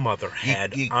grandmother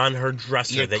had on her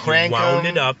dresser that you wound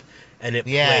it up and it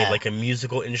played like a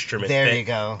musical instrument. There you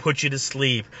go. Put you to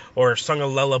sleep or sung a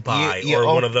lullaby or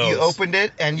one of those. You opened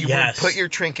it and you would put your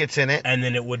trinkets in it. And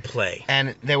then it would play.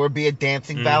 And there would be a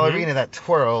dancing ballerina that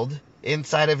twirled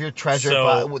inside of your treasure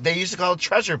box. They used to call it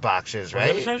treasure boxes,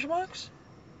 right? Was it a treasure box?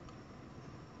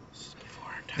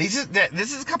 This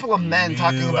is a couple of men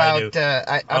talking about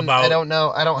I don't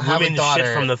know. I don't have a daughter.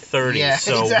 Shit from the 30s,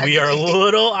 so exactly. We are a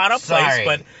little out of place.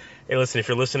 But hey, listen, if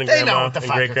you're listening, Grandma and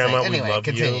Great Grandma, we love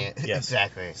continue. you. Yes,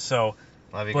 exactly. So,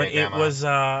 love you, but Great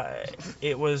Grandma.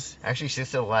 it was. Actually, she's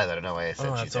still alive. I don't know why I said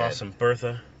she's dead. That's awesome,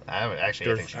 Bertha. I think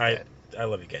she's dead. I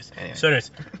love you guys. Anyway. So,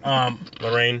 anyways,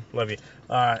 Lorraine, love you.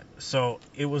 So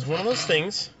it was one of those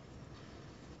things.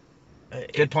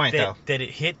 Good point, though. That it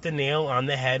hit the nail on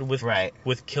the head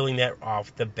with killing that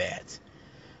off the bat.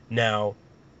 Now,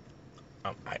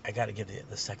 I got to give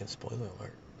the second spoiler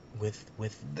alert.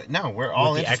 No, we're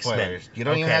all into X-Men. spoilers. You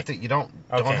don't even have to. You don't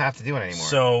have to do it anymore.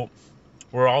 So,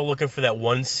 we're all looking for that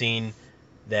one scene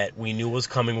that we knew was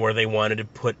coming, where they wanted to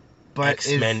put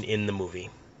X-Men in the movie.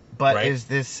 But is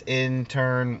this in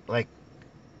turn like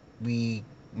we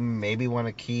maybe want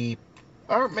to keep,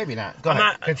 or maybe not? Go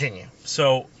ahead. Continue.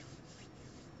 So.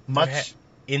 Much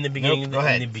in the beginning of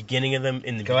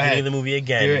the movie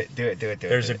again. Do it.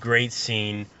 There's a great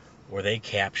scene where they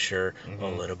capture a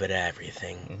little bit of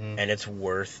everything, and it's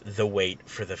worth the wait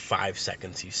for the 5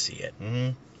 seconds you see it.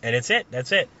 And it's it.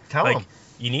 That's it. Tell them.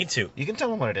 You need to. You can tell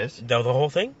them what it is. The whole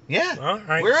thing? Yeah. All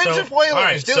right. We're into spoilers. All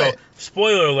right, do it.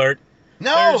 Spoiler alert.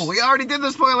 No, we already did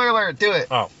the spoiler alert. Do it.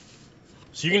 Oh.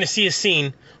 So you're going to see a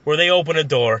scene where they open a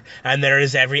door, and there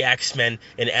is every X-Men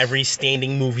in every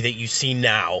standing movie that you see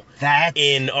now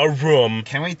in a room.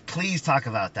 Can we please talk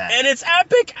about that? And it's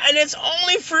epic, and it's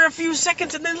only for a few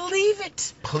seconds, and then leave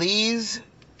it. Please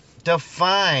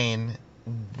define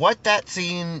what that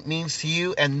scene means to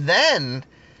you, and then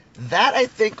that, I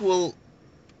think, will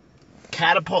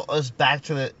catapult us back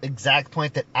to the exact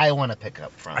point that I want to pick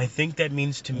up from. I think that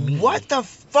means to me... What the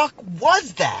fuck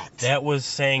was that? That was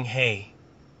saying, hey...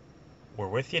 We're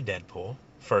with you, Deadpool,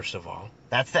 first of all.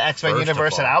 That's the X-Men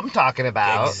universe that I'm talking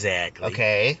about. Exactly.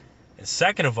 Okay. And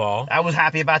second of all... I was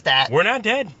happy about that. We're not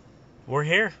dead. We're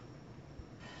here.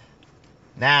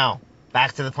 Now,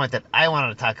 back to the point that I wanted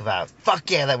to talk about. Fuck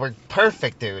yeah, that we're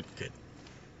perfect, dude. Good.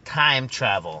 Time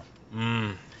travel.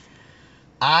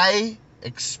 I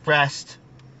expressed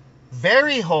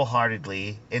very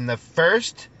wholeheartedly in the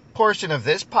first portion of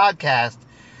this podcast,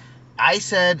 I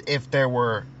said if there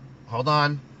were... Hold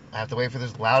on. I have to wait for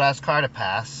this loud-ass car to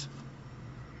pass.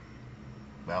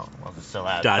 Well, it's still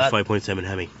loud. Dodge 5.7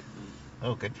 Hemi.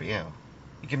 Oh, good for you.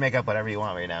 You can make up whatever you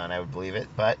want right now, and I would believe it,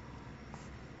 but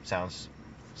sounds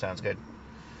good.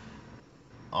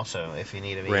 Also, if you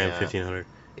need a Ram 1500.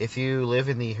 If you live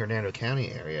in the Hernando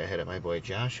County area, hit up my boy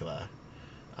Joshua.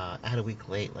 At a week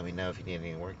late, let me know if you need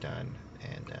any work done,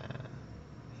 and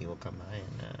he will come by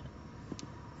and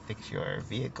fix your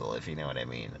vehicle, if you know what I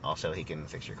mean. Also, he can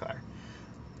fix your car.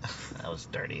 That was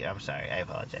dirty. I'm sorry. I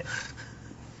apologize.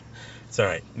 It's all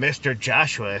right. Mr.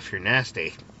 Joshua, if you're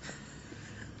nasty.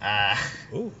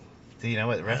 Ooh. Do you know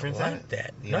what reference that is? I like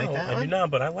that. Do you like that I one? do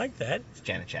not, but I like that. It's a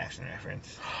Janet Jackson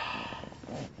reference.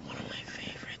 One of my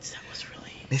favorites. That was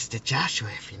really... Mr. Joshua,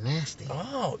 if you're nasty.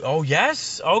 Oh,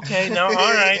 yes. Okay, no, all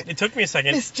right. It took me a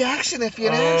second. Miss Jackson, if you're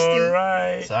nasty. All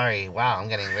right. Sorry. Wow, I'm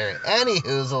getting very...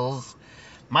 Any-hoozles.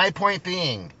 My point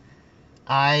being,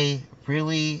 I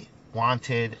really...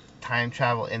 wanted time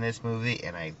travel in this movie,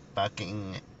 and I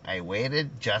waited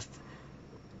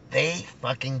they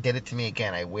fucking did it to me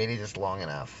again. I waited just long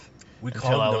enough. We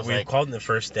called in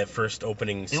that first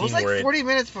opening scene. It was like 40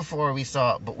 minutes before we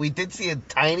saw it, but we did see a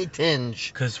tiny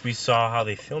tinge. Because we saw how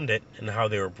they filmed it and how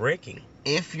they were breaking.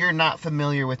 If you're not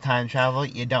familiar with time travel,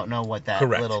 you don't know what that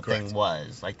little thing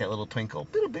was. Like that little twinkle.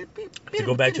 To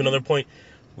go back to another point,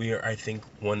 we are, I think,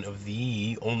 one of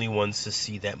the only ones to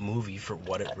see that movie for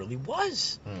what it really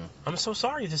was. I'm so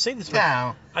sorry to say this, but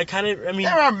now,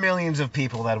 there are millions of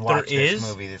people that watch this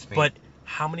movie. But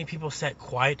how many people sat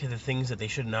quiet to the things that they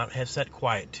should not have sat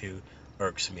quiet to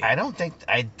irks me. I don't think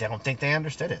they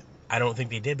understood it. I don't think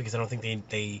they did, because I don't think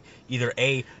they either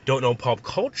A, don't know pop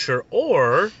culture,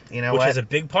 or, which is a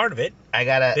big part of it. I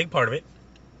gotta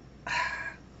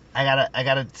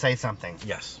say something.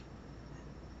 Yes.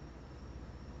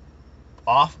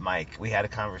 Off mic, we had a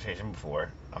conversation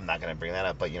before. I'm not gonna bring that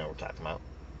up, but you know what we're talking about.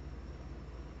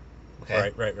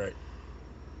 Okay. Right.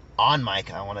 On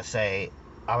mic, I want to say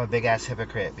I'm a big ass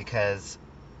hypocrite, because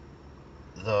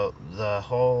the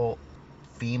whole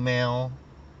female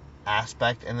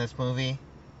aspect in this movie,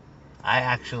 I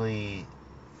actually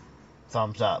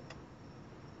thumbs up.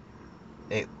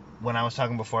 When I was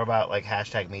talking before about like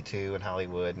 #MeToo and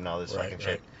Hollywood and all this fucking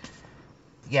shit.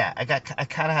 Yeah, I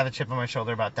kind of have a chip on my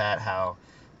shoulder about that. How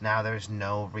now there's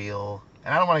no real,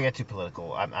 and I don't want to get too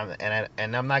political.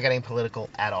 I'm not getting political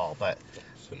at all. But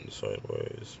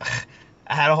sideways.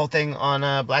 I had a whole thing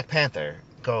on Black Panther.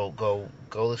 Go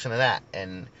listen to that.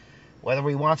 And whether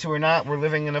we want to or not, we're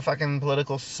living in a fucking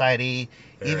political society,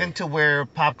 even to where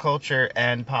pop culture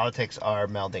and politics are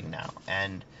melding now.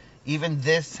 And even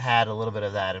this had a little bit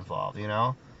of that involved, you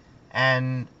know?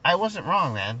 And I wasn't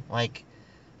wrong, man. Like,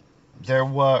 there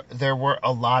were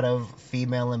a lot of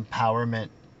female empowerment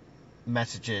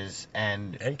messages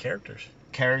and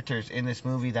characters in this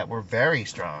movie that were very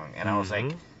strong. And I was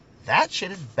like, that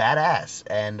shit is badass.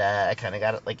 And I kind of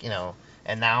got it, like, you know.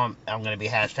 And now I'm going to be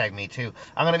 #MeToo.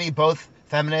 I'm going to be both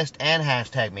feminist and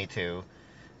 #MeToo.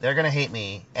 They're going to hate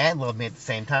me and love me at the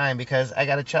same time, because I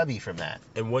got a chubby from that.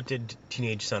 And what did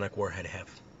teenage Sonic Warhead have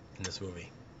in this movie?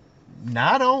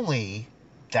 Not only,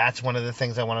 that's one of the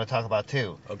things I want to talk about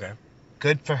too. Okay.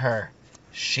 Good for her.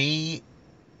 She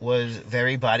was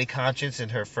very body conscious in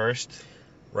her first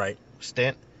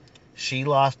stint. She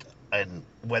lost, and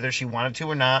whether she wanted to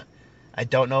or not, I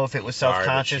don't know if it was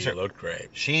self-conscious. She looked great.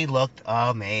 She looked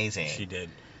amazing. She did.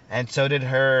 And so did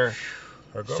her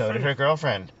girlfriend. So did her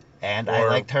girlfriend. And I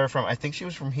liked her I think she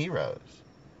was from Heroes.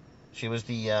 She was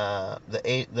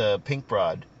the pink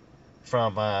broad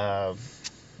from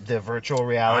the virtual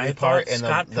reality part. I thought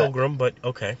Scott Pilgrim, but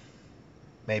okay.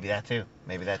 Maybe that too.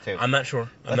 I'm not sure.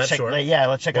 Let's check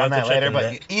on that later.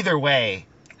 But either way,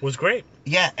 was great.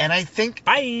 Yeah, and I think.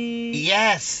 Bye.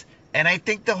 Yes. And I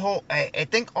think I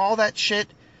think all that shit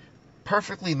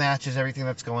perfectly matches everything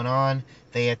that's going on.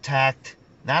 They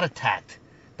not attacked,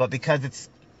 but because it's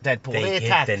Deadpool, they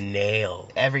attacked. Hit the nail.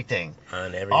 Everything.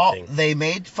 On everything. They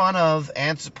made fun of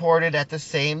and supported at the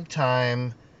same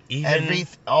time.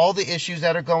 All the issues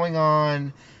that are going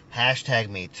on.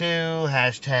 #MeToo,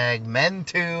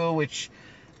 #MenToo, which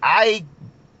I.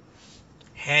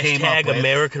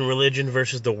 #American religion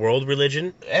versus the world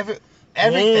religion. Everything.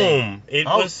 Boom.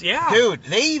 Dude,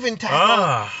 they even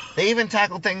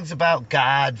tackled things about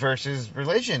God versus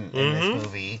religion in this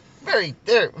movie.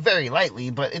 Very lightly,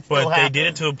 but it's still happening. They did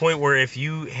it to a point where if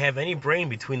you have any brain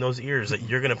between those ears, that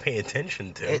you're gonna pay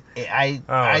attention to.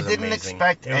 I didn't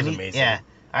expect amazing. Yeah,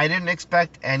 I didn't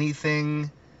expect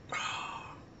anything.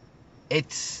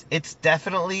 It's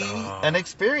definitely an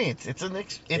experience. It's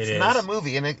not a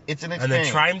movie, and it's an experience. And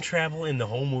the time travel in the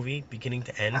whole movie, beginning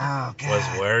to end,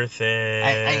 was worth it.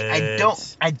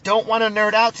 I don't want to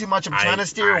nerd out too much. I'm trying to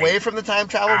steer away from the time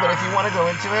travel, but if you want to go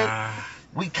into it,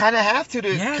 we kind of have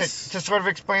to sort of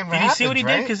explain what happens. Did you see what he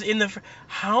did? Because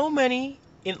how many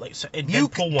in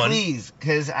Deadpool 1? Please,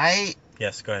 because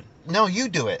Yes, go ahead. No, you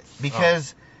do it,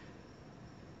 because.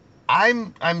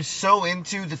 I'm so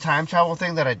into the time travel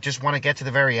thing that I just want to get to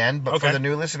the very end. But for the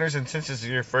new listeners, and since this is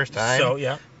your first time,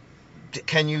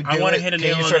 can you do it? I want to hit a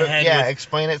nail on the head.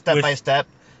 Explain it step by step,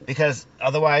 because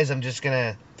otherwise I'm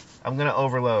gonna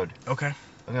overload. Okay.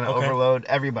 I'm gonna overload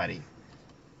everybody.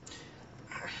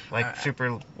 Like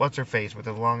what's her face with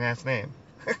a long ass name.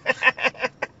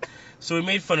 So we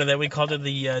made fun of that. We called it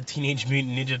the Teenage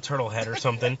Mutant Ninja Turtle head or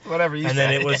something. Whatever you said. And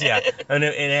then it was, and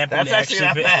it happened. That's actually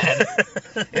not bad.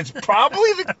 It's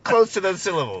probably close to those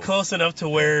syllables. Close enough to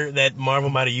where that Marvel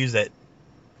might have used that.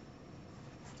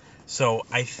 So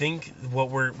I think what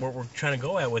we're trying to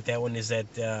go at with that one is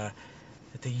that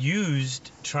they used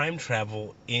time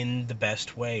travel in the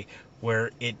best way,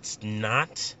 where it's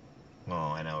not. Oh,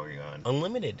 I know where you're going.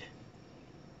 Unlimited.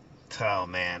 Oh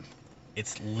man.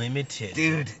 It's limited,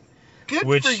 dude.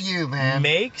 Good for you, man.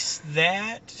 Makes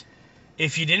that,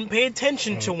 if you didn't pay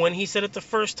attention to when he said it the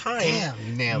first time,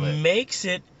 you nailed it. Makes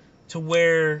it to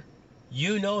where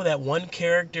you know that one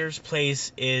character's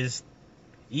place is,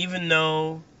 even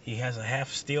though He has a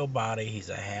half steel body. Has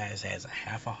a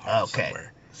half a heart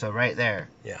somewhere. So right there.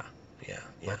 Yeah.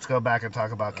 Let's go back and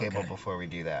talk about Cable Okay. before we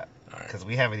do that. All right. Because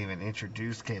we haven't even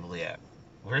introduced Cable yet.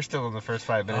 We're still in the first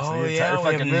 5 minutes of Oh, the entire yeah, we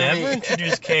fucking have movie. never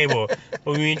introduced Cable,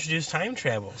 but we introduced time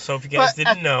travel. So if you guys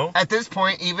didn't know... At this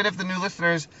point, even if the new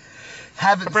listeners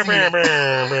haven't seen it,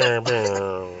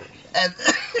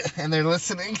 and they're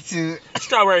listening to...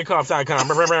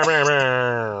 StrawberryCough.com.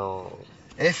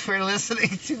 If we're listening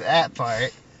to that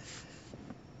part...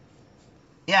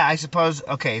 Yeah, I suppose...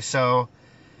 Okay, so...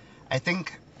 I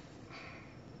think...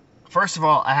 First of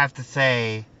all, I have to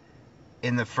say...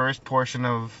 In the first portion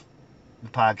of the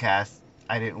podcast,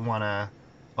 I didn't want to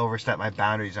overstep my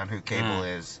boundaries on who Cable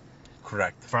is.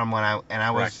 Correct. From when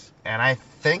I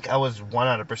think I was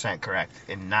 100% correct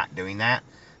in not doing that,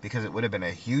 because it would have been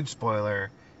a huge spoiler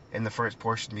in the first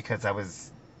portion, because I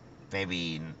was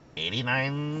maybe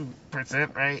 89%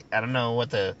 right. I don't know what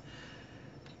the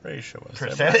ratio was.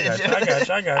 Percentage.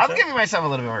 I got you. I'm giving myself a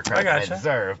little bit more credit than I gotcha.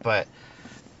 deserve, but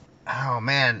oh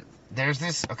man, there's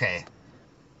this. Okay,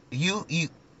 you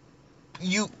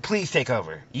please take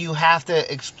over. You have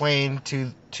to explain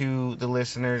to the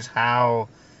listeners how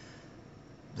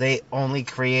they only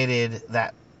created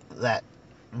that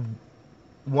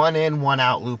one in, one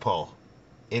out loophole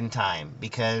in time,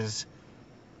 because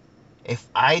if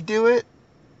I do it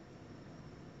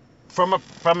from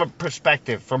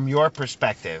your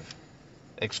perspective,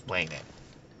 explain it.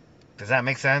 Does that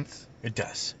make sense? It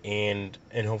does, and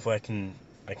hopefully I can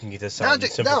get this out and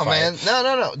simplify No, man. it.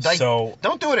 No. Like, so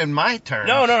don't do it in my terms.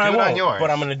 No, do I it won't. on yours. But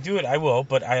I'm gonna do it. I will.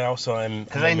 But I also am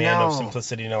a man of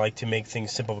simplicity, and I like to make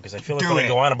things simple, because I feel like when I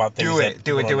go on about things, do it.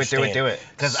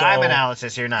 Because I'm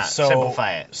analysis, you're not.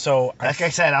 Simplify it. So like I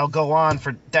said, I'll go on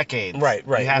for decades. Right.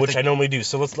 Which I normally do.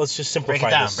 So let's just simplify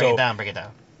this. Break it down.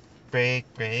 Break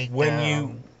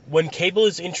down. When Cable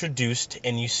is introduced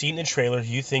and you see it in the trailer,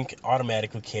 you think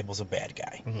automatically Cable's a bad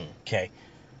guy. Mm-hmm. Okay.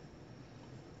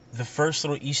 The first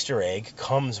little Easter egg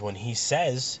comes when he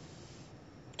says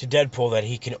to Deadpool that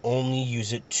he can only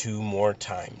use it 2 more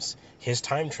times. His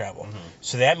time travel. Mm-hmm.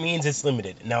 So that means it's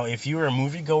limited. Now, if you're a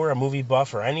moviegoer, a movie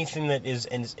buff, or anything that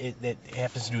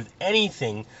happens to do with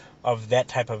anything of that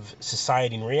type of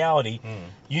society and reality,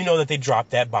 you know that they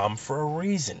dropped that bomb for a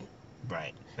reason.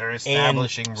 Right. They're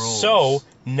establishing rules. So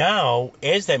now,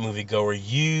 as that moviegoer,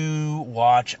 you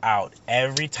watch out.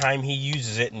 Every time he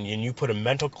uses it, and you put a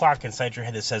mental clock inside your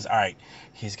head that says, all right,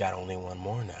 he's got only 1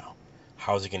 more now.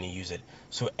 How's he going to use it?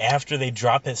 So after they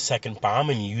drop that second bomb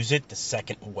and use it the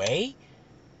second way,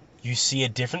 you see a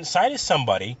different side of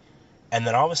somebody, and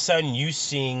then all of a sudden you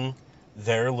seeing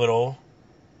their little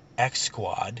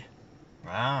X-Squad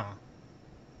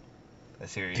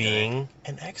being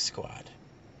an X-Squad.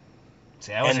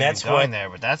 See, I wasn't even going there,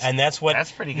 but that's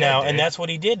pretty good. Now, dude. and that's what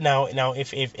he did. Now,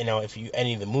 if you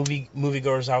any of the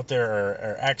moviegoers out there,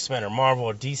 or X-Men or Marvel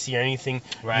or DC or anything,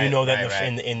 you know that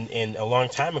in a long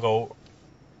time ago,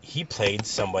 he played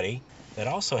somebody that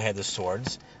also had the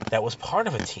swords, that was part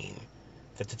of a team,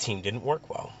 that the team didn't work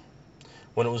well.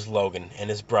 When it was Logan and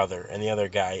his brother and the other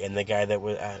guy and the guy that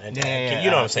was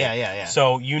you know what I'm saying? Yeah.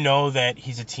 So you know that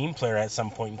he's a team player at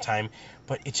some point in time,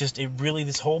 but it really,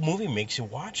 this whole movie makes you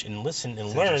watch and listen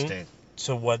and learn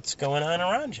to what's going on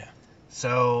around you.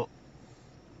 So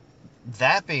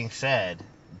that being said,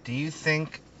 do you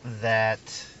think that,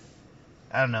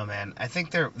 I don't know, man, I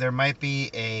think there might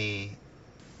be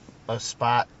a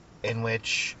spot in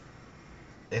which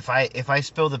if I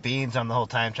spill the beans on the whole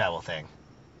time travel thing,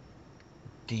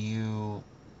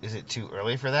 is it too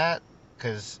early for that?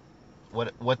 Because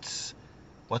what's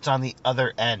on the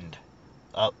other end?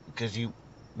 Because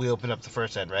we opened up the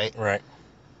first end, right? Right.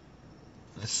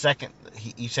 The second,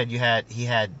 you said he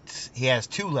has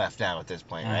 2 left now at this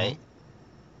point, right?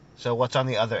 So what's on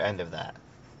the other end of that?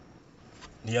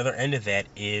 The other end of that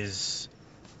is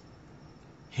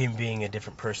him being a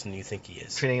different person than you think he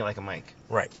is. Treating it like a mic.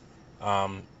 Right.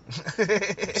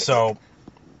 So.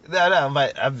 No,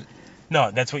 but No,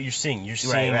 that's what you're seeing. You're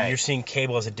seeing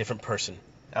Cable as a different person.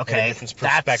 Okay. A different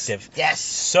perspective. Yes.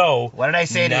 So what did I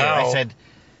say to you? I said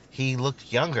he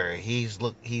looked younger. He's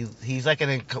like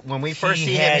when we first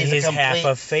see him, he's his a complete half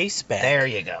a face back. There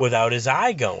you go. Without his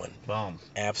eye going. Boom.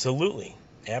 Absolutely.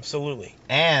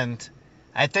 And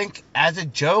I think as a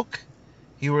joke,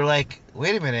 you were like,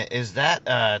 wait a minute, is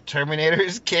that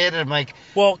Terminator's kid? And I'm like,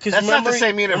 well, because that's not the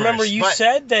same universe. Remember you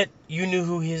said that you knew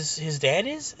who his dad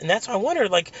is? And that's why I wondered,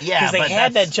 like, because they but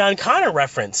had that John Connor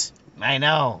reference. I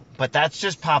know, but that's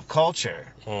just pop culture.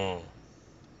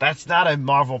 That's not a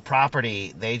Marvel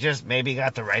property. They just maybe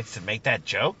got the rights to make that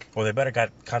joke. Well, they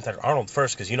better contact Arnold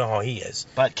first, because you know how he is.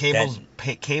 But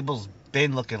Cable's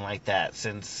been looking like that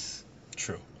since.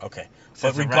 True. Okay.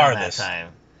 But regardless, that time.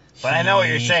 But I know what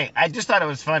you're saying. I just thought it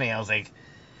was funny. I was like,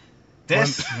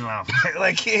 this.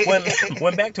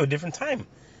 went back to a different time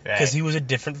because he was a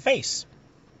different face.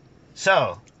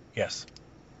 So. Yes.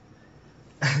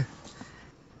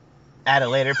 At a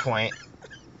later point,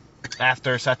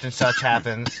 after such and such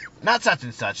happens, not such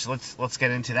and such. Let's get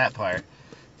into that part.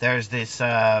 There's this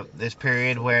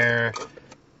period where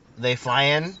they fly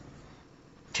in.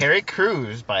 Terry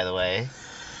Crews, by the way.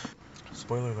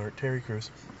 Spoiler alert: Terry Crews.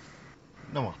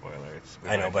 No more spoiler alerts.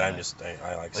 I know, but I like saying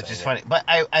which is funny. But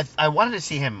I wanted to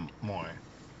see him more.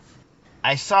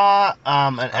 I saw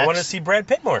I want to see Brad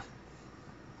Pitt more.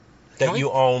 That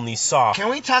you only saw. Can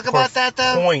we talk about that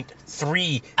though?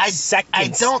 0.3 seconds. I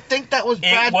don't think that was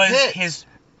Brad Pitt. His.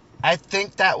 I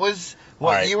think that was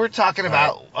what you were talking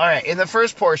about. All right, in the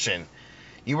first portion,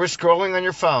 you were scrolling on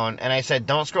your phone, and I said,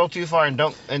 "Don't scroll too far and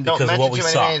don't mention too many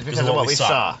names because of what we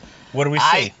saw." What do we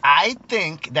see? I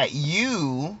think that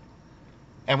you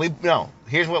and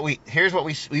here's what we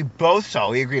both saw.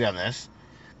 We agreed on this.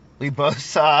 We both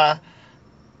saw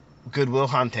Good Will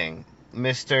Hunting,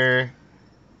 Mr.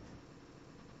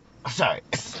 Sorry,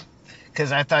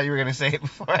 because I thought you were gonna say it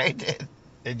before I did,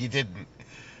 and you didn't.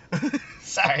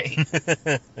 Sorry,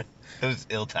 it was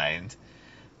ill-timed.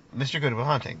 Mr. Good Will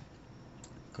Hunting.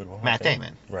 Good Will Hunting. Matt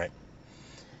Damon. Right.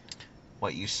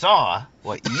 What you thought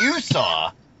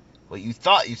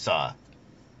you saw,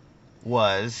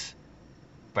 was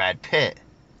Brad Pitt.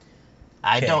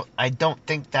 I don't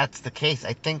think that's the case.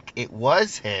 I think it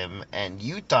was him, and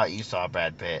you thought you saw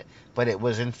Brad Pitt, but it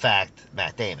was in fact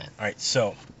Matt Damon. All right,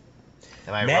 so.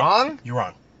 Am I wrong? You're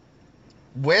wrong.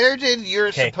 Where did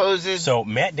your supposed... So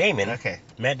Matt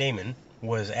Damon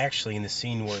was actually in the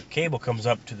scene where Cable comes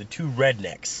up to the two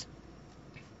rednecks.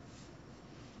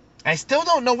 I still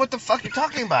don't know what the fuck you're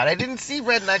talking about. I didn't see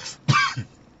rednecks.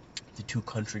 The two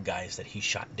country guys that he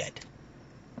shot dead.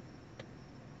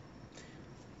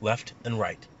 Left and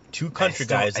right. Two country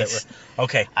guys that were...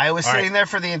 Okay. I was sitting there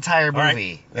for the entire movie.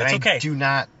 Right. That's okay.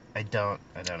 I don't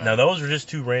know. Now, those were just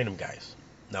two random guys.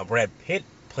 Now, Brad Pitt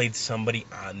played somebody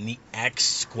on the X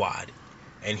Squad.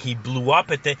 And he blew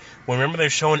up at remember they're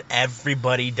showing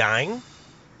everybody dying?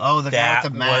 Oh, the guy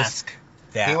with the mask.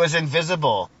 He was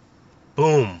invisible.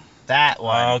 Boom. That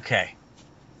one. Okay.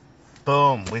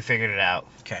 Boom. We figured it out.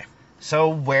 Okay. So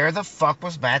where the fuck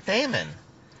was Matt Damon?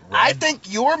 I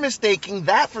think you're mistaking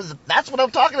that that's what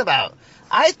I'm talking about.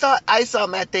 I thought I saw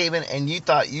Matt Damon and you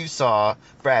thought you saw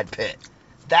Brad Pitt.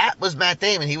 That was Matt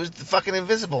Damon. He was the fucking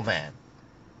Invisible Man.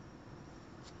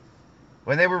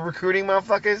 When they were recruiting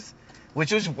motherfuckers,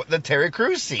 which was the Terry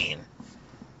Crews scene.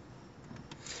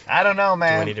 I don't know,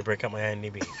 man. Do I need to break up my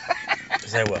IMDb?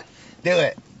 Because I will. Do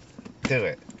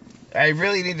it. I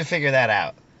really need to figure that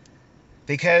out.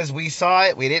 Because we saw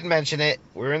it, we didn't mention it,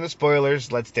 we're in the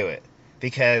spoilers, let's do it.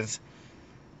 Because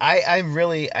I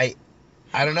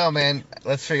don't know, man.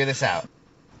 Let's figure this out.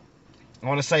 I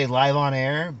want to say live on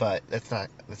air, but it's not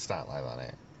live on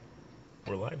air.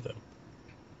 We're live though.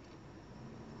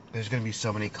 There's gonna be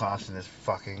so many coughs in this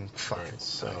fucking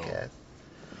podcast.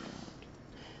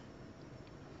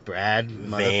 Brad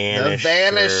Vanisher. The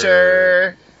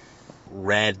Vanisher.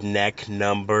 Redneck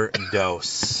number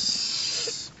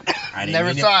dos. I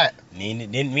never saw it.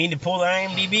 Didn't mean to pull the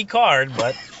IMDb card,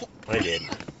 but I did.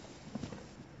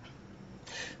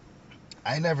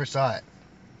 I never saw it.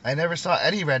 I never saw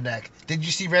any Redneck. Did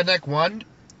you see Redneck 1?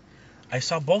 I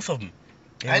saw both of them.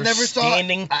 I never saw.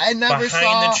 Standing behind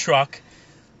the truck.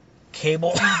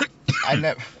 Cable.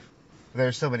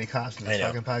 There's so many coughs in this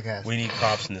fucking podcast. We need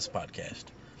coughs in this podcast.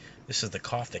 This is the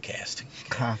Cough the Cast.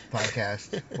 Cough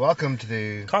podcast. Welcome to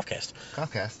the Coughcast.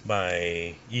 Coughcast.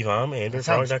 By Evom and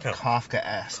BeerFrog.com.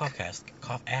 Kafka-esque.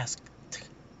 Cough-esque.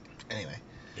 Anyway.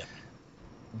 Yeah.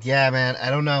 Yeah, man. I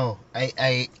don't know.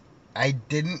 I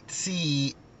didn't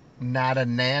see not a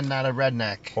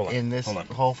redneck in this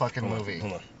whole fucking movie.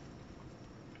 Hold on.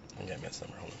 I got Matt's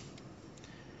number. Hold on.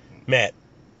 Matt.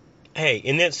 Hey,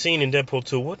 in that scene in Deadpool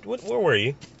 2, where were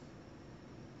you?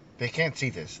 They can't see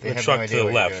this. They the have truck no idea to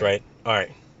the left, right? All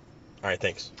right,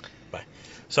 thanks. Bye.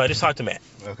 So I just talked to Matt.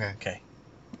 Okay.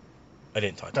 I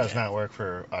didn't talk to Matt. Does not work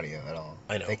for audio at all.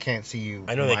 I know. They can't see you.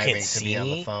 I know they can't see me on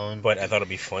the phone. But I thought it'd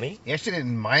be funny. You actually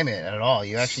didn't mime it at all.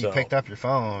 You actually picked up your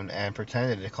phone and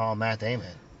pretended to call Matt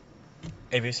Damon.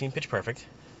 Have you seen Pitch Perfect?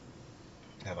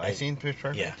 Have I seen Pitch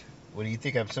Perfect? Yeah. What do you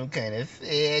think? I'm some kind of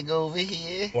fag over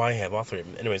here? Well, I have all three of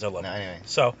them. Anyways, I love them. Anyway.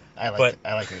 So, I like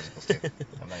musicals too.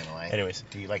 I'm not gonna lie. Anyways.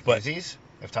 Do you like Newsies?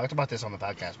 I've talked about this on the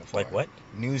podcast before. Like what?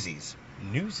 Newsies.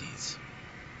 Newsies?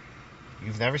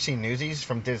 You've never seen Newsies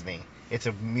from Disney? It's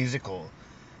a musical.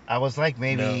 I was like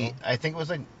maybe. No. I think I was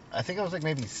like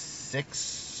maybe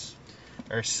 6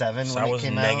 or 7 So when it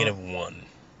came out. I was -1.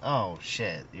 Oh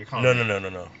shit! You're calling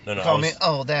No. You call me?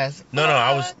 Oh, that's. No,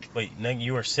 I was. Wait,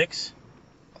 you were 6?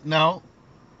 No.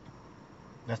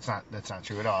 That's not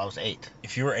true at all. I was 8.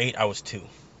 If you were 8, I was 2.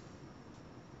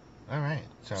 All right.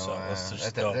 So let's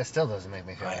just that still doesn't make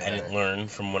me feel. I didn't learn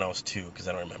from when I was 2 because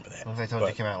I don't remember that. What if I told you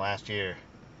it came out last year?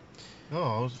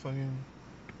 Oh, I was fucking.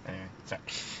 Anyway, sorry.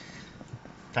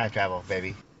 Time travel,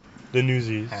 baby. The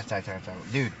Newsies. Hashtag time travel,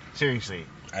 dude. Seriously.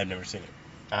 I've never seen it.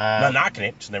 Not knocking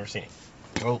it, just never seen it.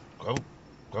 Go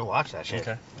watch that shit.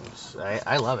 Okay.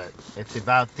 I love it. It's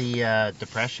about the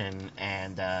Depression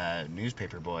and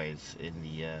newspaper boys in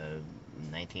the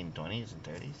 1920s and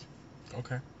 30s.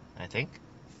 Okay. I think.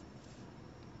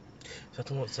 Is that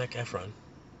the one with Zac Efron?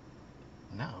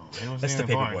 No, he wasn't That's the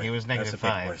even born. Paperboy. He was That's the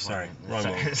 -5. Paperboy. Sorry,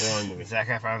 wrong movie. Zac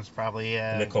Efron's probably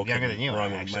Nicole younger Kidman. than you,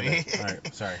 Wrong actually. movie. All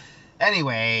right, sorry.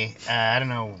 Anyway, I don't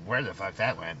know where the fuck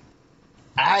that went.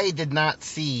 I did not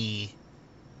see.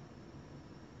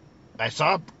 I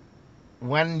saw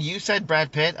when you said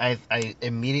Brad Pitt. I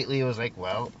immediately was like,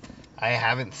 well, I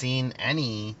haven't seen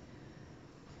any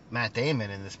Matt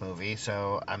Damon in this movie,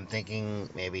 so I'm thinking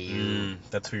maybe you.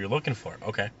 That's who you're looking for.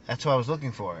 Okay. That's what I was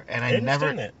looking for, and I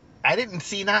understand that. I didn't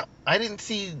see. Not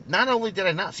only did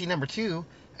I not see number 2,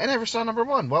 I never saw number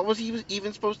 1. What was he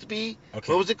even supposed to be?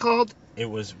 Okay. What was it called? It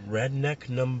was Redneck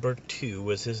Number 2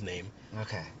 was his name.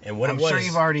 Okay. And what I'm it was. sure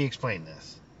you've already explained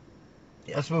this.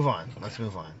 Yeah. Let's move on. Okay. Let's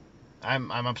move on.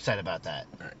 I'm upset about that.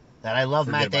 All right. That I love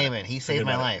Forget Matt about it. Damon. He saved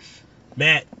my life.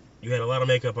 Matt, you had a lot of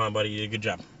makeup on, buddy. You did a good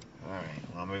job. All right.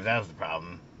 Well, maybe that was the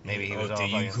problem. Maybe he was all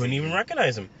You fucking couldn't even CG.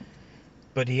 recognize him.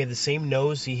 But he had the same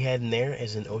nose he had in there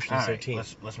as in All Ocean's right. 13.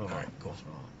 Let's move on. All right, cool. Let's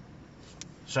move on.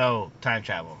 So time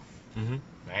travel, Mm-hmm.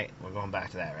 right? We're going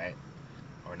back to that, right?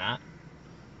 Or not?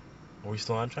 Are we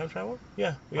still on time travel?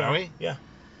 Yeah, we Are are. we? Yeah.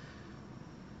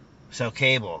 So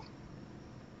Cable,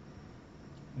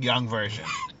 young version.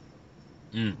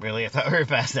 Really? I thought we were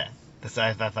past that.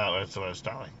 I thought was what I was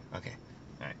stalling. Okay.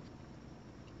 All right.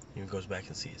 He goes back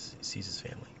and sees his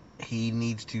family. He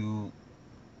needs to.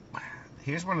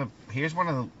 Here's one of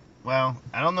the. Well,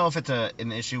 I don't know if it's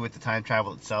an issue with the time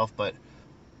travel itself, but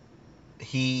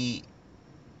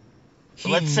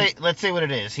let's say what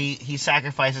it is. He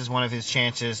sacrifices one of his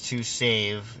chances to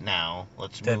save now.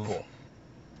 Let's move. Deadpool.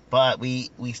 But we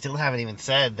still haven't even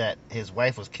said that his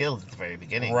wife was killed at the very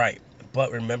beginning. Right.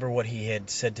 But remember what he had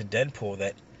said to Deadpool,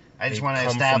 that I just they want to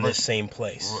come establish from the same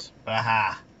place.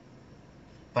 Aha.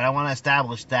 But I want to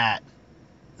establish that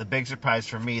the big surprise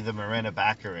for me, the Morena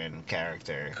Baccarin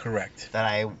character. Correct. That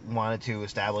I wanted to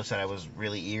establish that I was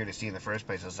really eager to see in the first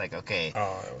place. I was like, okay,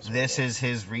 this is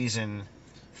his reason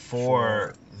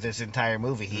for this entire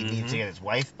movie. He needs to get his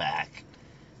wife back.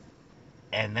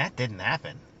 And that didn't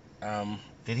happen.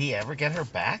 Did he ever get her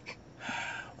back?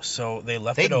 So they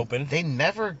left it open. They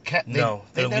never kept.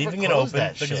 They're leaving it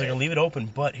open because they're gonna leave it open.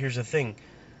 But here's the thing: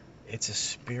 it's a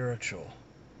spiritual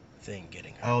thing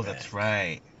getting her. Oh, back. that's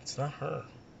right. It's not her.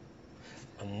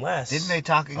 Unless didn't they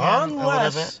talk again a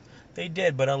little bit? They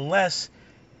did, but unless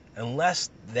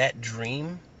that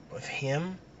dream of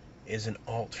him is an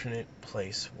alternate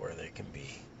place where they can be.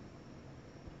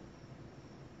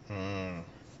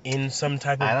 In some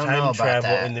type of time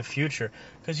travel in the future,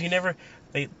 because you never.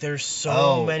 There's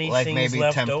so many things maybe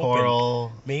left temporal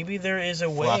open. Maybe there is a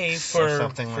way for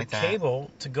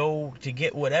Cable to go to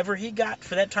get whatever he got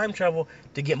for that time travel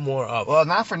to get more of. Well,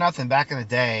 not for nothing. Back in the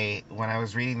day, when I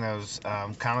was reading those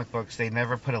comic books, they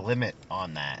never put a limit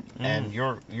on that. And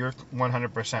you're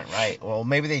 100% right. Well,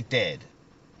 maybe they did.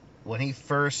 When he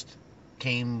first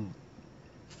came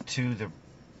to the.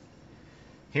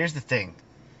 Here's the thing.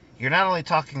 You're not only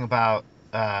talking about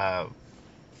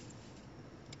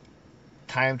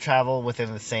time travel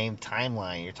within the same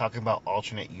timeline, you're talking about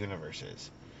alternate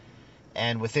universes.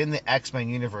 And within the X-Men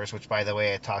universe, which, by the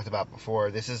way, I talked about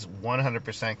before, this is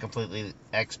 100% completely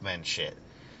X-Men shit.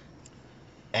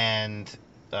 And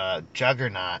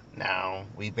Juggernaut, now,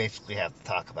 we basically have to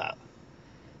talk about.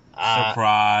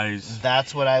 Surprise!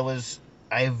 That's what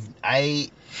I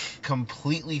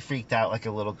completely freaked out like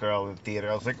a little girl in the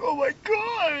theater. I was like, oh my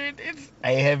god!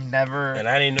 I have never... And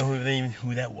I didn't know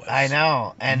who that was. I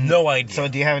know. And no idea. So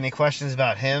do you have any questions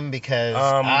about him? Because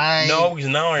no, because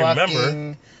now I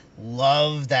remember.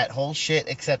 Love that whole shit,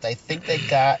 except I think they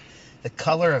got the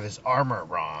color of his armor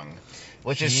wrong,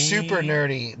 which is super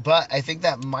nerdy, but I think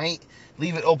that might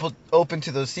leave it open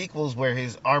to those sequels where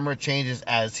his armor changes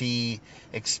as he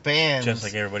expands, just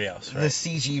like everybody else, right? The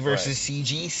CG versus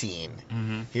CG scene.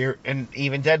 Here, and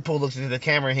even Deadpool looks into the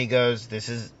camera and he goes, this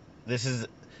is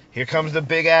here comes the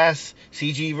big ass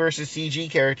CG versus CG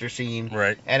character scene.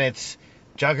 Right. And it's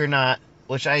Juggernaut,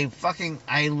 which I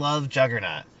love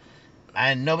Juggernaut.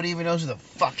 And nobody even knows who the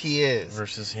fuck he is.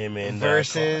 Versus him and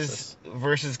Colossus.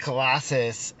 Versus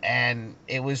Colossus. And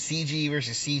it was CG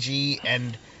versus CG.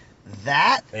 And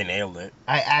that... They nailed it.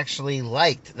 I actually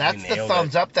liked. That's the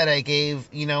thumbs up that I gave,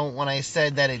 when I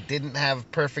said that it didn't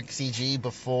have perfect CG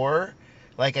before.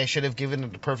 Like, I should have given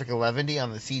it a perfect 11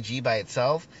 on the CG by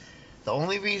itself. The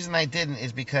only reason I didn't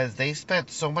is because they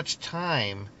spent so much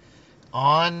time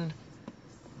on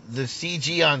the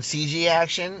CG on CG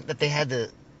action that they had to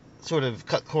sort of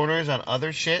cut corners on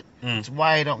other shit. That's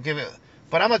why I don't give it.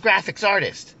 But I'm a graphics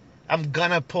artist. I'm not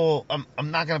gonna pull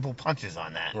punches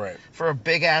on that. Right. For a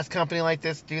big ass company like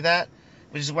this to do that,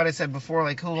 which is what I said before.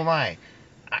 Like, who am I?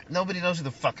 Nobody knows who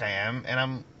the fuck I am, and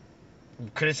I'm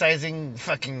criticizing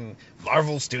fucking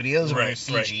Marvel Studios over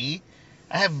CG. Right.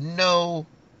 I have no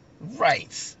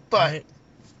rights, but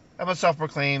I'm a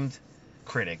self-proclaimed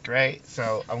critic, right?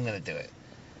 So I'm gonna do it.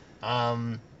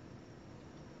 But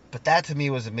that to me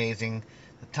was amazing.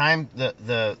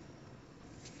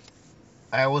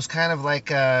 I was kind of like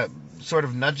sort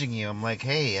of nudging you. I'm like,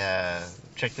 hey,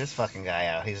 check this fucking guy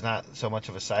out. He's not so much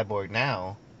of a cyborg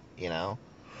now,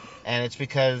 And it's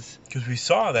because we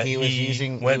saw that he was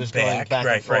going back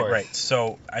and forth. Right.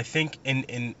 So I think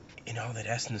in all that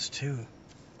essence too,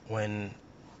 when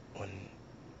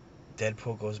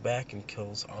Deadpool goes back and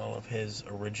kills all of his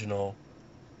original,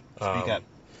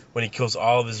 when he kills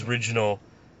all of his original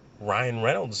Ryan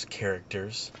Reynolds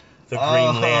characters, the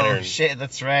Green Lantern. Oh shit,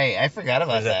 that's right. I forgot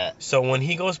about that. So when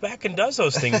he goes back and does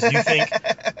those things, you think,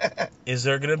 is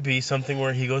there gonna be something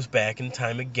where he goes back in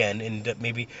time again and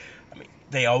maybe?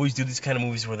 They always do these kind of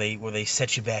movies where they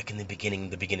set you back in the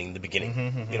beginning.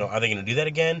 Mm-hmm. Are they going to do that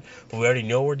again? But we already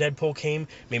know where Deadpool came.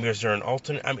 Maybe is there an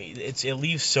alternate? It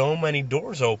leaves so many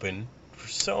doors open for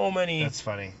so many. That's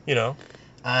funny.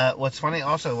 What's funny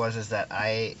also is that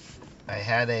I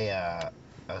had a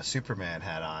Superman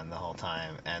hat on the whole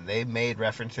time, and they made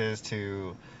references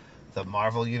to the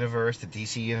Marvel universe, the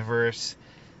DC universe,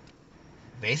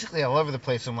 basically all over the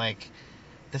place. I'm like,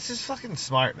 this is fucking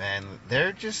smart, man.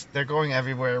 They're going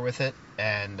everywhere with it,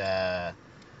 and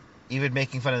even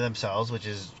making fun of themselves, which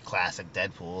is classic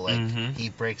Deadpool. Like, he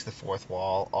breaks the fourth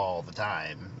wall all the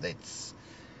time. It's,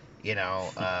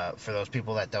 for those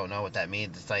people that don't know what that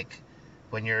means, it's like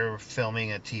when you're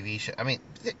filming a TV show.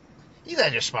 You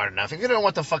guys are smart enough. If you don't know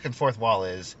what the fucking fourth wall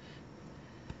is,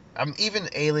 I'm even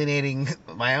alienating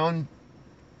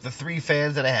the 3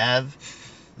 fans that I have.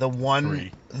 The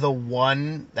one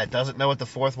that doesn't know what the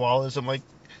fourth wall is, I'm like,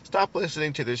 stop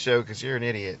listening to this show because you're an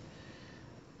idiot.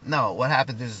 No, what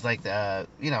happens is like,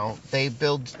 they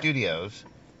build studios,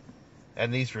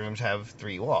 and these rooms have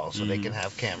 3 walls, so they can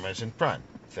have cameras in front,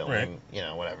 filming,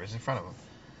 whatever's in front of them.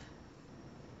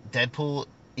 Deadpool,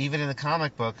 even in the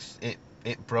comic books, it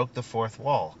broke the fourth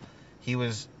wall. He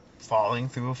was falling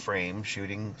through a frame,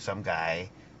 shooting some guy,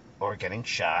 or getting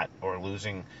shot, or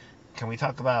losing. Can we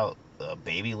talk about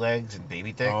baby legs and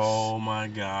baby dicks? Oh my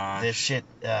god. This shit,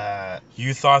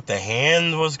 you thought the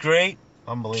hand was great?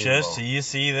 Unbelievable. Just so you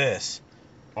see this.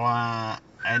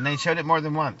 And they showed it more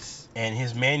than once. And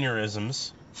his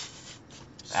mannerisms.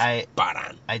 Spot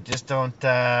on. I just don't,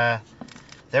 there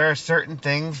are certain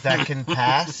things that can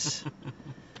pass,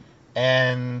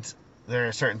 and there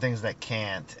are certain things that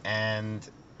can't, and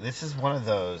this is one of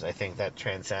those, I think, that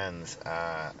transcends.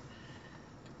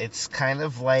 It's kind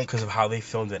of like... Because of how they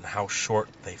filmed it and how short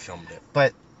they filmed it.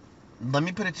 But let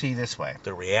me put it to you this way.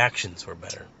 The reactions were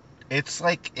better. It's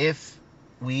like if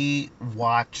we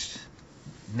watched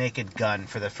Naked Gun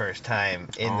for the first time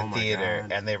in the theater,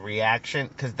 and the reaction...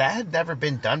 Because that had never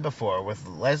been done before, with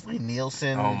Leslie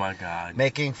Nielsen... Oh my god.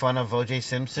 Making fun of O.J.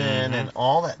 Simpson and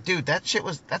all that. Dude, that shit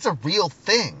was... That's a real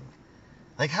thing.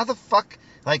 Like, how the fuck...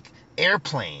 Like,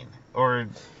 Airplane, or...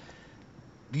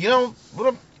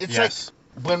 It's like...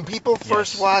 When people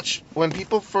first watch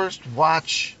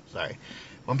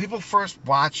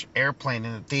Airplane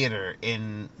in the theater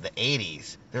in the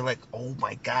 80s, they're like, oh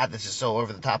my god, this is so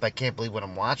over the top. I can't believe what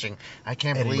I'm watching. I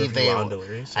can't believe they allowed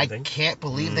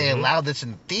this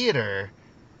in the theater,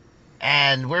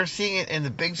 and we're seeing it in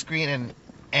the big screen,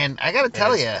 and I gotta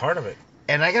tell you, part of it.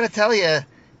 And I gotta tell you,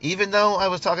 even though I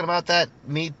was talking about that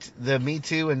the Me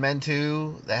Too and Men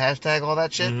Too, the hashtag, all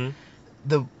that shit,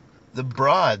 the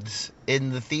broads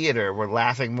in the theater were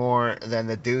laughing more than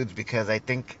the dudes, because I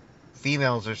think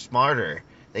females are smarter.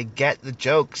 They get the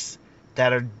jokes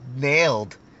that are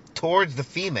nailed towards the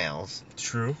females.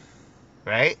 True.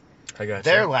 Right? I got you.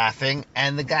 They're laughing,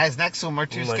 and the guys next to them are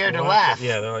too scared to laugh.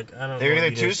 Yeah, they're like, I don't know. They're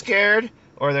either too scared,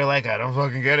 Or they're like, I don't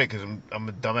fucking get it because I'm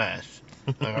a dumbass.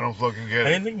 Like, I don't fucking get it. I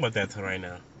didn't think about that till right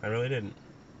now. I really didn't.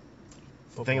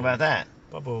 Think about that.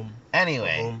 Ba-boom.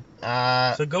 Anyway.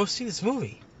 Ba-boom. So go see this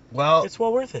movie. Well, it's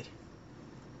well worth it.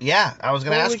 Yeah, I was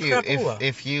gonna ask you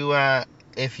if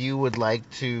you would like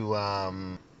to.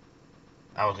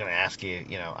 I was gonna ask you.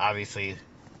 You know, obviously,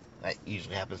 that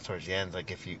usually happens towards the end. Like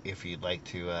if you'd like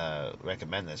to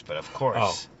recommend this, but of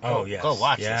course, yes, go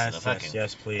watch this in the fucking.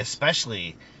 Yes, please.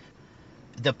 Especially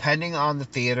depending on the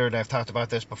theater, and I've talked about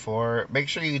this before. Make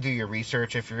sure you do your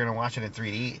research if you're gonna watch it in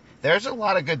 3D. There's a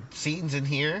lot of good scenes in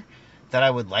here that I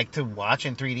would like to watch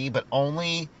in 3D, but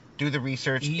only do the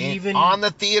research on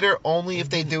the theater only if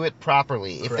they do it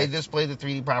properly. Correct. If they display the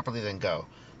 3D properly, then go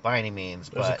by any means.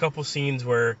 There's a couple scenes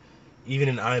where even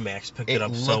in IMAX picked it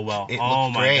up so well. Oh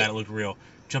my god, it looked real.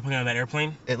 Jumping out of that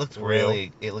airplane. It looked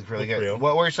really good. Real.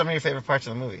 What were some of your favorite parts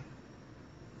of the movie?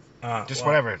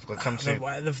 Whatever. What comes to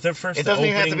the first. It doesn't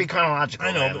even have to be chronological.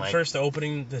 I know, but first the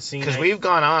opening, the scene. Because we've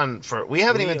gone on for we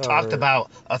haven't even talked about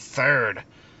a third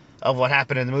of what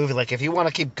happened in the movie. Like if you want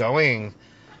to keep going,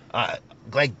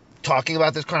 like talking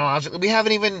about this chronologically, we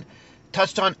haven't even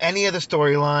touched on any of the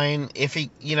storyline. If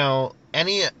he, you know,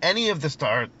 any of the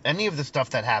stuff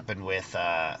that happened with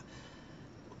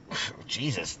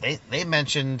Jesus, they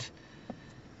mentioned.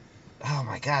 Oh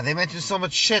my god, they mentioned so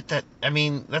much shit that I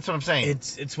mean, that's what I'm saying.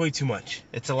 It's way too much.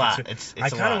 It's a lot. I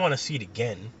kind of want to see it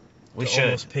again. We should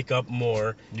almost pick up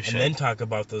more and then talk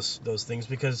about those things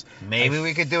because maybe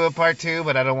we could do a part 2,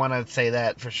 but I don't want to say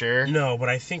that for sure. No, but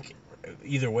I think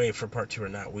either way, for part 2 or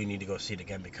not, we need to go see it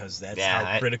again because that's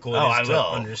how critical it is to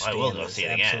understand. I will go see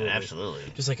it again. Absolutely.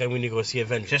 Just like I need to go see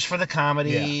Avengers. Just for the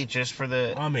comedy, just for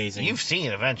the amazing. You've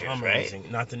seen Avengers, amazing.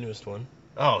 Right? Not the newest one.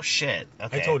 Oh shit!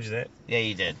 Okay. I told you that. Yeah,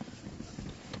 you did.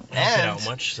 I don't get out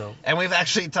much, so. And we've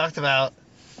actually talked about.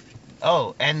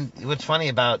 Oh, and what's funny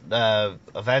about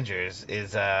Avengers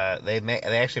is they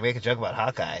actually make a joke about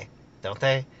Hawkeye, don't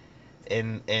they?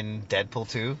 In Deadpool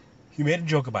 2. He made a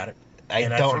joke about it. I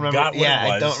don't remember what it was.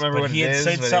 I don't remember what it is.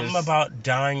 But he had said something about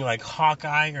dying like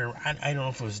Hawkeye, or I don't know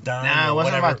if it was dying. Nah, it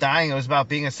wasn't about dying. It was about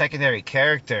being a secondary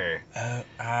character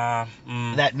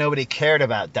that nobody cared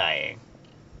about dying.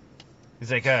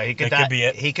 He's like, oh, he could die. Could be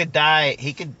it. He could die.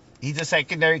 He's a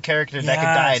secondary character that could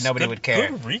die and nobody would care.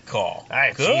 Good recall.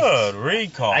 Right, good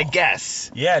recall. I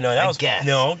guess. Yeah, no, that was guess.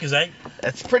 No, because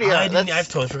that's pretty. I've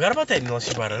totally forgot about that unless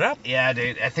you brought it up. Yeah,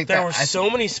 dude. I think there were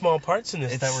so many small parts in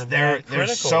this that were very critical.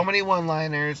 There's so many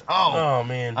one-liners. Oh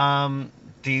man.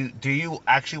 Do you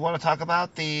actually want to talk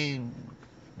about the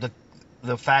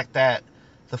fact that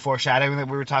the foreshadowing that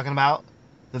we were talking about,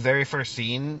 the very first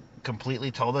scene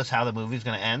completely told us how the movie's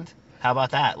going to end? How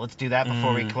about that? Let's do that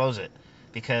before we close it.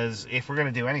 Because if we're going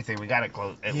to do anything, we got to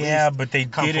close at least but they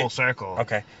come did full circle.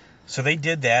 Okay. So they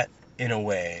did that in a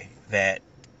way that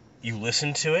you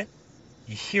listen to it,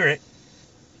 you hear it,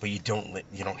 but you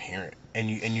don't hear it. And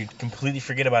you completely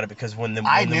forget about it because when the movie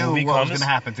comes... I knew what was going to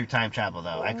happen through time travel,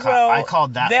 though. I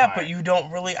called that part. But you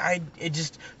don't really...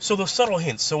 So the subtle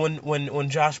hints. So when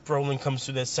Josh Brolin comes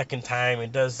through that second time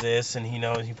and does this, and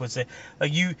he puts it...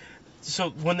 Like you...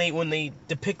 So when they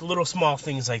depict little small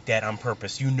things like that on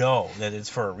purpose, you know that it's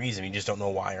for a reason. You just don't know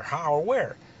why or how or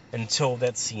where until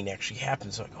that scene actually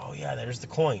happens. Like, oh yeah, there's the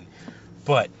coin.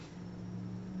 But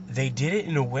they did it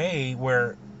in a way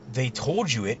where they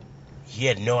told you it. He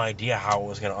had no idea how it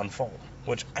was going to unfold,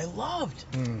 which I loved.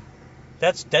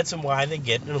 That's why they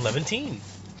get an 11-teen.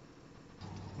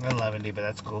 11-D, but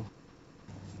that's cool.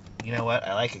 You know what?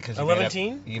 I like it because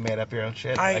you made up your own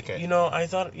shit. I like it. I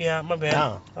thought, my bad.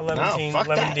 No. 11-teen, fuck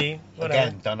 11-D, whatever.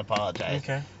 Again, don't apologize.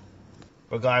 Okay.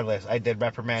 Regardless, I did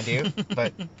reprimand you,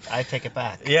 but I take it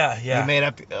back. Yeah. You made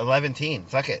up 11-teen.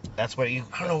 Fuck it. That's what you...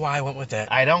 I don't know why I went with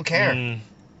that. I don't care.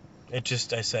 I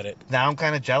said it. Now I'm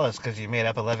kind of jealous because you made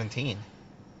up 11-teen.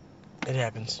 It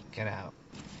happens. Get out.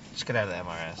 Just get out of the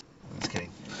MRS. I'm just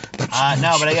kidding. No,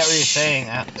 but I get what you're saying.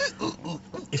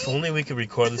 If only we could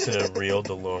record this in a real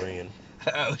DeLorean.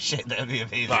 Oh shit, that would be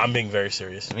amazing. No, I'm being very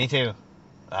serious. Me too.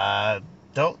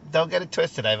 Don't get it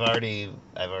twisted. I've already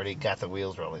got the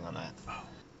wheels rolling on that.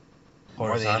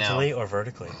 Horizontally or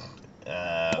vertically?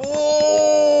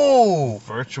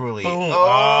 Virtually. Boom.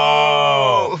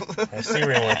 Oh! I see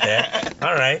where you went there.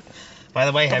 All right. By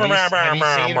the way, have you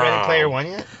seen Ready Player One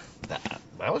yet?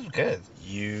 That was good.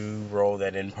 You roll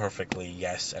that in perfectly,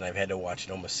 yes, and I've had to watch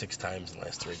it almost 6 times in the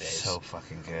last 3 days. So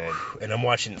fucking good. And I'm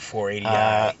watching it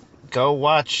 480i. Go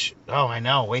watch... Oh, I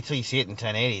know. Wait till you see it in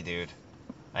 1080, dude.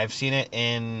 I've seen it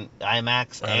in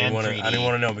IMAX and 3D. I didn't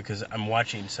want to know because I'm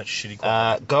watching such shitty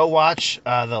quality. Go watch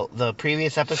the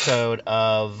previous episode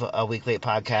of A Week Late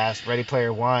Podcast, Ready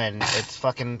Player One. It's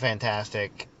fucking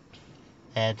fantastic.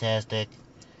 Fantastic.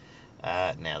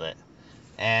 Nailed it.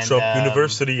 And Trump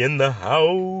University in the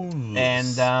house.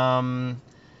 And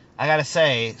I gotta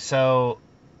say, so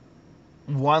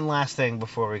one last thing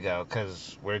before we go,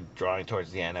 because we're drawing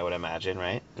towards the end, I would imagine,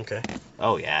 right? Okay.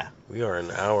 Oh yeah. We are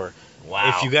an hour.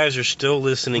 Wow. If you guys are still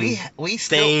listening, we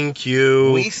still, thank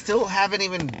you. We still haven't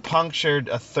even punctured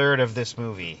a third of this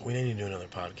movie. We need to do another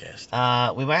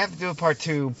podcast. We might have to do a part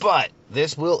 2, but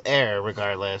this will air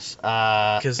regardless.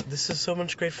 Because this is so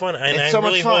much great fun. And it's so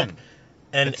really much fun. Hope,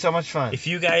 and it's so much fun. If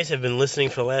you guys have been listening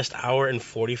for the last hour and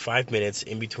 45 minutes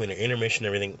in between our intermission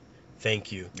and everything,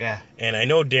 thank you. Yeah. And I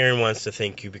know Darren wants to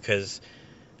thank you because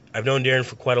I've known Darren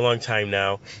for quite a long time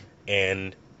now,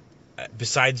 and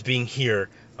besides being here,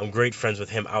 I'm great friends with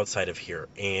him outside of here,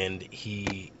 and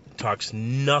he talks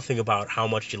nothing about how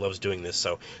much he loves doing this,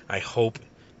 so I hope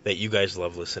that you guys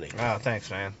love listening. Oh,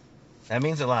 thanks, man. That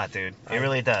means a lot, dude. It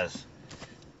really does.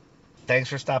 Thanks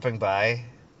for stopping by.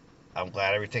 I'm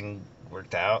glad everything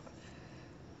worked out.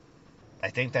 I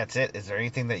think that's it. Is there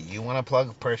anything that you want to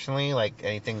plug personally? Like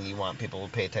anything you want people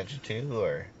to pay attention to,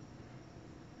 or?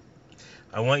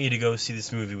 I want you to go see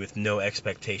this movie with no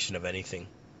expectation of anything.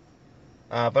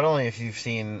 But only if you've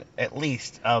seen at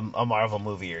least a Marvel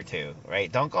movie or two,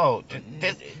 right? Don't go. All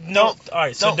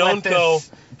right. So don't go.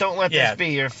 Don't let this be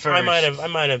your first. I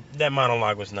might have. That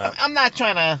monologue was not. I'm not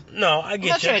trying to. No, I get you.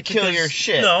 I'm not trying to kill your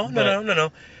shit.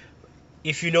 No.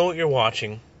 If you know what you're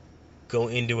watching, go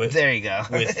into it. There you go.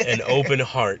 With an open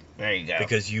heart. There you go.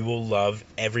 Because you will love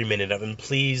every minute of it. And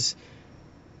please,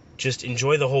 just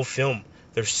enjoy the whole film.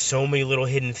 There's so many little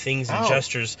hidden things and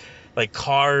gestures, like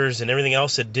cars and everything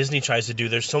else that Disney tries to do.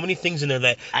 There's so many things in there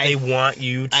that they want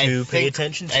you to pay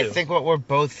attention to. I think what we're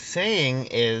both saying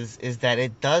is that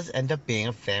it does end up being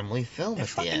a family film at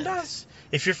the end. It does.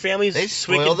 If your family's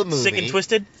sick and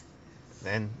twisted,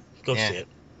 then go see it.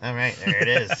 All right, there it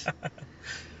is.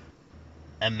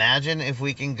 Imagine if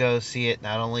we can go see it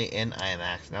not only in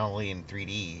IMAX, not only in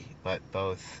 3D, but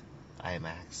both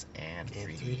IMAX and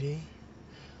 3D.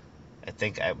 I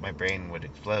think my brain would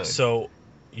explode. So,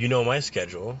 you know my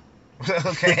schedule.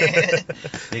 Okay.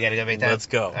 You gotta go make that. Let's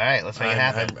go. All right, let's make it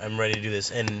happen. I'm ready to do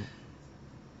this. And,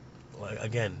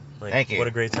 again, thank you. What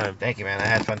a great time. Thank you, man. I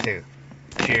had fun, too.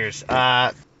 Cheers.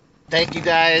 Thank you,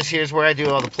 guys. Here's where I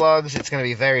do all the plugs. It's going to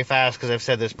be very fast because I've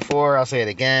said this before. I'll say it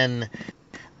again.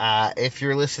 If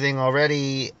you're listening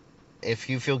already, if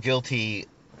you feel guilty,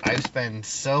 I've spent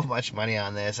so much money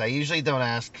on this. I usually don't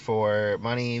ask for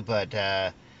money,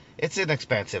 but it's an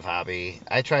expensive hobby.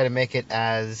 I try to make it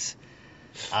as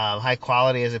high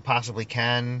quality as it possibly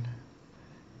can.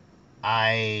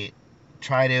 I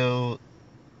try to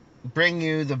bring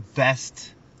you the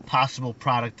best possible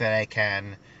product that I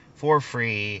can for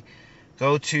free.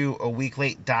 Go to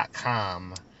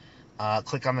AWeekLate.com.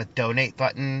 Click on the donate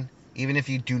button. Even if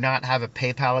you do not have a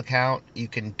PayPal account, you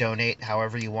can donate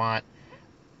however you want.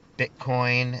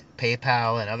 Bitcoin,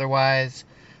 PayPal, and otherwise.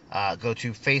 Go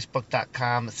to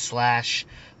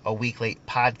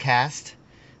Facebook.com/AWeekLatePodcast.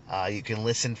 You can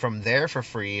listen from there for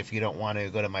free if you don't want to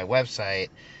go to my website.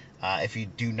 If you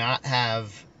do not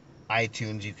have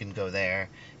iTunes, you can go there.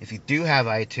 If you do have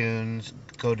iTunes,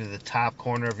 go to the top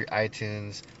corner of your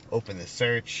iTunes, open the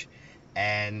search,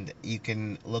 and you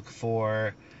can look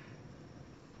for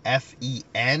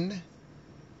FEN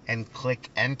and click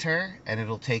enter, and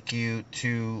it'll take you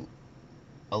to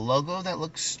a logo that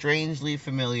looks strangely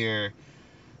familiar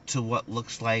to what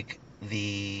looks like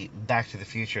the Back to the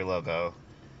Future logo.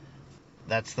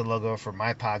 That's the logo for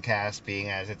my podcast, being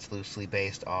as it's loosely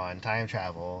based on time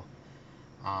travel.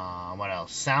 What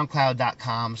else?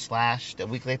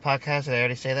 SoundCloud.com/AWeekLatePodcast. Did I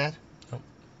already say that? Nope.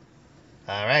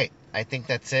 All right. I think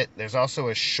that's it. There's also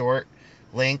a short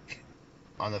link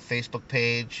on the Facebook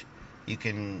page. You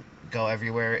can go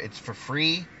everywhere. It's for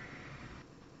free.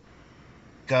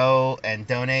 Go and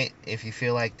donate if you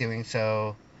feel like doing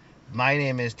so. My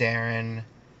name is Darren,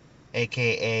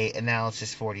 a.k.a.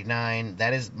 Analysis49.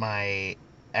 That is my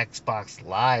Xbox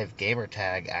Live gamer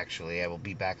tag, actually. I will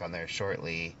be back on there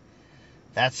shortly.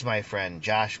 That's my friend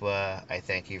Joshua. I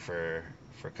thank you for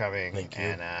coming. Thank you.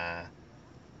 And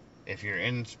if you're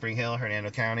in Spring Hill, Hernando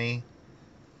County,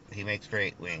 he makes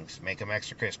great wings. Make them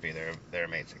extra crispy. They're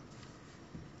amazing.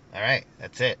 All right,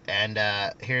 that's it. And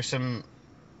here's some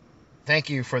thank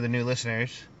you for the new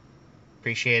listeners.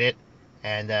 Appreciate it.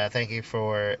 And thank you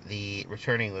for the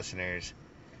returning listeners.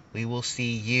 We will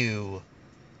see you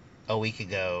a week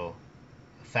ago.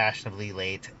 Fashionably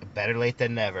late. Better late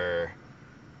than never.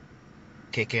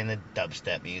 Kick in the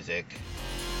dubstep music.